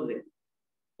confidence was there.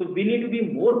 So we need to be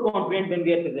more confident when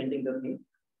we are presenting the thing.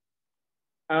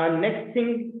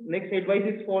 Next advice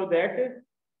is for that.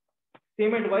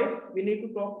 Same advice, we need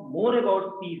to talk more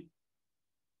about C's.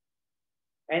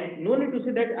 And no need to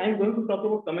say that I am going to talk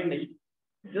about commendation.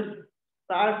 Just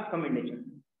start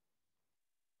commendation.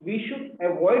 We should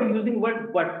avoid using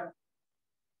word but.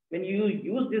 When you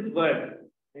use this word,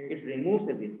 it removes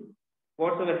everything.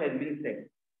 Whatsoever has been said.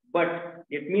 But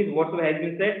it means whatsoever has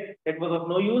been said, that was of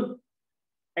no use.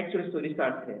 Actual story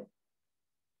starts here.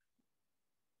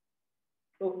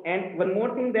 So, and one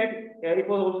more thing that it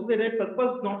was also said that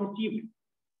purpose not achieved.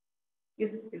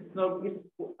 It's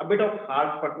a bit of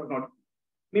hard purpose not.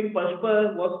 Maybe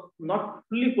purpose was not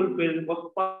fully fulfilled,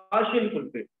 was partially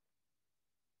fulfilled.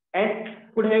 And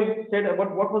could have said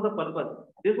about what was the purpose.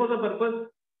 This was the purpose.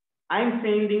 I'm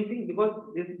saying this thing because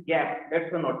this gap,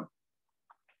 that's the not.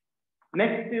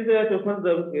 Next is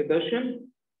Toastmaster Darshan.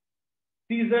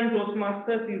 Seasoned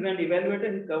Toastmaster, seasoned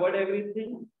evaluator, he covered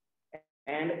everything.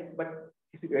 But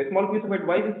a small piece of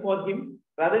advice is for him.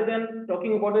 Rather than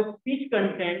talking about the speech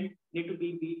content, need to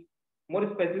be more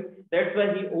specific. That's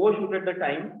why he overshooted the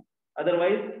time.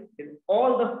 Otherwise,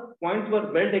 all the points were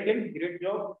well taken. Great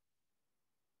job.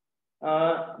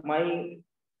 My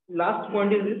last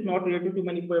point is this, not related to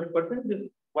many persons. This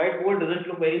whiteboard doesn't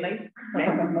look very nice.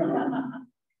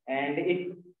 And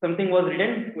if something was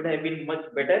written, it would have been much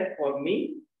better for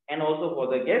me and also for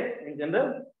the guests in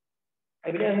general.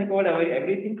 I believe I have covered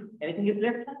everything. Anything is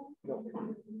left?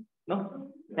 No?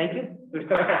 Thank you. Thank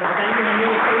you.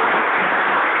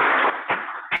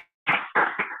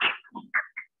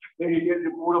 The detailed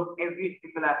report of every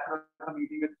single aspect of the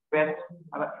meeting is best.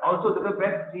 Also, the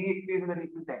best GE experience in the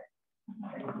recent time.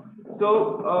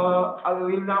 So, I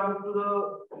will now move to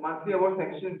the monthly award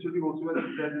section. It should be hosted by the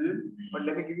president, but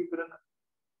let me give you certain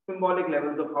symbolic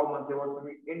levels of how monthly awards will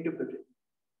be interpreted.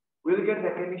 We'll get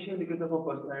recognition because of our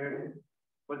personality,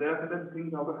 but there are certain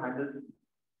things how to handle.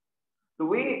 The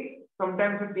way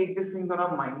sometimes we take these things on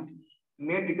our mind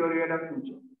may deteriorate our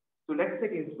future. So let's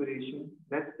take inspiration.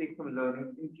 Let's take some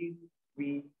learning in case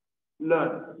we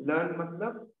learn. Learn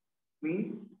matlab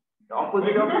means the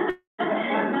opposite of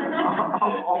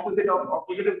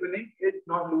opposite of winning is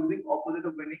not losing. Opposite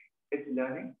of winning is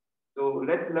learning. So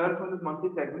let's learn from this monthly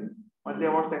segment, monthly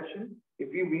award section.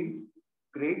 If you win,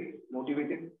 great,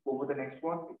 motivated, go for the next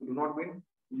one. If you do not win,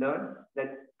 learn.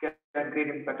 Let's get that great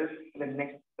impetus in the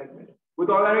next segment. With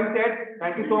all that being said,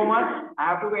 thank you so much. I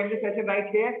have to end the session right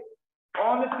here.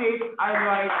 On the stage, I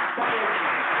invite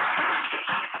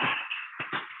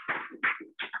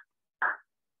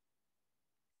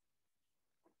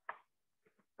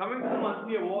coming to the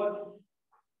monthly awards.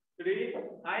 Today,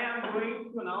 I am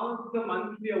going to announce the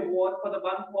monthly award for the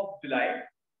month of July.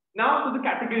 Now to the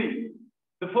category.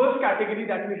 The first category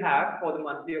that we have for the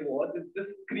monthly award is the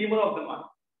Screamer of the Month.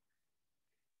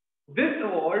 This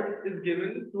award is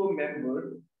given to a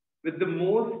member with the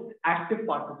most active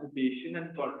participation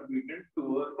and contribution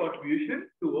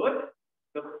towards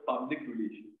the public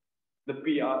relations, the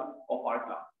PR of our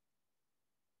class.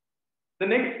 The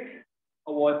next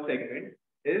award segment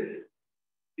is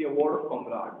the Award of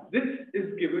Comrade. This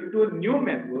is given to a new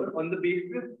member on the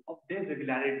basis of their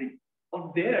regularity,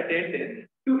 of their attendance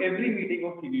to every meeting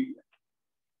of CDTM.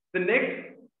 The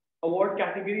next award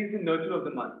category is the Nurture of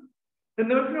the Month. The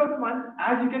Nurture of the Month,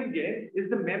 as you can guess, is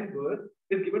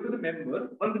given to the member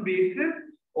on the basis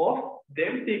of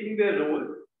them taking their role.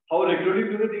 How regularly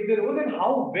do they take their roles and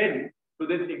how well do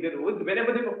they take their roles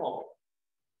whenever they perform.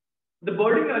 The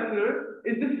Budding Nurturer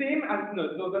is the same as the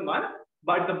Nurture of the Month,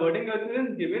 but the Budding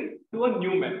Nurturer is given to a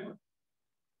new member.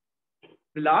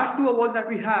 The last two awards that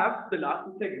we have, the last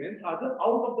two segments, are the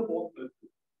Out of the Box Nurturer.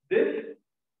 This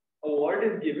award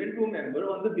is given to a member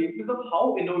on the basis of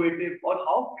how innovative or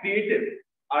how creative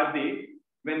are they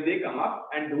when they come up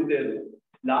and do their role.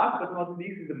 Last but not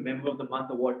least is the Member of the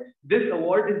Month award. This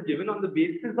award is given on the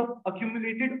basis of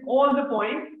accumulated all the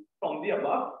points from the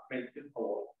above mentioned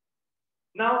award.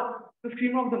 Now, the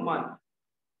Screamer of the Month.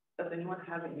 Does anyone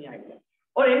have any idea?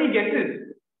 Or any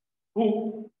guesses?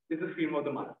 Who is the Screamer of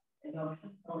the Month? Any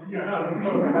options?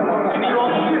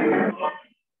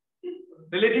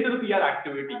 Related to the PR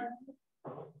activity.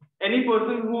 Any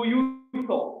person who you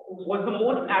saw was the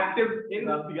most active in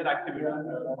the PR activity.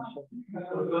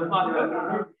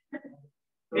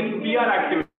 In PR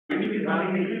activity.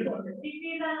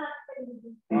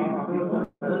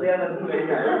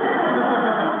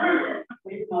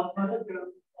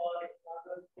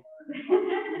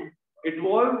 It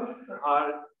was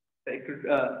our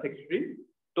secretary,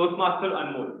 Toastmaster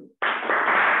Anmol.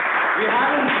 We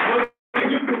have a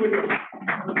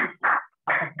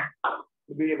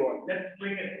let's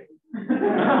swing it.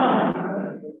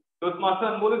 Toastmaster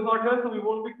Anmol is not here, so we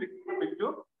won't be clicking the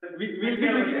picture. We'll be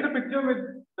clicking the picture with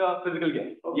the physical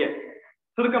guest. Yes.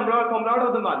 So the Comrade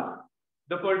of the Month,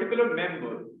 the particular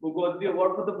member who got the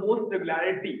award for the most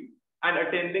regularity and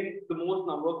attending the most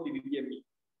number of CDTM meetings.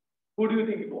 Who do you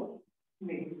think it was?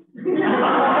 Me.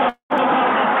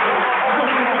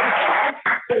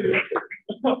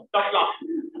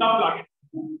 Tough luck.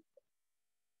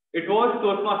 It was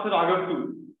Toastmaster Raghav too.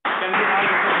 Can we have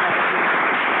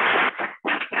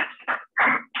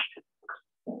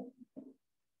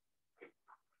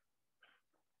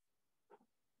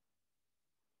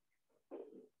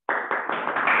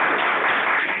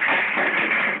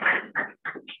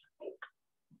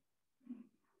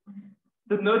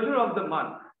the Nurture of the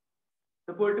Month,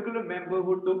 the particular member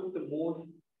who took the most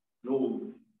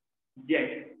roles,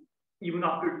 yet even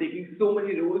after taking so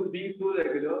many roles, being so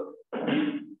regular,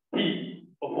 he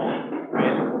performed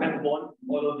well and won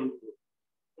all of those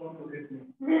roles.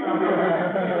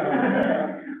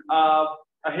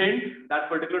 A hint, that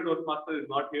particular Toastmaster is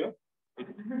not here.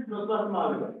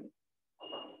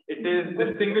 It is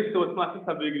Distinguished Toastmaster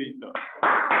Sabri, sir.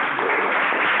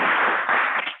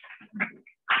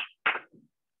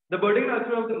 The Budding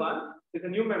Nurture of the Month is a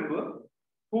new member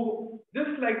who,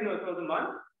 just like Nurture of the Month,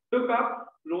 took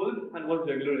up roles and was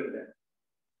regular in them.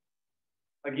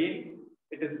 Again,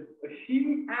 it is a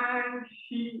she, and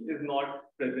she is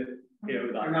not present here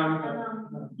with us.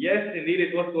 Yes, indeed,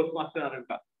 it was Toastmaster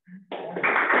Ananta.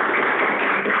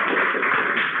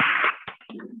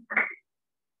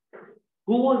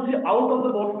 Who was the out of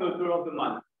the box Nurture of the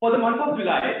Month? For the month of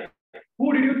July,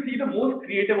 who did you see the most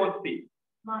creative on stage?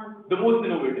 The most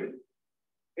innovative.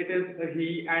 It is a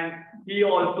he, and he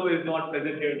also is not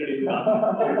present here today.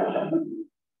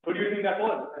 What do you think that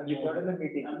was? You got in the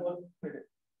meeting.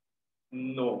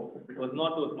 No, it was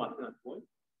not Toastmaster Anmol.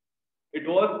 It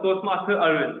was was Toastmaster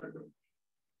Arvind.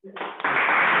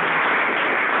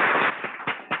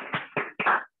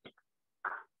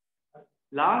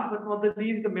 Last but not the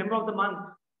least, the member of the month.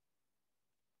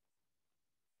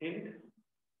 Hint,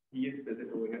 he is present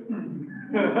over here.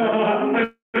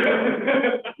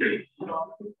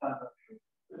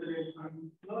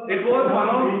 It was one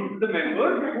of the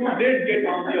members who did get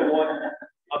on the award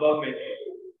above me.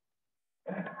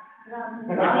 It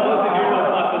was the new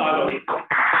Toastmaster.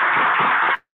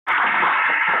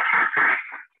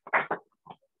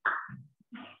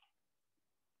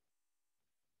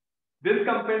 This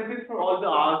compensates for all the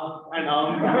R's and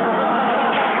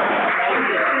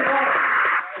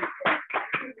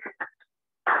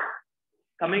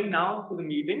Coming now to the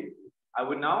meeting, I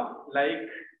would now like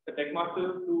the Tech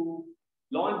Masters to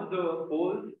launch the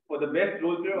polls for the best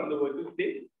role player on the virtual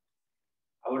stage.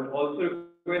 I would also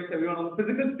request everyone on the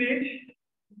physical stage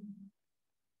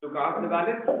to cast the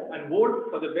ballot and vote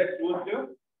for the best role player.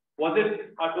 Was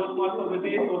it our Toastmaster of the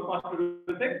day, Toastmaster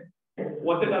Ritik?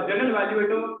 Was it our general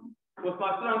evaluator,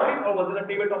 Toastmaster Ankit, or was it a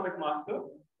table topic master,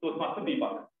 Toastmaster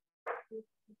Deepak?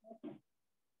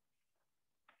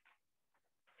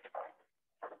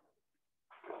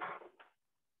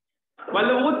 While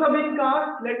the votes are being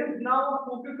cast, let us now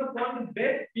focus upon the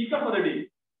best speaker for the day.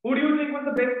 Who do you think was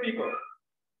the best speaker?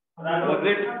 Was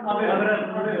it Toastmaster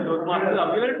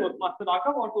Aviral, Toastmaster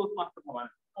Raghav, or Toastmaster Bhavan?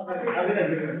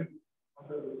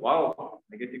 Wow,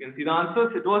 I guess you can see the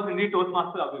answers. It was indeed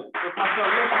Toastmaster Aviral. Toastmaster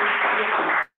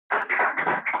Aviral.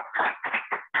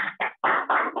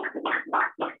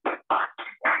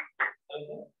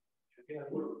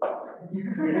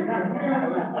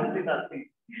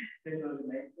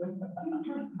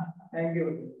 Thank you.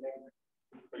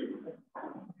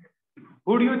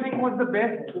 Who do you think was the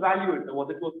best evaluator? Was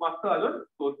it Toastmaster Alun,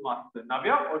 Toastmaster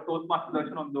Navya, or Toastmaster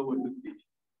Darshan on the virtual stage?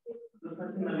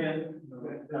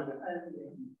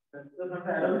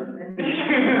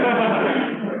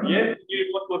 Yes, it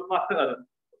was Toastmaster Alun.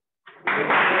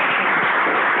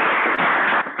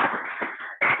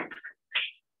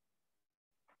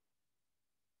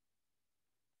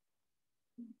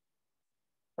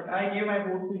 But I gave my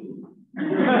vote to you.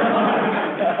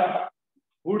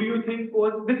 Who do you think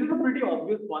was, this is a pretty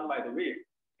obvious one by the way,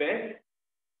 best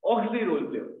auxiliary role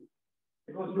player?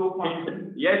 It was Joe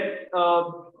Martin. Yes,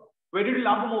 where did you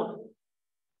laugh the most?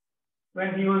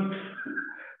 When he was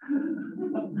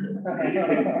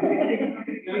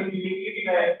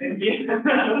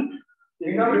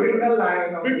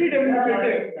pretty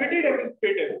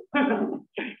demonstrative.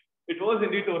 It was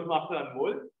indeed Toastmaster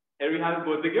Anmol. Here we have his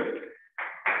birthday gift.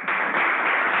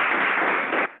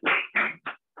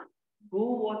 Who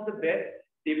was the best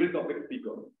table topic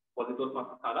speaker? Was it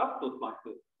Toastmaster Saraf,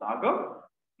 Toastmaster Sagar,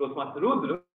 Toastmaster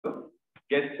Rudra,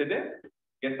 guest Sidhe,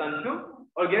 guest Anshu,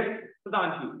 or guest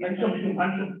Sudhanshu?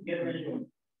 Anshu.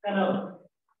 Hello.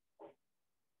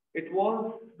 It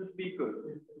was the speaker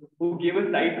who gave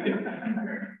us diet tips.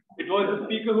 It was the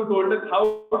speaker who told us how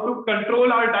to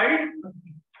control our diet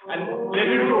and let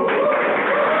it go.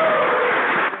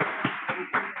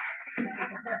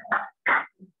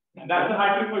 That's a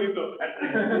hat trick for you, sir.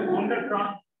 On the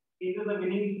front, he is the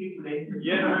winning seat today.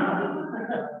 Yes.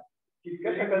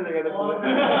 किसका शक्ल देगा तो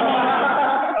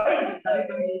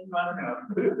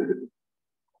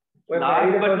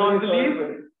Last but not the least,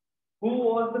 who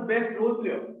was the best role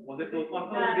player? Was it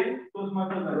Toastmaster of the day?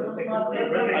 Toastmaster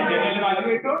General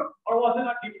evaluator, or was it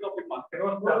a team topic master? It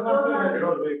was Toastmaster.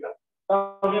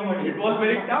 It was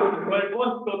very tough, but it was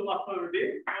Toastmaster of the day.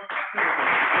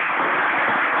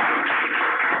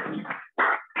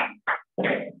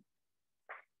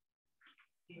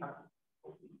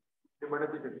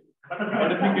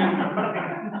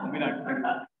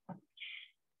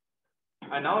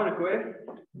 I now request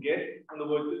guests on the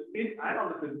virtual stage and on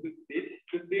the physical stage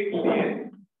to stay till the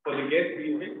end for the guest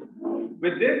briefing.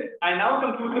 With this, I now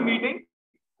conclude the meeting.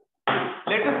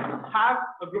 Let us have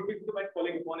a group picture by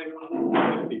calling upon everyone on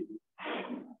the stage.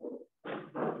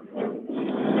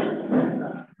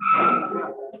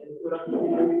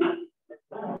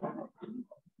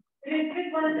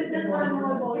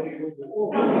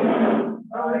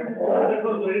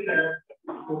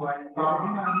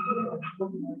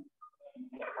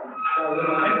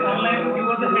 Online, he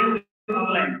was the head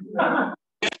online.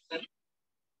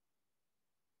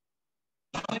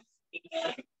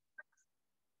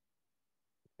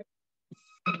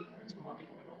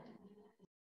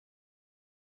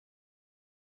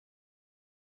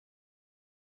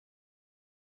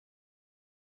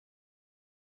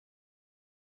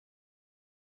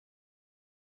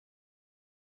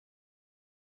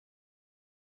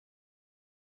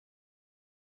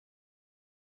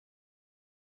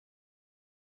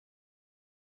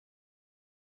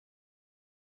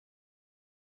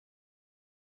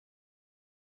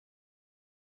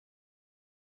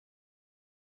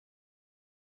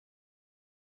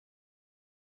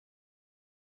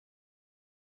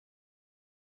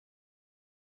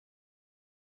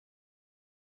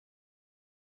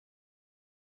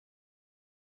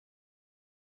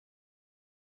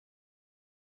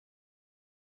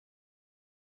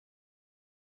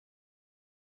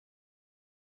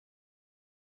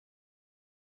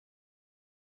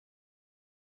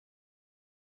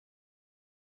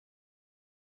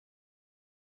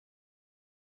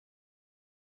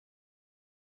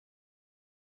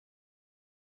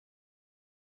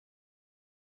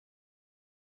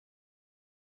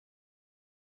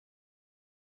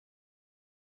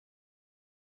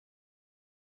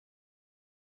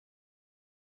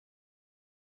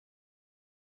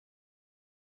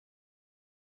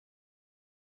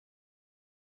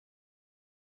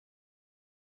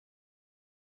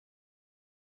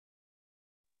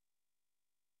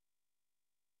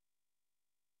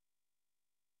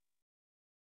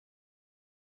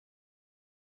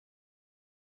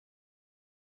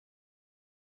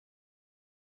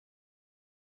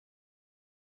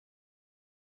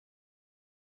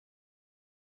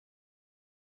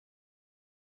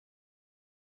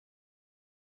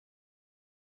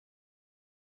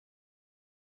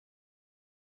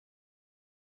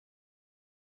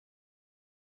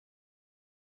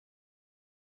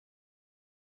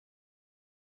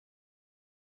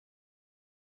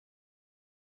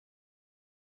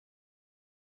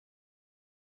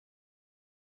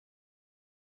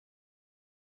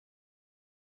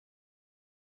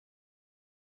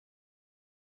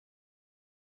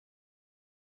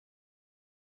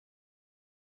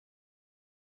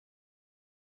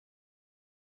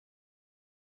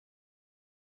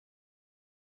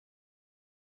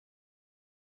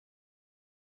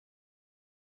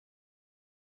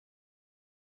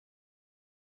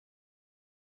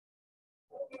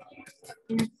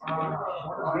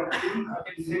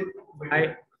 Hi.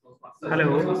 Hello.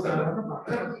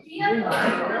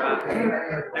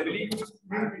 I believe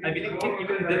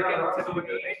even there can also do it.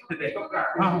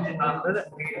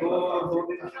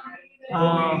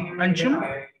 Anshum,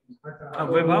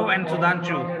 Vibhav and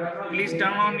Sudhanshu, please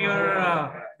turn on your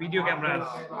video cameras.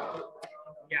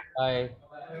 Yeah. Hi.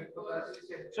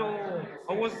 So,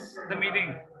 how was the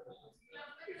meeting?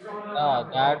 Yeah,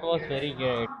 that was very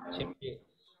great. Actually,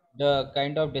 the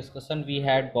kind of discussion we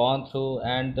had gone through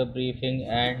and the briefing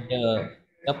and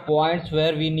the points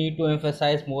where we need to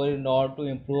emphasize more in order to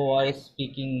improve our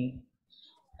speaking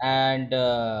and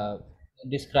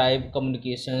describe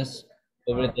communications,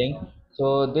 everything.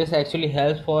 So this actually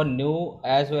helps for new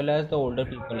as well as the older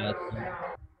people as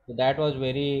well. So that was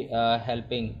very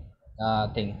helping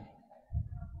thing.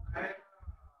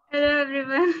 Hello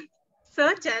everyone.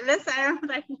 So jealous I am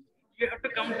right now. You have to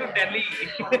come to Delhi.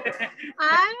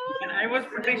 And I was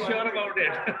pretty sure about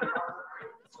it.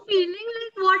 Feeling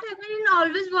like what happened in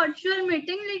always virtual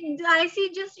meeting, like I see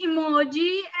just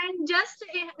emoji and just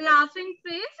a laughing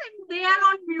face and they are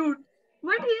on mute.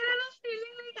 But here I was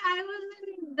feeling like I was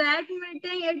in that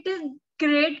meeting. It is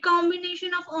great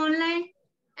combination of online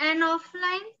and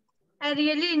offline. I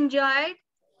really enjoyed.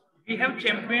 We have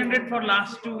championed it for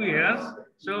last 2 years.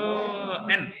 So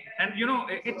and you know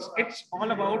it's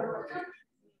all about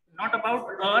not about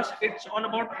us. It's all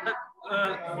about the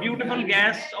beautiful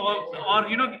guests or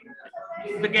you know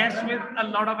the guests with a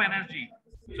lot of energy.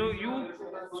 So you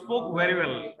spoke very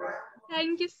well.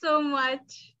 Thank you so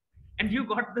much. And you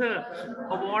got the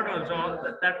award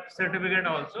also, that certificate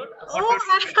also. Oh,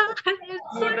 it's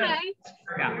so nice.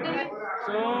 Yeah.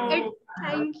 So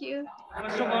Thank you.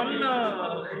 first of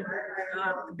all,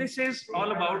 this is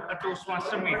all about a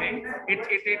Toastmaster meeting. It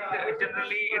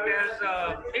generally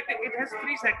it has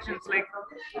three sections we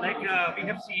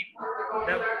have seen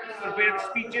the prepared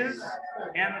speeches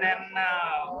and then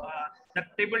the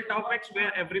table topics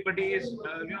where everybody is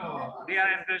they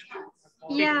are interested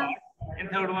to take part. And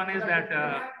third one is that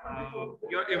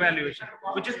your evaluation,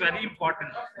 which is very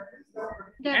important.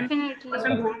 Definitely. And first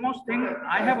and foremost thing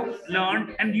I have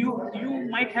learned, and you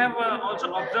might have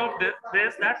also observed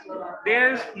this that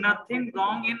there is nothing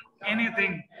wrong in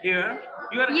anything here.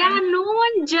 No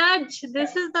one judge.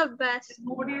 This is the best.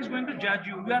 Nobody is going to judge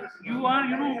you. You are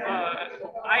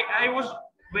I was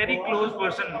very close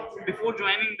person before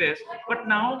joining this, but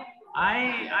now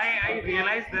I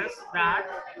realize this that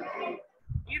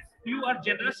if you are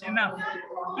generous enough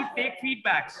to take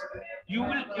feedbacks, you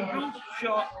will improve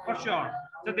for sure.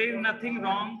 So there is nothing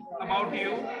wrong about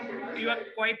you. You are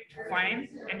quite fine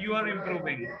and you are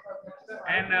improving.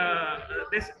 And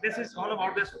this is all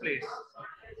about this place.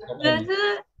 This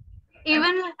is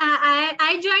even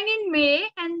I joined in May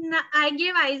and I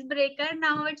gave icebreaker.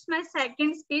 Now it's my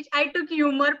second speech. I took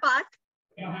humor path.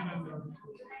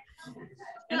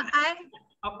 So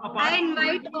I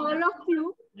invite all of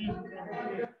you.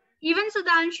 Even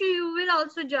Sudhanshu, you will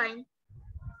also join.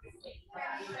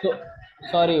 So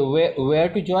sorry, where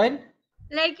to join?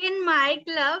 Like in my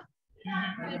club,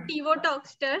 TiVo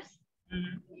Talksters.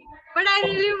 But I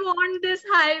really want this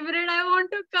hybrid. I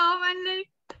want to come and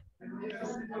it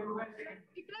was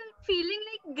feeling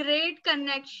like great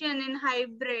connection in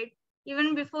hybrid.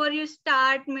 Even before you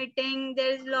start meeting,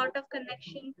 there is a lot of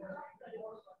connection.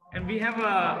 And we have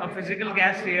a physical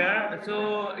guest here,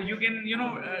 so you can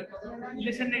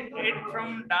listen it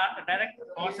from direct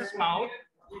horse's mouth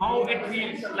how it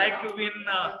feels like to be in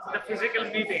the physical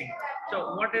meeting.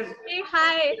 So what is your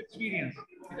experience?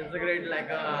 It's a great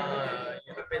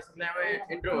basically I'm an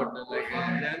introvert. Like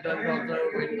then also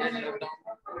when I shut down,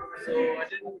 so I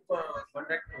didn't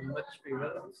contact much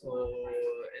people. So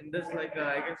in this I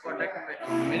can contact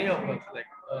many of us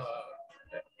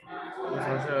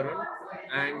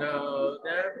and there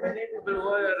are many people who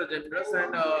are generous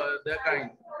and they're kind.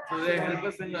 So they help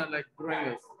us in growing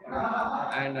us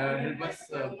and help us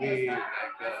be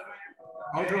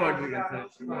outward, we can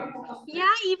say.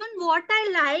 Yeah, even what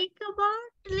I like about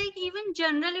even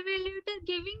general evaluator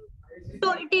giving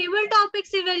table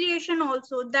topics evaluation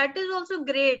also. That is also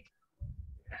great.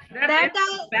 That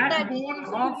backbone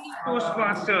of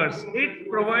Toastmasters. It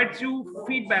provides you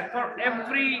feedback for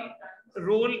every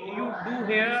role you do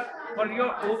here, for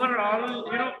your overall,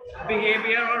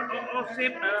 behavior or say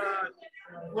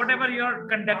whatever your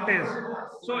conduct is.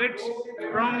 So it's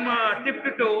from tip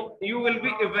to toe. You will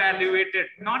be evaluated,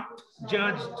 not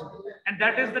judged, and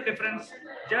that is the difference.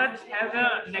 Judge has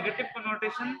a negative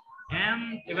connotation,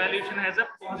 and evaluation has a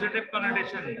positive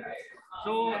connotation.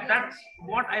 So that's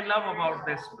what I love about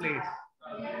this place.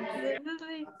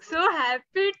 Like, so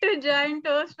happy to join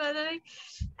Toastmasters.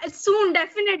 Like, soon,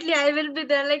 definitely, I will be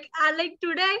there. Like,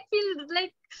 today, I feel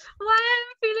like why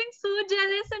I'm feeling so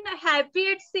jealous and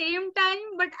happy at same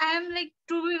time. But I am like,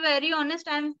 to be very honest,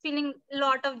 I'm feeling a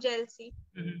lot of jealousy.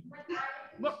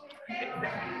 Well,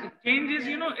 change is,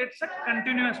 it's a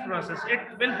continuous process. It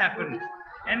will happen,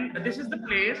 and this is the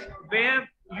place where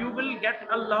you will get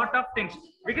a lot of things,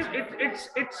 because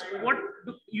it's what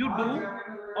you do,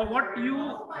 or what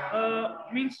you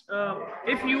means.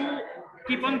 If you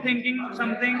keep on thinking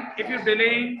something, if you're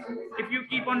delaying, if you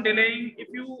keep on delaying, if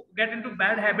you get into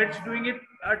bad habits doing it,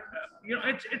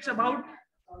 it's about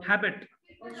habit.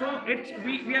 So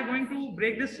we are going to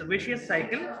break this vicious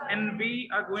cycle, and we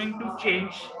are going to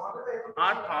change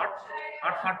our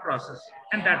thought process,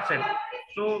 and that's it.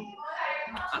 So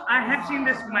I have seen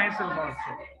this myself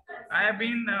also. I have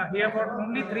been here for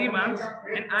only 3 months,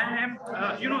 and I am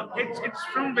it's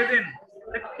from within,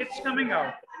 that it's coming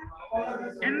out.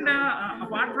 And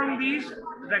apart from these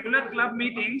regular club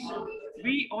meetings,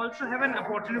 we also have an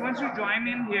opportunity. Once you join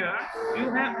in here,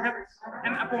 you have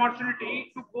an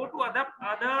opportunity to go to other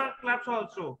clubs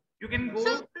also. You can go.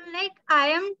 So, like, I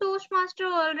am Toastmaster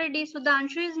already. So, the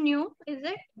answer is new, is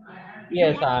it?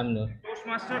 Yes, I am new.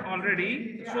 Toastmaster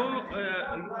already. So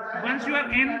once you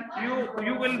are in,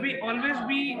 you will be always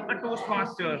be a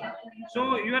Toastmaster.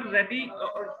 So you are ready.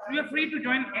 You are free to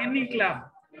join any club,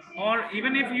 or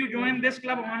even if you join this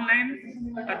club online,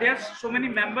 there's so many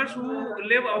members who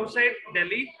live outside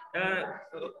Delhi. A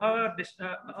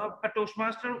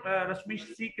Toastmaster, Rashmi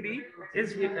Sikri,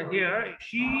 is here.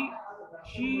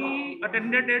 She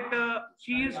attended it.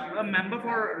 She is a member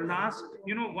for last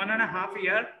 1.5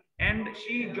 year, and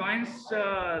she joins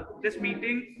this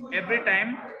meeting every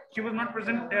time. She was not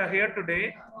present here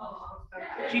today.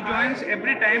 She joins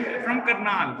every time from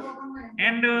Karnal,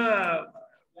 and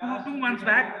 2 months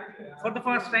back, for the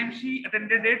first time, she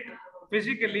attended it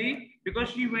physically, because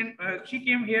she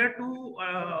came here to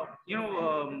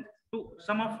to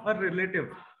some of her relative.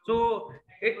 So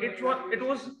it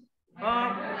was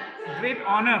a great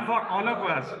honor for all of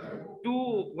us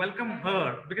to welcome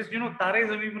her, because Tare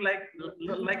Zameen,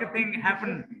 like a thing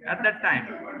happened at that time.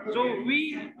 So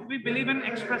we believe in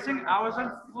expressing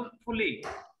ourselves fully.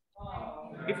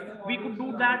 If we could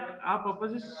do that, our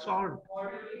purpose is solved.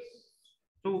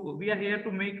 So we are here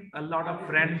to make a lot of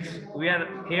friends. We are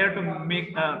here to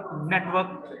make a network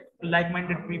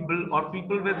like-minded people, or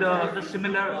people with the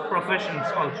similar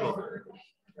professions also.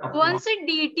 Once a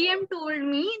DTM told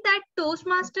me that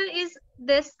Toastmaster is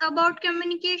this about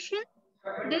communication,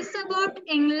 this about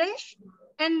English,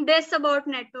 and this about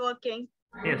networking.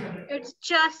 Yes. It's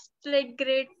just like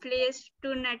great place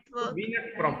to network. Being a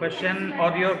profession,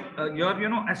 or your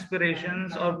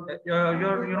aspirations, or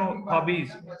your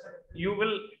hobbies, you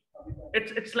will.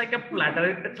 It's like a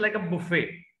platter. It's like a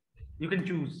buffet. You can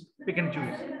choose. Pick and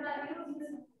choose.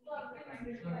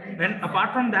 Then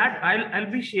apart from that,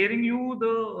 I'll be sharing you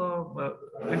the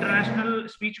international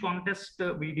speech contest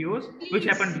videos, which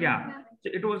happened. Yeah, so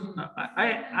it was.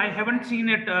 I haven't seen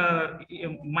it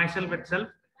myself itself,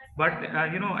 but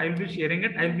I'll be sharing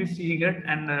it. I'll be seeing it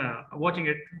and watching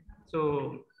it.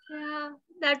 So yeah,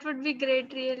 that would be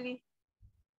great, really.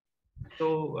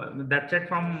 So that's it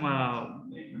from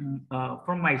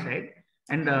my side.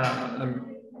 And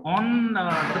on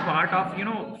the part of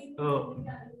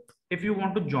if you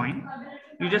want to join,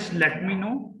 you just let me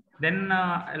know. Then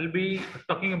I'll be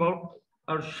talking about,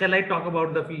 or shall I talk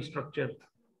about the fee structure?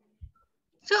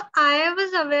 So I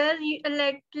was aware,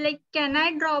 like, can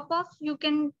I drop off? You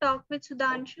can talk with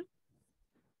Sudhanshu.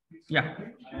 Yeah.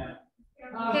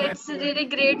 It's really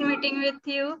great meeting with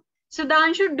you.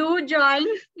 Sudhanshu, do join.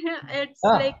 It's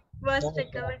like was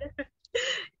recovered.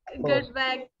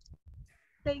 Goodbye.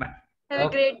 Have a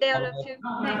great day, all of you.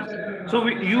 Thank you. So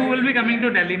you will be coming to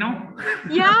Delhi now?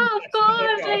 Yeah, of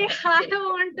course. Like, I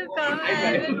want to come.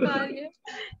 I will call you.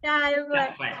 Yeah,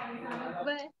 bye. Bye.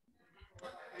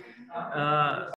 Bye.